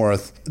in the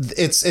north.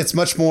 It's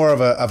much more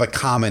of a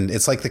common.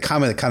 It's like the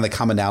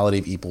commonality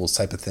of equals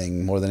type of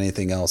thing more than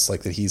anything else.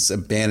 Like that he's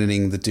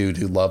abandoning the dude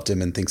who loved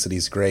him and thinks that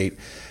he's great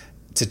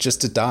to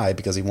die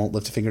because he won't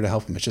lift a finger to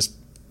help him. It just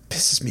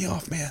pisses me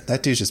off, man.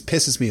 That dude just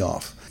pisses me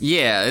off.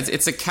 Yeah,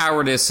 it's a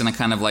cowardice and a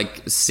kind of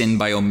like sin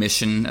by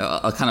omission,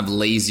 a kind of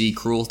lazy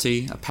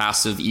cruelty, a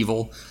passive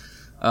evil.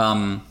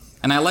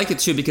 And I like it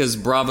too because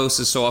Bravos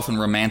is so often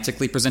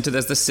romantically presented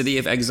as the city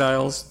of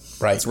exiles.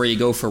 Right. It's where you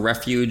go for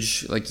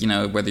refuge, like,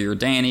 whether you're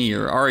Dany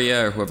or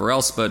Arya or whoever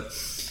else. But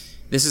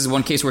this is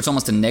one case where it's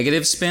almost a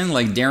negative spin.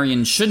 Like,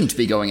 Darion shouldn't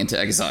be going into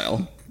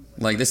exile.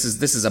 Like, this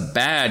is a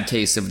bad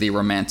case of the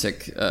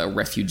romantic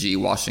refugee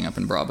washing up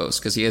in Bravos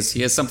because he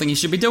has something he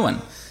should be doing,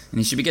 and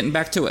he should be getting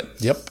back to it.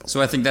 Yep.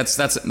 So I think that's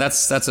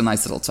a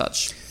nice little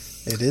touch.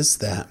 It is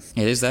that.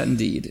 It is that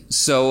indeed.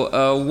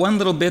 So one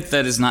little bit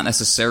that is not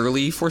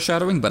necessarily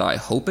foreshadowing, but I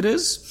hope it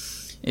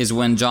is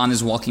when Jon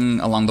is walking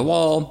along the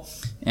wall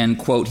and,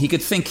 quote, he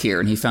could think here,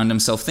 and he found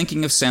himself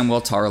thinking of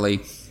Samwell Tarly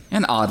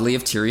and oddly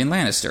of Tyrion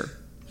Lannister.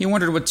 He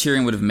wondered what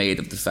Tyrion would have made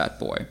of the fat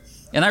boy.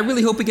 And I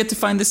really hope we get to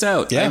find this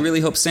out. Yeah. I really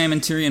hope Sam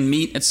and Tyrion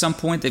meet at some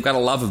point. They've got a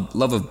love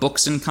of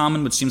books in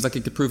common, which seems like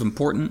it could prove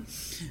important.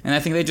 And I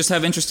think they just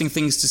have interesting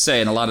things to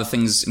say. And a lot of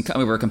things,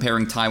 we were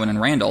comparing Tywin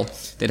and Randall,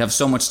 they'd have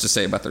so much to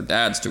say about their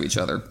dads to each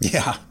other.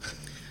 Yeah.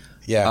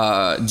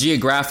 Yeah.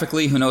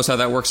 Geographically, who knows how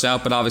that works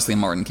out, but obviously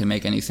Martin can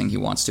make anything he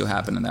wants to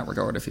happen in that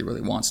regard if he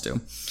really wants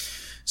to.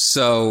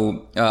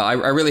 So I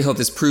really hope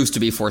this proves to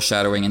be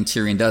foreshadowing and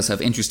Tyrion does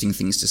have interesting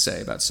things to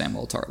say about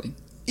Samwell Tarly.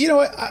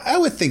 I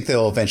would think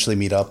they'll eventually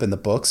meet up in the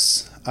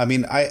books. I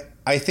mean, I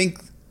think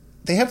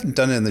they haven't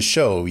done it in the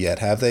show yet,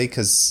 have they?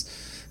 Because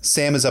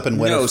Sam is up in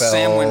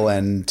Winterfell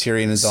and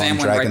Tyrion is on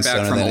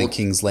Dragonstone and then in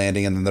King's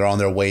Landing, and then they're on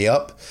their way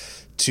up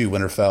to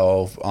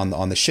Winterfell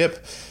on the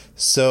ship.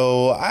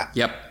 So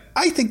Yep.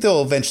 I think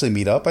they'll eventually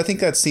meet up. I think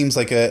that seems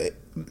like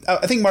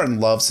I think Martin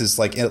loves his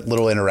like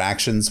little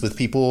interactions with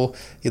people.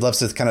 He loves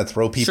to kind of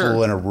throw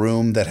people in a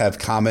room that have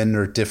common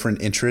or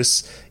different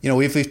interests. You know,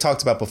 we've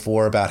talked about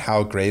before about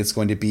how great it's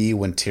going to be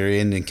when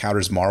Tyrion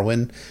encounters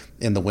Marwyn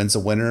in the Winds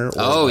of Winter.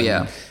 Or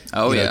when,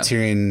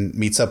 Tyrion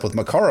meets up with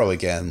Makaro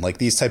again. Like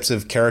these types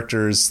of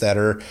characters that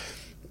are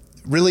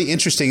really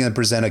interesting and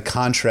present a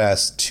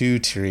contrast to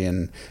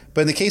Tyrion.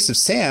 But in the case of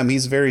Sam,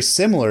 he's very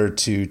similar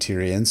to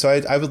Tyrion. So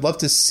I would love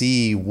to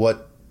see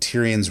what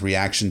Tyrion's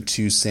reaction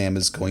to Sam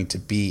is going to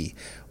be,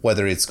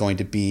 whether it's going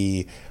to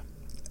be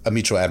a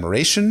mutual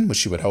admiration,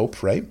 which you would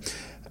hope, right?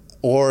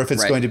 Or if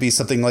it's going to be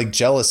something like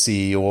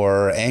jealousy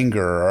or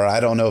anger, or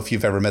I don't know if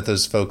you've ever met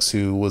those folks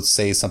who would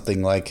say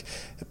something like,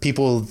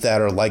 people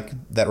that are like,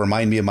 that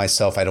remind me of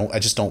myself, I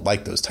just don't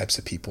like those types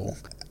of people.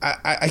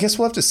 I guess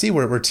we'll have to see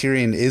where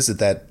Tyrion is at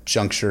that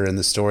juncture in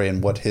the story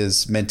and what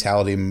his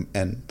mentality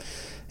and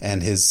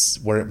his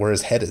where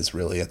his head is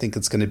really. I think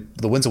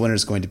the Winds of Winter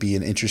is going to be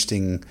an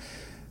interesting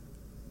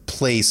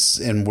place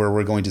and where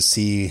we're going to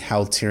see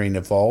how Tyrion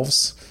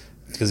evolves,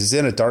 because he's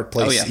in a dark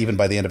place even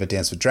by the end of A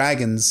Dance with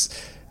Dragons.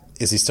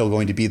 Is he still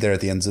going to be there at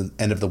the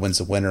end of the Winds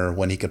of Winter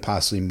when he could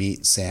possibly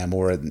meet Sam,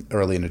 or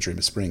early in A Dream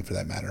of Spring for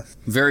that matter?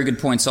 Very good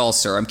points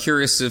also. I'm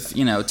curious if,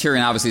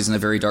 Tyrion obviously is in a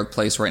very dark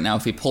place right now.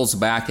 If he pulls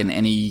back in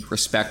any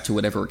respect to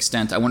whatever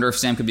extent, I wonder if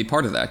Sam could be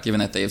part of that, given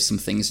that they have some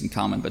things in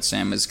common, but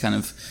Sam is kind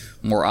of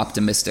more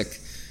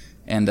optimistic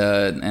and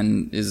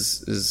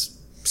is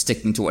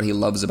sticking to what he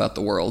loves about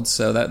the world.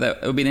 So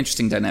that would be an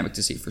interesting dynamic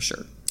to see for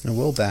sure. It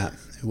will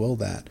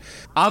that.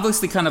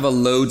 Obviously kind of a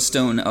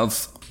lodestone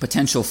of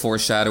potential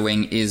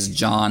foreshadowing is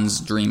Jon's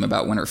dream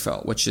about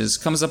Winterfell, which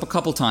comes up a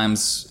couple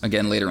times,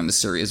 again, later in the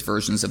series,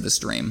 versions of this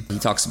dream. He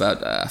talks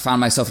about, I found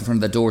myself in front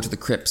of the door to the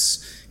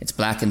crypts. It's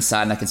black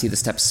inside and I can see the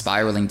steps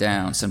spiraling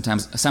down.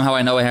 Somehow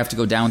I know I have to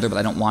go down there, but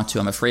I don't want to.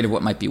 I'm afraid of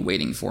what might be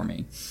waiting for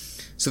me.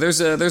 So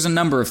there's a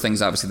number of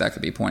things, obviously, that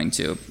could be pointing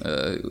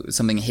to.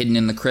 Something hidden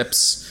in the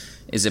crypts.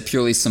 Is it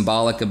purely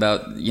symbolic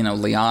about,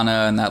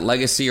 Lyanna and that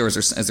legacy, or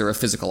is there a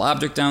physical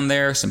object down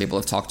there? Some people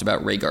have talked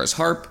about Rhaegar's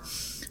harp.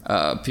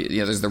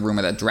 There's the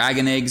rumor that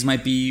dragon eggs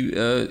might be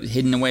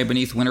hidden away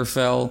beneath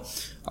Winterfell.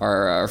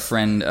 Our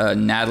friend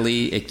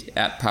Natalie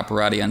at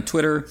Paparazzi on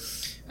Twitter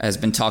has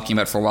been talking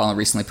about for a while and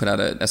recently put out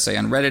an essay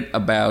on Reddit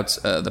about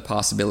the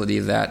possibility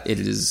that it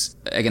is,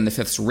 again, the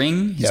Fifth's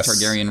ring, his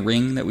Targaryen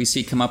ring that we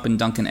see come up in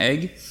Dunk and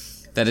Egg,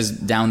 that is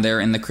down there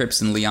in the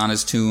crypts in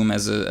Lyanna's tomb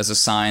as a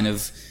sign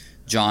of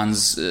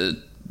Jon's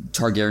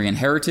Targaryen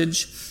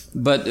heritage.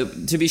 But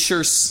to be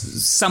sure,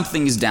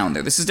 something is down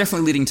there. This is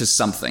definitely leading to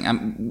something.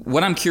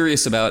 What I'm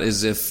curious about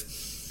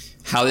is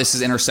how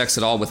this intersects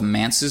at all with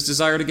Mance's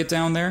desire to get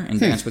down there and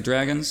dance with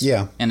dragons.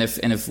 Yeah. And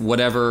if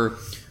whatever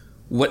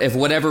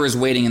is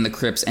waiting in the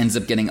crypts ends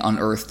up getting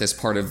unearthed as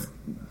part of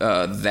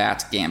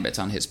that gambit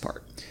on his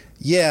part.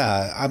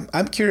 Yeah,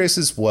 I'm curious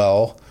as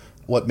well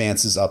what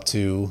Mance is up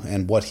to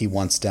and what he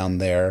wants down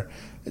there.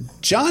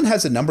 Jon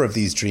has a number of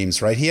these dreams,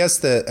 right? He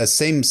has a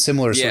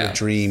similar sort of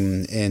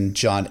dream in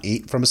Jon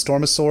 8 from A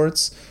Storm of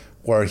Swords,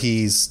 where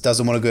he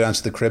doesn't want to go down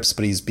to the crypts,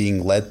 but he's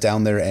being led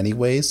down there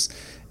anyways.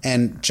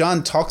 And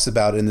Jon talks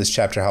about in this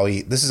chapter how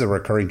this is a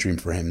recurring dream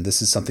for him.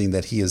 This is something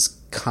that this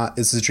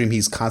is a dream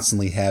he's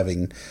constantly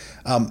having.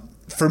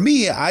 For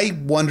me, I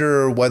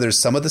wonder whether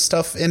some of the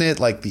stuff in it,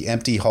 like the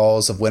empty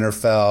halls of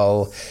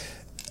Winterfell,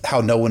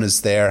 how no one is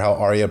there, how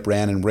Arya,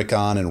 Bran, and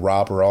Rickon and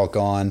Robb are all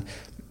gone,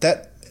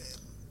 that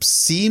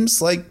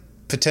seems like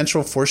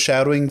potential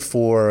foreshadowing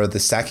for the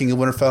sacking of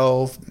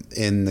Winterfell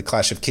in the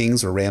Clash of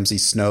Kings, where Ramsay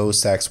Snow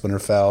sacks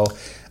Winterfell.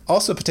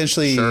 Also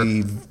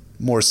potentially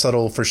more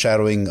subtle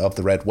foreshadowing of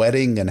the Red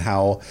Wedding and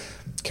how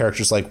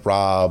characters like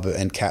Robb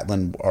and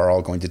Catelyn are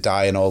all going to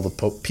die, and all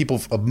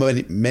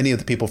the many of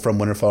the people from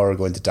Winterfell are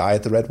going to die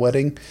at the Red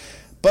Wedding.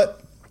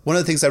 But one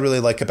of the things I really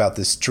like about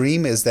this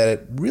dream is that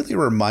it really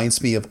reminds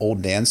me of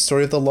Old Nan's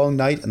story of the Long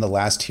Night and The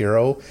Last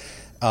Hero.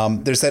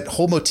 There's that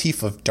whole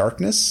motif of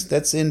darkness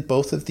that's in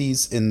both of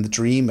these, in the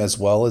dream as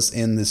well as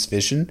in this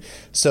vision.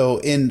 So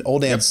in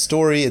Old Nan's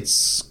story,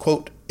 it's,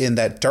 quote, "In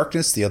that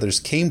darkness the others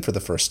came for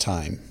the first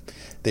time.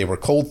 They were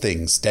cold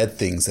things, dead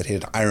things that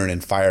hid iron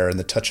and fire and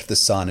the touch of the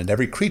sun, and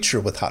every creature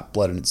with hot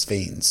blood in its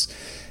veins."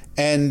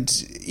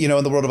 And, in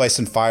the world of Ice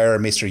and Fire,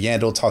 Maester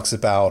Yandel talks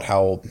about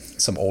how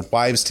some old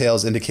wives'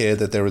 tales indicated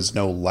that there was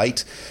no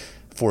light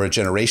for a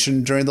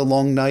generation during the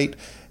long night.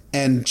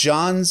 And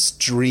Jon's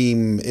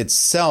dream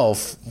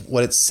itself,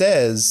 what it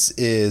says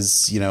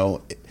is,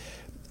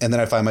 and then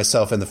I find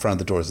myself in the front of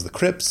the doors of the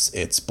crypts.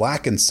 It's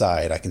black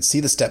inside. I can see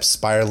the steps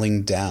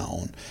spiraling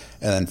down.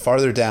 And then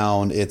farther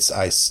down,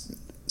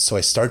 so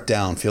I start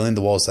down, feeling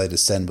the walls as I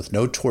descend with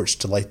no torch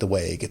to light the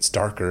way. It gets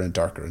darker and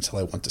darker until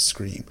I want to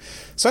scream.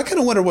 So I kind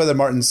of wonder whether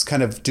Martin's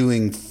kind of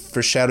doing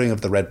foreshadowing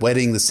of the Red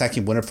Wedding, the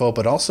sacking of Winterfell,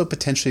 but also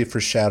potentially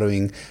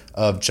foreshadowing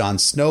of Jon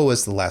Snow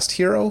as the last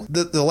hero.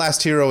 The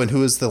last hero, and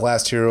who is the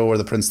last hero, or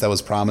the prince that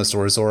was promised,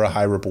 or Azor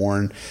Ahai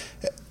Reborn,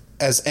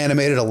 has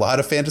animated a lot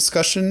of fan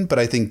discussion, but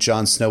I think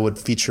Jon Snow would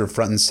feature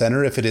front and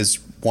center if it is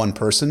one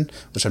person,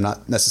 which I'm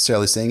not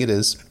necessarily saying it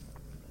is.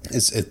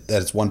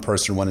 that it's one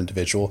person, one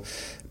individual.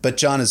 But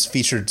Jon is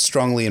featured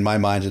strongly in my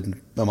mind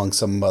and among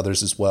some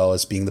others as well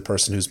as being the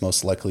person who's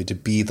most likely to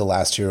be the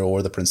last hero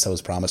or the prince that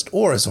was promised,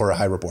 or Azor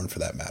Ahai Reborn for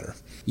that matter.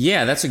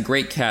 Yeah, that's a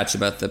great catch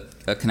about the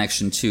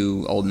connection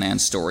to Old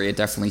Nan's story. It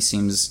definitely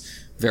seems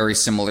very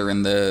similar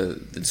in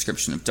the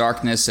description of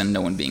darkness and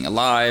no one being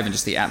alive and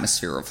just the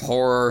atmosphere of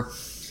horror.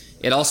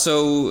 It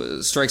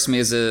also strikes me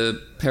as a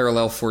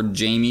parallel for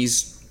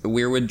Jaime's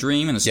Weirwood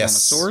dream in A Storm of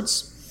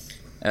Swords.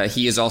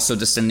 He is also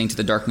descending to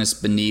the darkness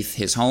beneath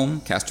his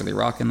home, Casterly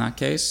Rock in that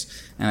case,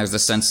 and there's a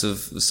sense of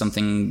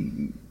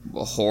something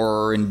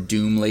horror and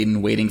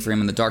doom-laden waiting for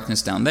him in the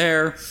darkness down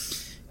there,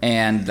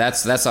 and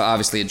that's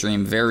obviously a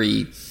dream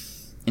very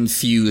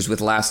infused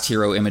with last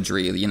hero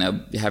imagery, you know,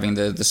 having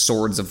the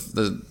swords of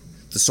the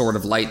sword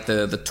of light,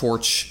 the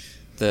torch,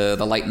 the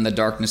light in the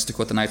darkness, to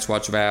quote the Night's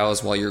Watch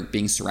vows, while you're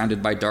being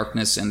surrounded by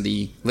darkness, and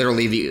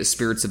literally the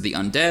spirits of the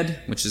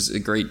undead, which is a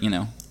great, you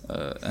know,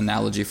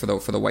 analogy for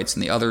the Whites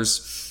and the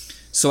others.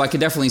 So I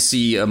could definitely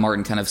see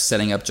Martin kind of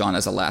setting up Jon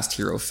as a last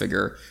hero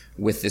figure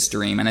with this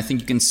dream, and I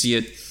think you can see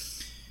it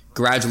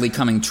gradually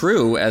coming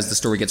true as the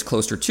story gets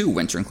closer to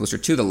winter and closer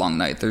to the long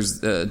night.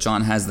 There's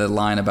Jon has the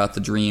line about the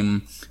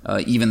dream,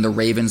 even the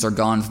ravens are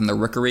gone from the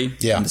rookery,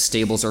 and the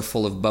stables are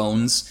full of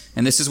bones,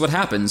 and this is what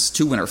happens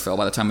to Winterfell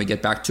by the time we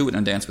get back to it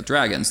in Dance with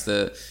Dragons.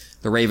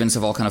 The ravens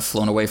have all kind of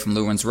flown away from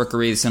Luwin's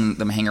rookery. Some of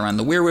them hang around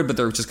the Weirwood, but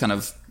they're just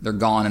they're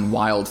gone and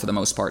wild for the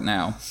most part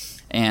now.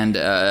 And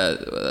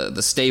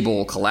the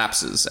stable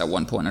collapses at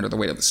one point under the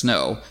weight of the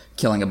snow,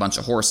 killing a bunch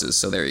of horses.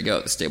 So there you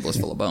go. The stable is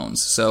full of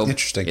bones. So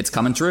interesting. It's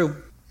coming true.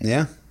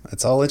 Yeah,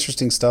 it's all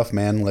interesting stuff,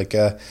 man. Like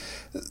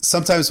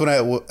sometimes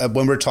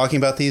when we're talking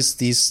about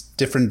these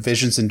different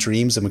visions and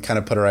dreams and we kind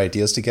of put our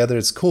ideas together,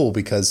 it's cool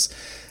because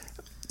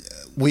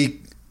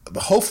we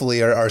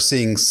hopefully are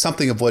seeing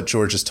something of what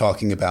George is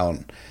talking about.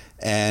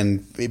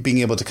 And being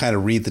able to kind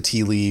of read the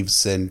tea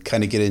leaves and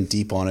kind of get in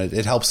deep on it,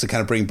 it helps to kind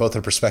of bring both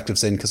our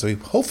perspectives in because we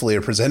hopefully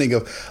are presenting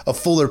a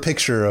fuller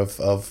picture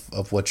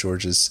of what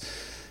George is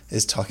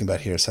talking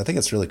about here. So I think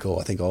it's really cool.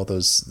 I think all the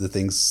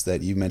things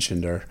that you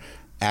mentioned are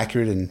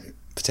accurate and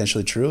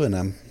potentially true.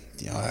 And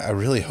I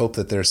really hope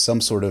that there's some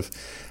sort of,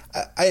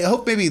 I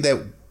hope maybe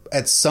that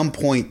at some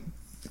point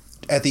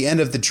at the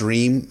end of the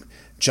dream,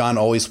 Jon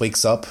always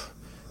wakes up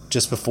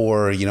just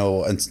before,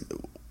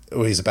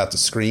 or he's about to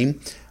scream.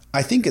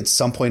 I think at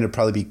some point it'd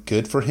probably be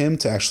good for him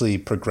to actually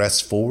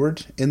progress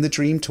forward in the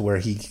dream to where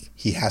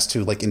he has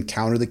to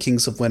encounter the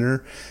Kings of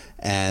Winter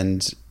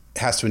and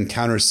has to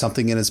encounter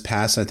something in his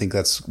past. And I think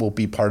will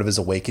be part of his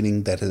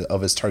awakening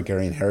of his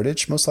Targaryen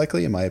heritage, most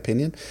likely, in my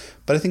opinion.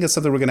 But I think it's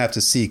something we're going to have to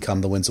see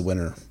come the Winds of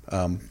Winter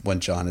when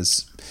Jon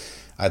is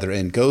either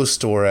in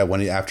Ghost or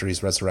after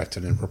he's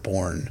resurrected and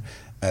reborn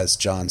as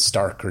Jon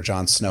Stark or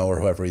Jon Snow or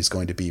whoever he's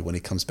going to be when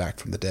he comes back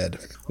from the dead.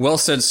 Well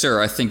said,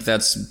 sir. I think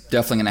that's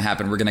definitely going to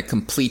happen. We're going to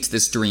complete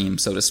this dream,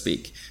 so to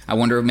speak. I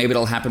wonder if maybe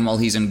it'll happen while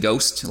he's in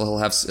Ghost. He'll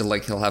have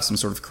some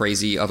sort of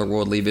crazy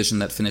otherworldly vision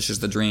that finishes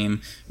the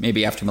dream.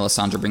 Maybe after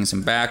Melisandre brings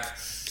him back.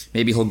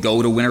 Maybe he'll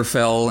go to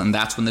Winterfell, and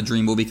that's when the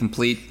dream will be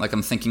complete. Like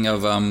I'm thinking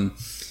of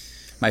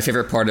my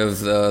favorite part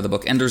of the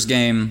book Ender's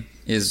Game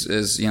is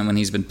when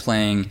he's been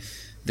playing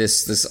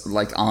this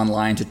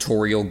online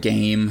tutorial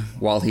game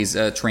while he's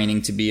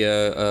training to be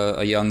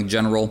a young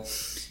general,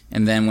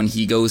 and then when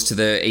he goes to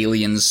the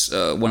aliens,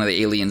 one of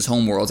the aliens'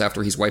 homeworlds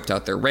after he's wiped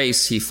out their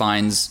race, he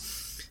finds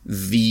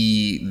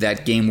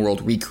that game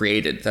world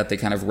recreated, that they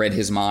kind of read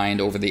his mind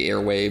over the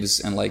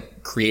airwaves and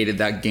created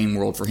that game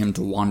world for him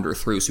to wander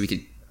through so he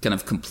could kind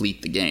of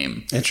complete the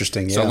game.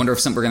 Interesting. Yeah. So I wonder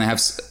if we're going to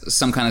have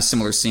some kind of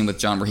similar scene with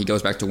Jon where he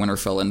goes back to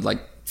Winterfell and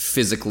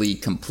physically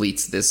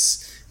completes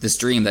this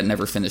dream that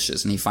never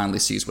finishes, and he finally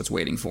sees what's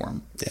waiting for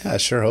him. Yeah, I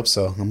sure hope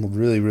so. I'm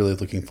really, really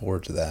looking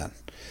forward to that.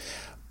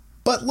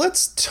 But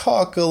let's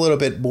talk a little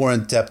bit more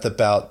in depth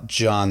about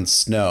Jon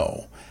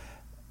Snow.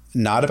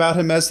 Not about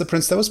him as the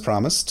prince that was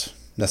promised,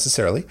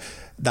 necessarily.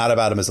 Not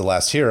about him as the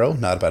last hero.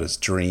 Not about his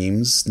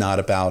dreams. Not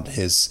about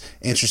his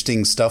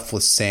interesting stuff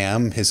with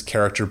Sam, his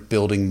character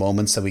building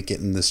moments that we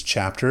get in this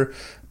chapter,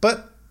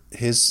 but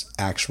his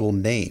actual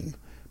name.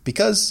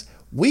 Because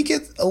we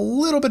get a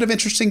little bit of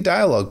interesting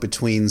dialogue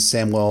between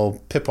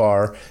Samwell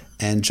Pipar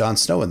and Jon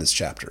Snow in this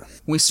chapter.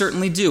 We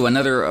certainly do.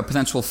 Another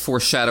potential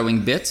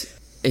foreshadowing bit.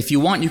 If you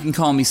want, you can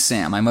call me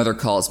Sam. My mother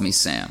calls me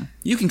Sam.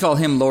 You can call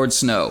him Lord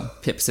Snow,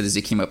 Pip said as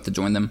he came up to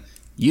join them.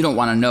 You don't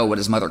want to know what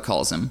his mother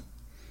calls him.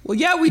 Well,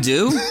 yeah, we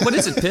do. What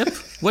is it, Pip?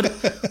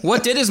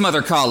 What did his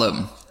mother call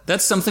him?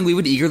 That's something we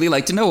would eagerly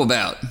like to know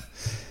about.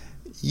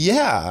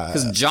 Yeah.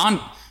 Because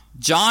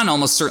Jon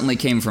almost certainly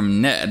came from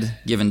Ned,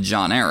 given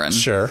Jon Arryn.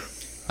 Sure.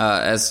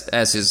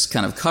 As his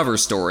kind of cover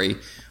story.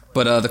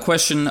 But the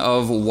question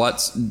of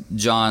what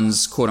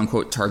Jon's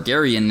quote-unquote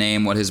Targaryen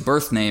name, what his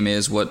birth name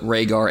is, what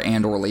Rhaegar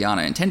and or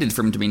Lyanna intended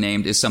for him to be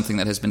named, is something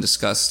that has been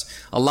discussed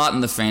a lot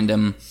in the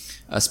fandom,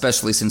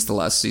 especially since the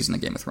last season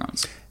of Game of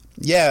Thrones.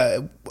 Yeah,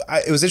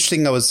 it was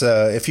interesting. I was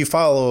if you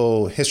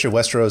follow History of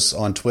Westeros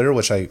on Twitter,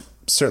 which I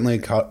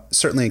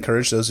certainly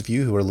encourage those of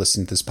you who are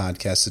listening to this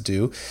podcast to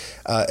do.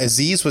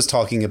 Aziz was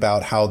talking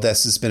about how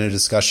this has been a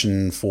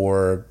discussion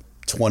for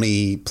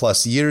 20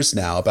 plus years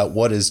now about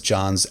what is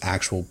Jon's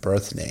actual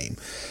birth name.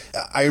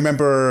 I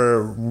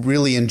remember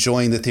really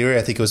enjoying the theory,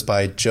 I think it was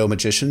by Joe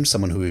Magician,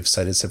 someone who we've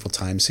cited several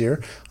times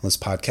here on this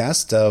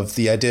podcast, of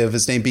the idea of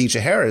his name being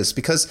Jaehaerys,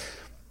 because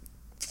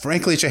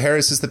frankly,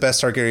 Jaehaerys is the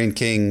best Targaryen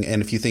king,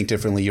 and if you think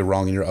differently, you're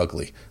wrong and you're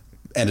ugly.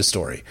 End of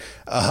story.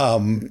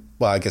 Well,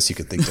 I guess you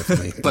could think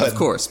differently. but of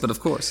course. But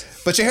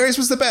Jaehaerys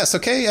was the best,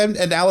 okay? And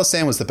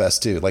Alysanne was the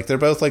best, too. Like, they're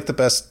both, like, the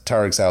best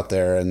Targs out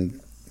there, and,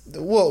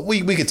 well,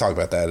 we could talk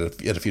about that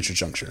at a future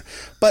juncture.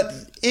 But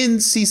in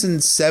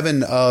Season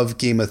 7 of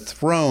Game of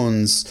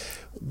Thrones,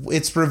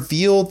 it's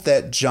revealed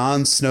that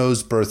Jon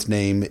Snow's birth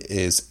name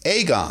is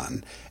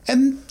Aegon.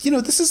 And,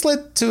 this has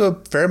led to a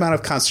fair amount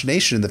of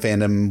consternation in the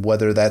fandom,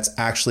 whether that's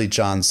actually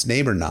Jon's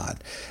name or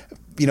not.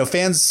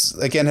 Fans,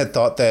 again, had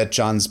thought that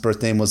Jon's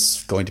birth name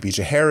was going to be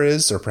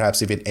Jaehaerys or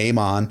perhaps even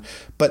Aemon,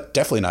 but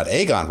definitely not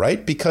Aegon,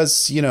 right?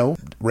 Because,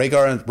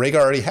 Rhaegar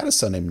already had a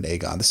son named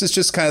Aegon. This is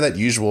just kind of that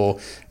usual,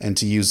 and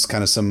to use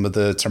kind of some of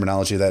the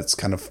terminology that's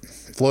kind of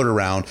floated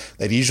around,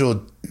 that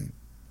usual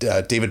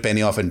David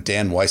Benioff and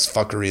Dan Weiss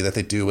fuckery that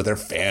they do with their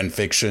fan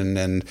fiction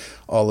and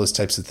all those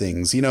types of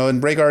things.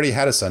 And Rhaegar already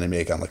had a son named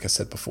Aegon, like I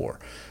said before.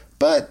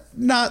 But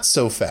not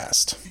so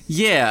fast.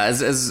 Yeah,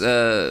 as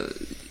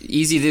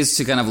easy it is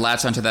to kind of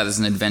latch onto that as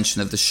an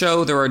invention of the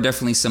show, there are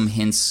definitely some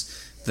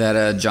hints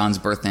that Jon's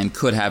birth name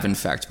could have in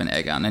fact been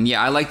Aegon. And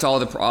yeah, I liked all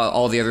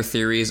the other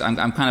theories. I'm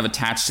kind of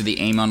attached to the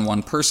Aemon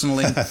one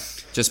personally,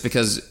 just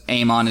because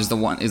Aemon is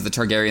the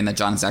Targaryen that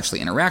Jon has actually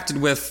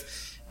interacted with,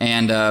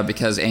 and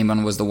because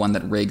Aemon was the one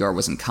that Rhaegar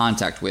was in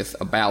contact with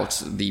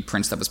about the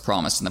prince that was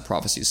promised and the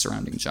prophecies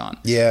surrounding Jon.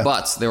 Yeah.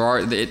 But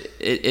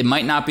it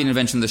might not be an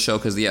invention of the show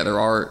because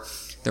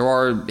there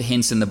are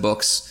hints in the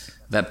books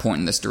that point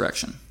in this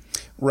direction.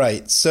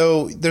 Right.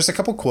 So there's a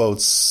couple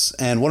quotes,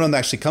 and one of them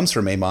actually comes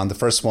from Aemon. The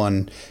first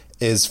one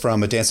is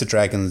from A Dance of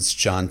Dragons,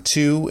 Jon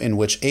 2, in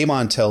which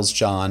Aemon tells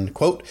Jon,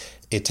 quote,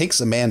 "It takes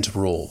a man to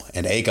rule,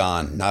 an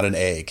Aegon, not an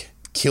egg.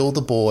 Kill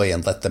the boy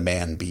and let the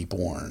man be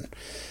born."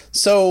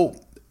 So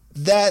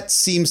that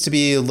seems to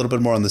be a little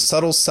bit more on the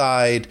subtle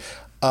side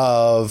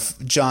of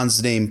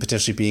Jon's name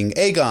potentially being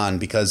Aegon,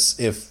 because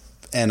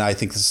and I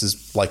think this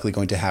is likely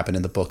going to happen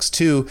in the books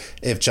too,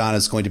 if Jon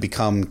is going to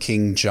become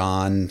King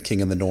Jon,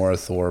 King in the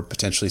North, or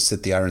potentially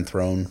sit the Iron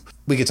Throne.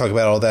 We could talk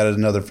about all that at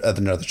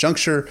another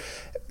juncture.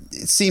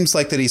 It seems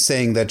like that he's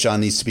saying that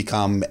Jon needs to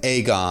become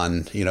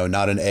Aegon,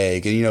 not an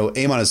egg. And,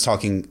 Aemon is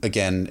talking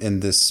again in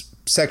this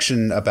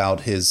section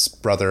about his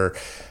brother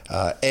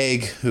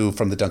Egg, who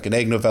from the Duncan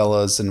Egg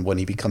novellas, and when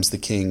he becomes the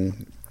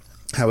king,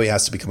 how he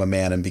has to become a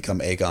man and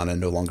become Aegon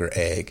and no longer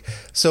Egg.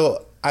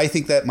 So I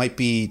think that might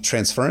be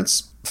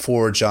transference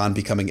for Jon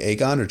becoming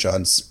Aegon, or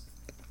Jon's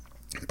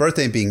birth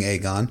name being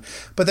Aegon.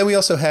 But then we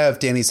also have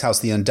Dany's House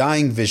the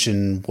Undying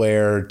vision,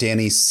 where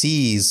Dany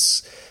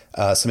sees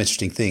some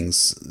interesting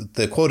things.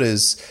 The quote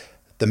is,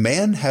 "The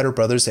man had her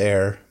brother's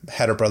hair,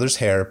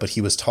 but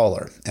he was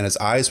taller, and his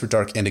eyes were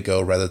dark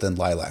indigo rather than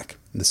lilac."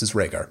 And this is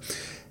Rhaegar.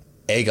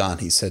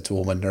 "Aegon," he said to a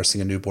woman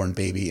nursing a newborn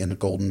baby in a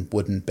golden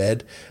wooden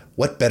bed,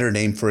 "what better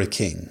name for a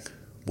king?"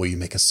 "Will you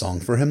make a song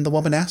for him?" the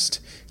woman asked.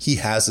 "He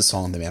has a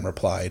song," the man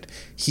replied.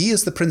 "He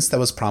is the prince that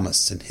was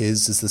promised, and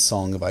his is the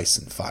song of ice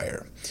and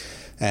fire."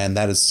 And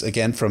that is,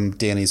 again, from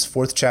Dany's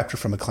 4th chapter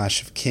from A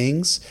Clash of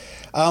Kings.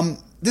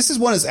 This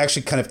is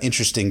actually kind of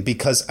interesting,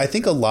 because I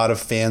think a lot of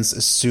fans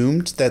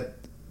assumed that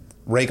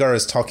Rhaegar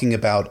is talking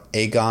about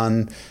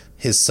Aegon,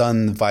 his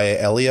son,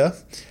 via Elia.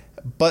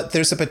 But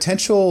there's a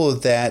potential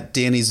that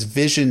Dany's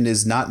vision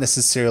is not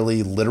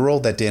necessarily literal,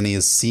 that Dany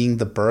is seeing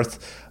the birth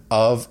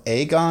of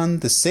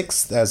Aegon the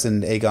Sixth, as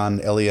in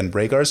Aegon, Elia, and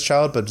Rhaegar's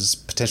child, but is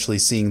potentially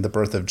seeing the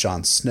birth of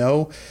Jon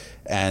Snow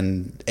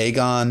and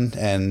Aegon.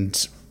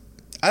 And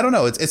I don't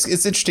know. It's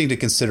interesting to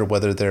consider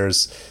whether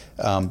there's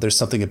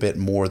something a bit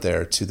more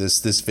there to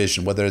this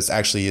vision, whether it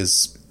actually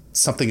is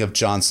something of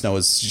Jon Snow,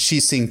 as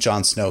she's seeing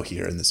Jon Snow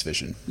here in this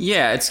vision.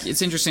 Yeah,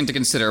 it's interesting to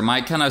consider.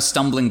 My kind of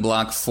stumbling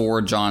block for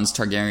Jon's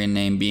Targaryen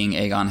name being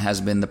Aegon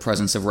has been the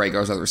presence of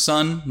Rhaegar's other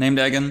son named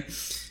Aegon,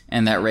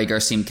 and that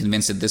Rhaegar seemed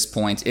convinced at this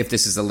point, if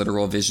this is a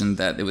literal vision,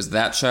 that it was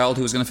that child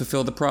who was going to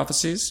fulfill the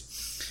prophecies,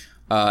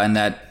 and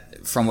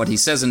that from what he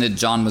says in it,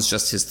 Jon was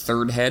just his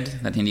third head,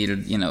 that he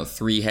needed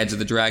 3 heads of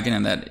the dragon,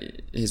 and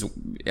that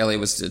Elia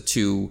was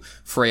too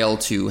frail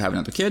to have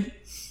another kid,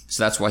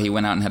 so that's why he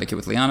went out and had a kid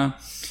with Lyanna.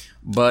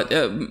 But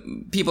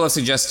people have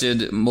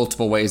suggested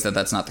multiple ways that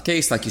that's not the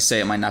case. Like you say,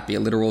 it might not be a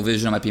literal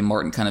vision. It might be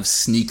Martin kind of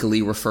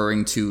sneakily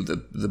referring to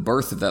the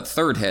birth of that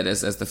third head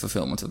as the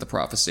fulfillment of the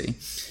prophecy.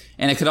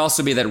 And it could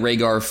also be that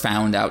Rhaegar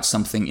found out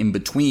something in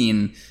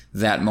between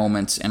that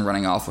moment and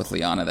running off with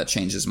Lyanna that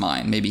changed his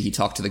mind. Maybe he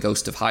talked to the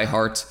ghost of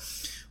Highheart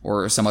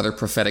or some other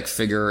prophetic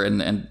figure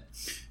and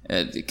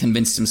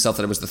convinced himself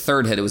that it was the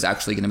third head who was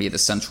actually going to be the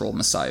central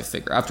Messiah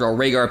figure. After all,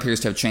 Rhaegar appears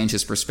to have changed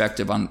his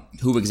perspective on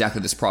who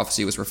exactly this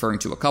prophecy was referring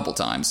to a couple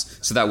times,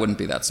 so that wouldn't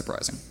be that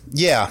surprising.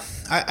 Yeah,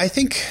 I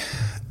think,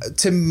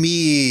 to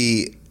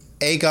me,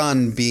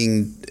 Aegon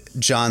being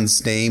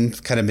Jon's name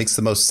kind of makes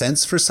the most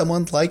sense for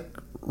someone like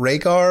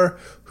Rhaegar,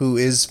 who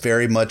is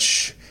very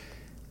much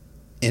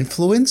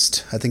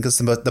influenced, I think is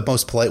the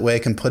most polite way I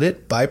can put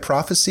it, by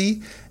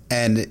prophecy,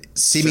 and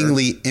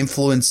seemingly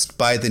influenced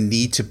by the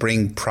need to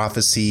bring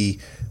prophecy,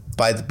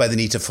 by the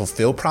need to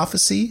fulfill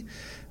prophecy.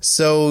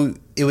 So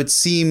it would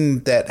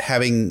seem that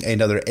having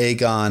another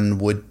Aegon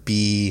would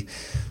be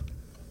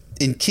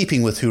in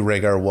keeping with who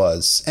Rhaegar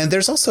was. And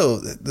there's also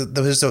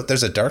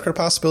there's a darker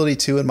possibility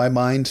too in my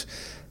mind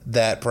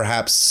that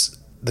perhaps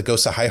the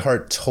Ghost of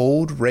Highheart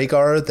told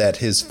Rhaegar that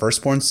his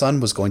firstborn son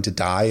was going to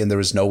die and there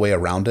was no way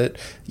around it.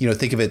 You know,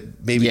 think of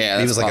it, maybe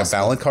it was like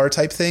possible. A Valonqar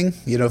type thing.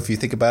 You know, if you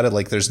think about it,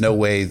 like there's no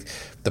way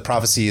the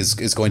prophecy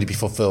is going to be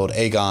fulfilled.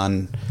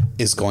 Aegon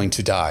is going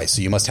to die.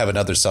 So you must have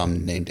another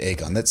son named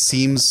Aegon. That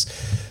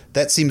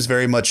seems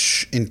very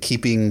much in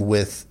keeping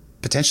with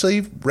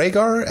potentially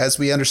Rhaegar as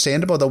we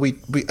understand him, although we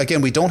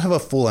don't have a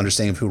full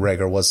understanding of who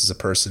Rhaegar was as a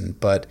person,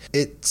 but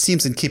it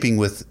seems in keeping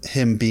with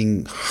him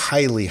being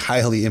highly,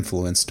 highly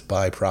influenced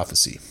by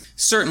prophecy.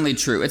 Certainly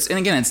true. It's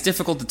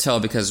difficult to tell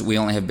because we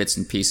only have bits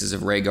and pieces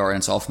of Rhaegar and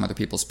it's all from other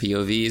people's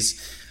POVs.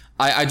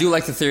 I do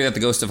like the theory that the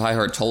Ghost of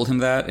Highheart told him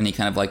that and he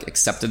kind of like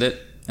accepted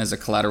it as a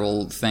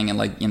collateral thing and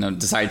like, you know,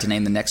 decided to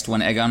name the next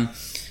one Aegon.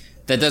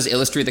 That does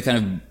illustrate the kind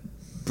of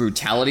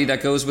brutality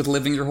that goes with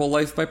living your whole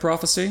life by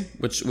prophecy,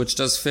 which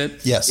does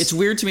fit. Yes. It's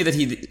weird to me that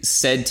he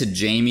said to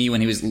Jaime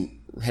when he was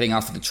heading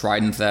off with the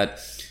Trident that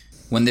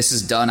when this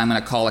is done, I'm going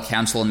to call a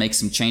council and make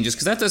some changes,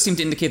 because that does seem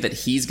to indicate that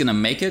he's going to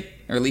make it,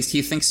 or at least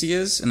he thinks he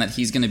is, and that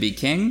he's going to be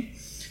king.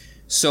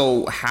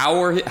 So how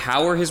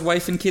are his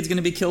wife and kids going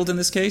to be killed in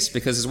this case?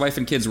 Because his wife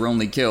and kids were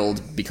only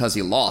killed because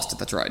he lost at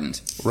the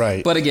Trident.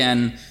 Right. But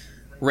again,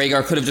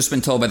 Rhaegar could have just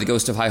been told by the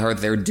Ghost of Highheart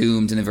they're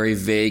doomed in a very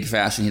vague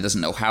fashion. He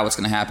doesn't know how it's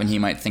going to happen. He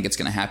might think it's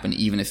going to happen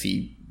even if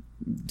he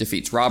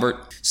defeats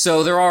Robert.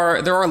 So there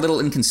are little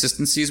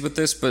inconsistencies with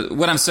this, but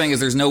what I'm saying is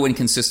there's no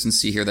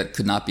inconsistency here that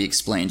could not be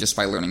explained just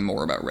by learning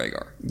more about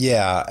Rhaegar.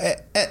 Yeah,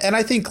 and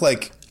I think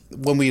like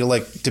when we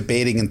like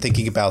debating and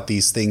thinking about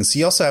these things,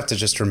 you also have to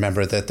just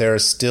remember that there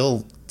is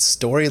still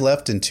story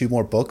left in 2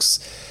 more books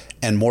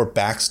and more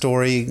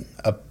backstory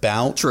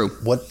about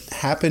what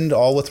happened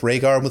all with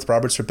Rhaegar and with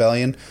Robert's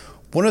Rebellion.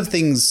 One of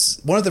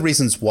the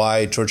reasons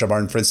why George R.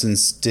 Martin, for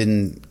instance,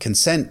 didn't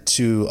consent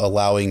to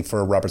allowing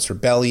for a Robert's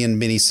Rebellion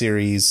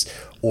miniseries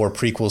or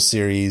prequel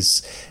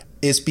series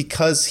is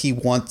because he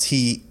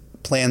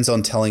plans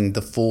on telling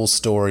the full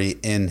story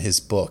in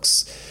his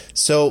books.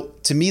 So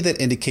to me,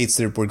 that indicates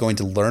that we're going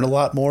to learn a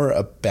lot more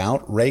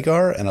about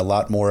Rhaegar and a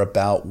lot more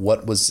about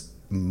what was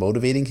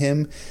motivating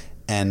him,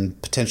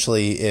 and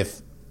potentially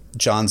if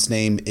Jon's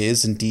name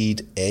is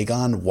indeed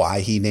Aegon,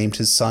 why he named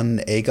his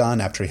son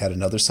Aegon after he had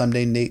another son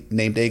named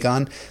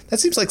Aegon. That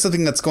seems like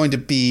something that's going to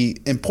be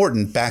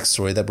important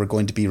backstory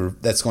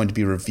that's going to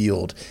be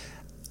revealed.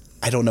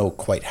 I don't know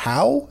quite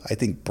how. I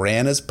think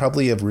Bran is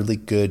probably a really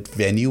good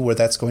venue where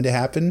that's going to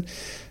happen,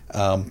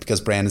 because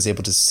Bran is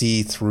able to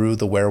see through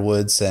the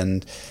werewoods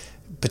and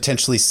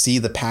potentially see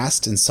the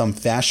past in some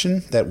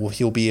fashion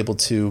he'll be able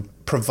to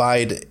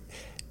provide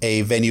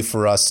a venue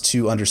for us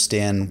to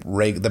understand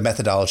the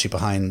methodology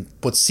behind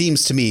what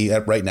seems to me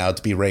right now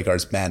to be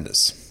Rhaegar's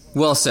madness.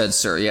 Well said,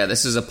 sir. Yeah,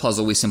 this is a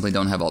puzzle we simply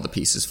don't have all the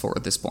pieces for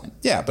at this point.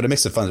 Yeah, but it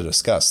makes it fun to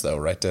discuss, though,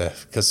 right?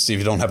 Because if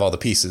you don't have all the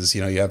pieces,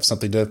 you have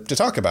something to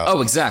talk about.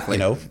 Oh, exactly.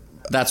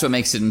 That's what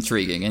makes it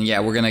intriguing. And yeah,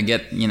 we're going to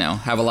get,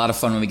 have a lot of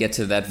fun when we get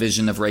to that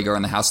vision of Rhaegar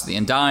in the House of the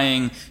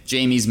Undying,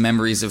 Jaime's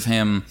memories of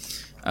him.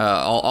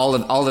 All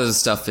of this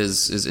stuff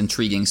is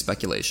intriguing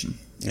speculation.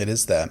 It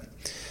is that.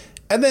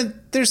 And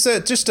then there's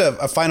just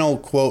a final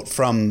quote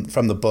from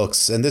the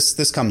books, and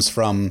this comes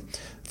from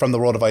The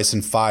World of Ice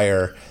and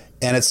Fire,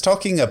 and it's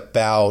talking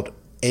about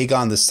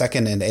Aegon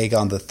II and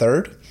Aegon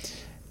III.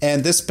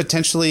 And this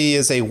potentially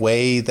is a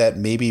way that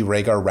maybe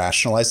Rhaegar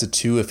rationalized it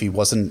too if he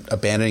wasn't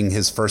abandoning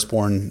his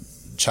firstborn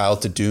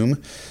child to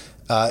doom,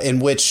 in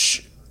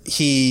which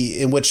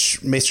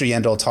Maester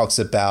Yandel talks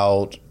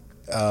about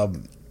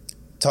Aegon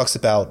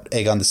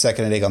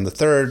II and Aegon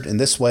III in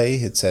this way.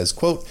 It says,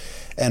 quote,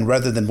 "And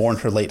rather than mourn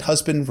her late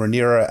husband,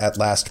 Rhaenyra at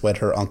last wed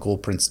her uncle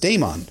Prince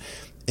Daemon.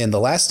 In the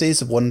last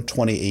days of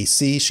 120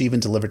 AC, she even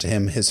delivered to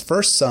him his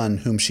first son,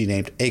 whom she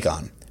named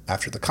Aegon,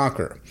 after the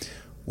Conqueror.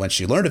 When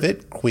she learned of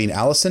it, Queen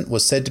Alicent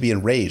was said to be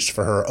enraged,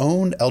 for her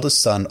own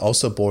eldest son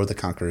also bore the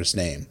Conqueror's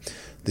name.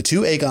 The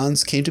 2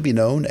 Aegons came to be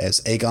known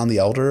as Aegon the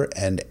Elder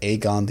and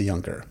Aegon the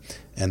Younger."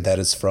 And that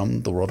is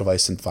from The World of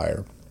Ice and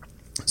Fire.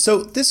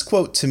 So this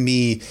quote to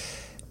me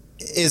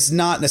is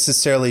not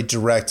necessarily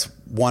direct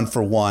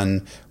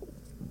one-for-one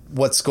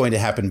what's going to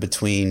happen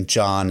between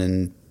Jon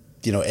and,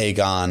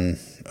 Aegon,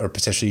 or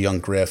potentially young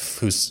Griff,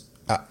 who's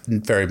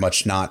very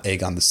much not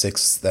Aegon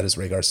VI, that is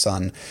Rhaegar's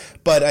son.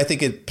 But I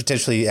think it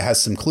potentially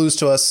has some clues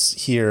to us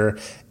here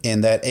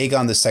in that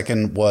Aegon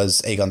II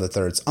was Aegon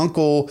III's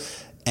uncle,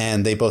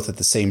 and they both had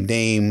the same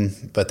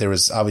name, but there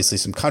was obviously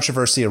some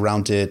controversy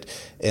around it,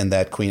 and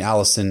that Queen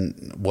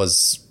Alicent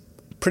was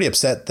pretty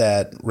upset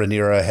that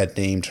Rhaenyra had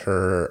named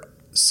her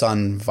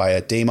son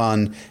via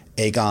Daemon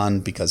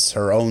Aegon because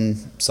her own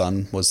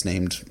son was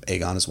named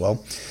Aegon as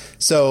well.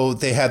 So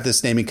they have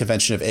this naming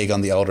convention of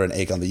Aegon the Elder and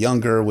Aegon the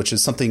Younger, which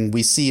is something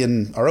we see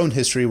in our own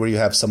history where you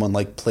have someone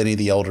like Pliny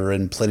the Elder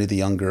and Pliny the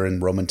Younger in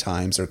Roman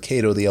times, or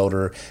Cato the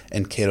Elder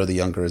and Cato the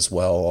Younger as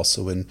well,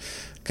 also in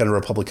kind of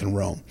Republican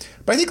Rome.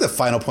 But I think the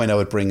final point I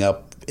would bring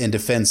up in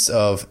defense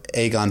of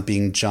Aegon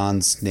being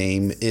Jon's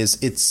name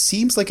is it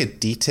seems like a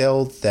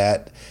detail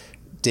that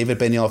David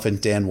Benioff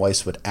and Dan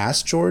Weiss would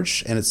ask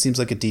George, and it seems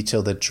like a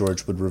detail that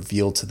George would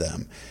reveal to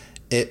them.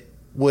 It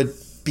would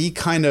be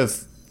kind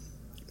of,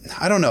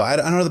 I don't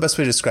know the best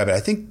way to describe it. I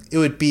think it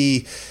would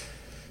be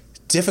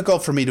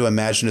difficult for me to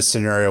imagine a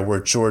scenario where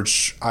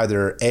George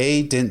either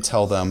A, didn't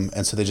tell them,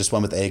 and so they just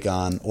went with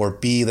Aegon, or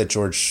B, that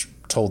George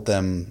told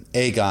them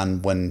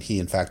Aegon when he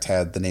in fact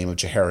had the name of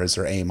Jaehaerys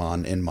or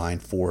Aemon in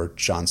mind for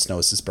Jon Snow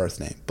as his birth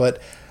name.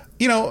 But,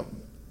 the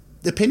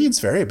opinions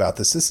vary about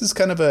this. This is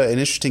kind of an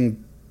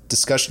interesting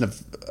discussion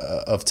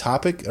of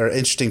topic, or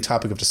interesting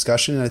topic of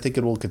discussion, and I think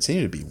it will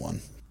continue to be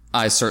one.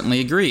 I certainly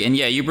agree. And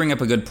yeah, you bring up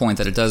a good point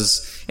that it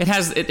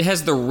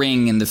has the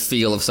ring and the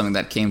feel of something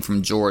that came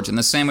from George. In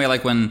the same way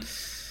like when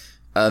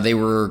they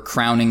were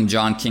crowning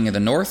Jon King of the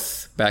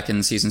North back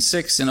in season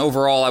 6, and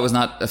overall I was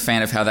not a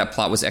fan of how that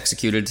plot was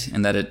executed,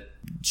 and that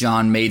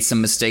Jon made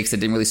some mistakes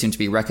that didn't really seem to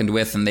be reckoned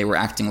with, and they were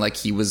acting like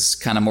he was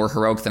kind of more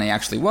heroic than he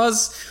actually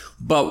was.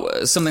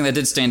 But something that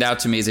did stand out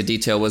to me as a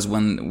detail was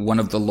when one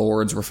of the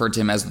lords referred to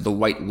him as the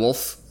White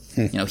Wolf.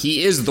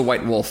 He is the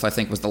White Wolf, I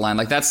think was the line.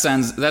 Like that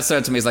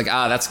sounded to me as like,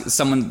 that's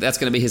going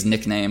to be his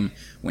nickname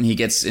when he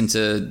gets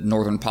into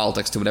northern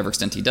politics to whatever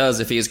extent he does.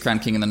 If he is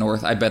crowned king in the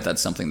north, I bet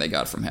that's something they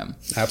got from him.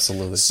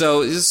 Absolutely.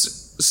 So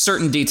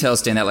certain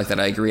details stand out like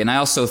that, I agree. And I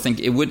also think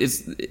it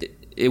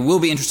will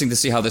be interesting to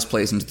see how this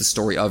plays into the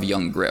story of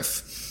young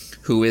Griff,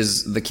 who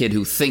is the kid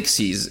who thinks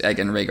he's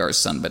Aegon Rhaegar's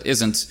son, but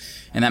isn't.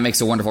 And that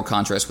makes a wonderful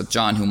contrast with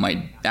Jon, who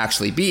might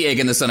actually be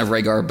Aegon, the son of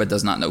Rhaegar, but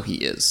does not know he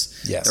is.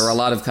 Yes. There are a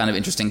lot of kind of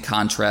interesting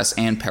contrasts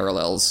and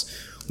parallels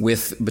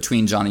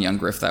between Jon and young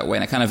Griff that way.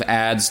 And it kind of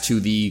adds to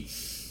the,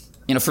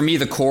 for me,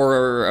 the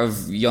core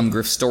of young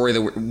Griff's story,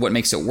 what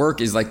makes it work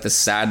is like the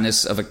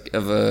sadness of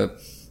a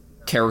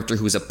character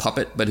who's a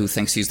puppet, but who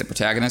thinks he's the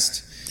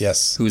protagonist.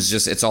 Yes. Who's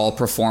just, it's all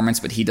performance,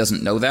 but he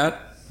doesn't know that.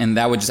 And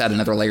that would just add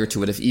another layer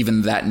to it if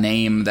even that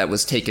name that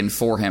was taken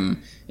for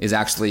him is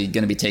actually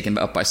going to be taken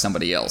up by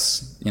somebody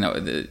else.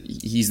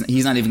 He's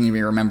not even going to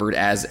be remembered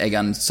as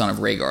Aegon, son of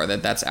Rhaegar,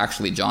 that's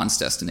actually Jon's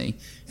destiny.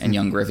 And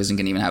young Griff isn't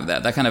going to even have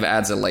that. That kind of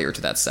adds a layer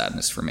to that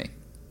sadness for me.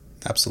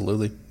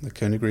 Absolutely. I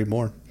couldn't agree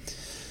more.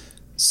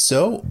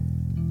 So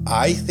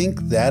I think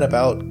that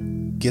about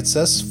gets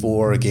us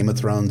for Game of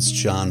Thrones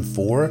Jon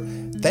 4.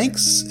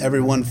 Thanks,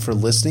 everyone, for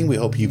listening. We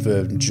hope you've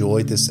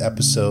enjoyed this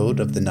episode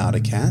of the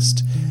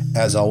Nauticast.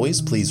 As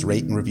always, please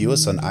rate and review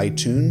us on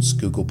iTunes,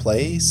 Google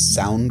Play,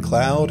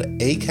 SoundCloud,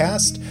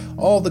 Acast,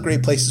 all the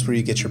great places where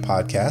you get your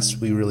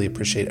podcasts. We really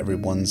appreciate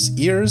everyone's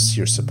ears,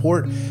 your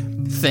support.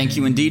 Thank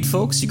you indeed,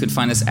 folks. You can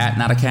find us at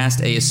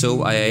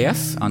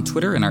NauticastASOIAF on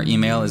Twitter, and our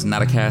email is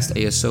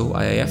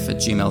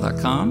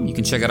nauticastasoiaf@gmail.com. You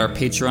can check out our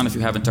Patreon if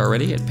you haven't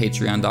already at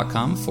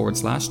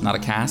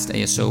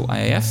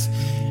patreon.com/NauticastASOIAF.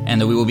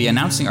 And we will be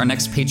announcing our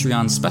next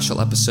Patreon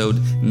special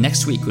episode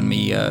next week when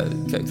we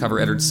cover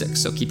Eddard 6.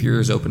 So keep your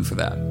ears open for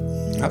that.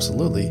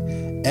 Absolutely.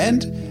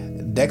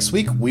 And next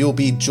week, we will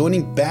be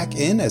joining back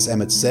in, as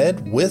Emmett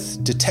said,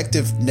 with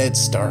Detective Ned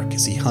Stark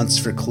as he hunts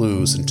for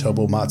clues in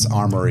Tobomot's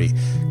armory.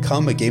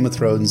 Come A Game of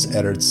Thrones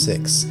Eddard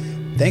 6.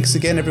 Thanks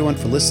again, everyone,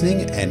 for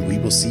listening, and we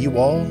will see you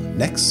all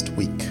next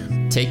week.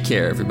 Take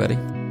care, everybody.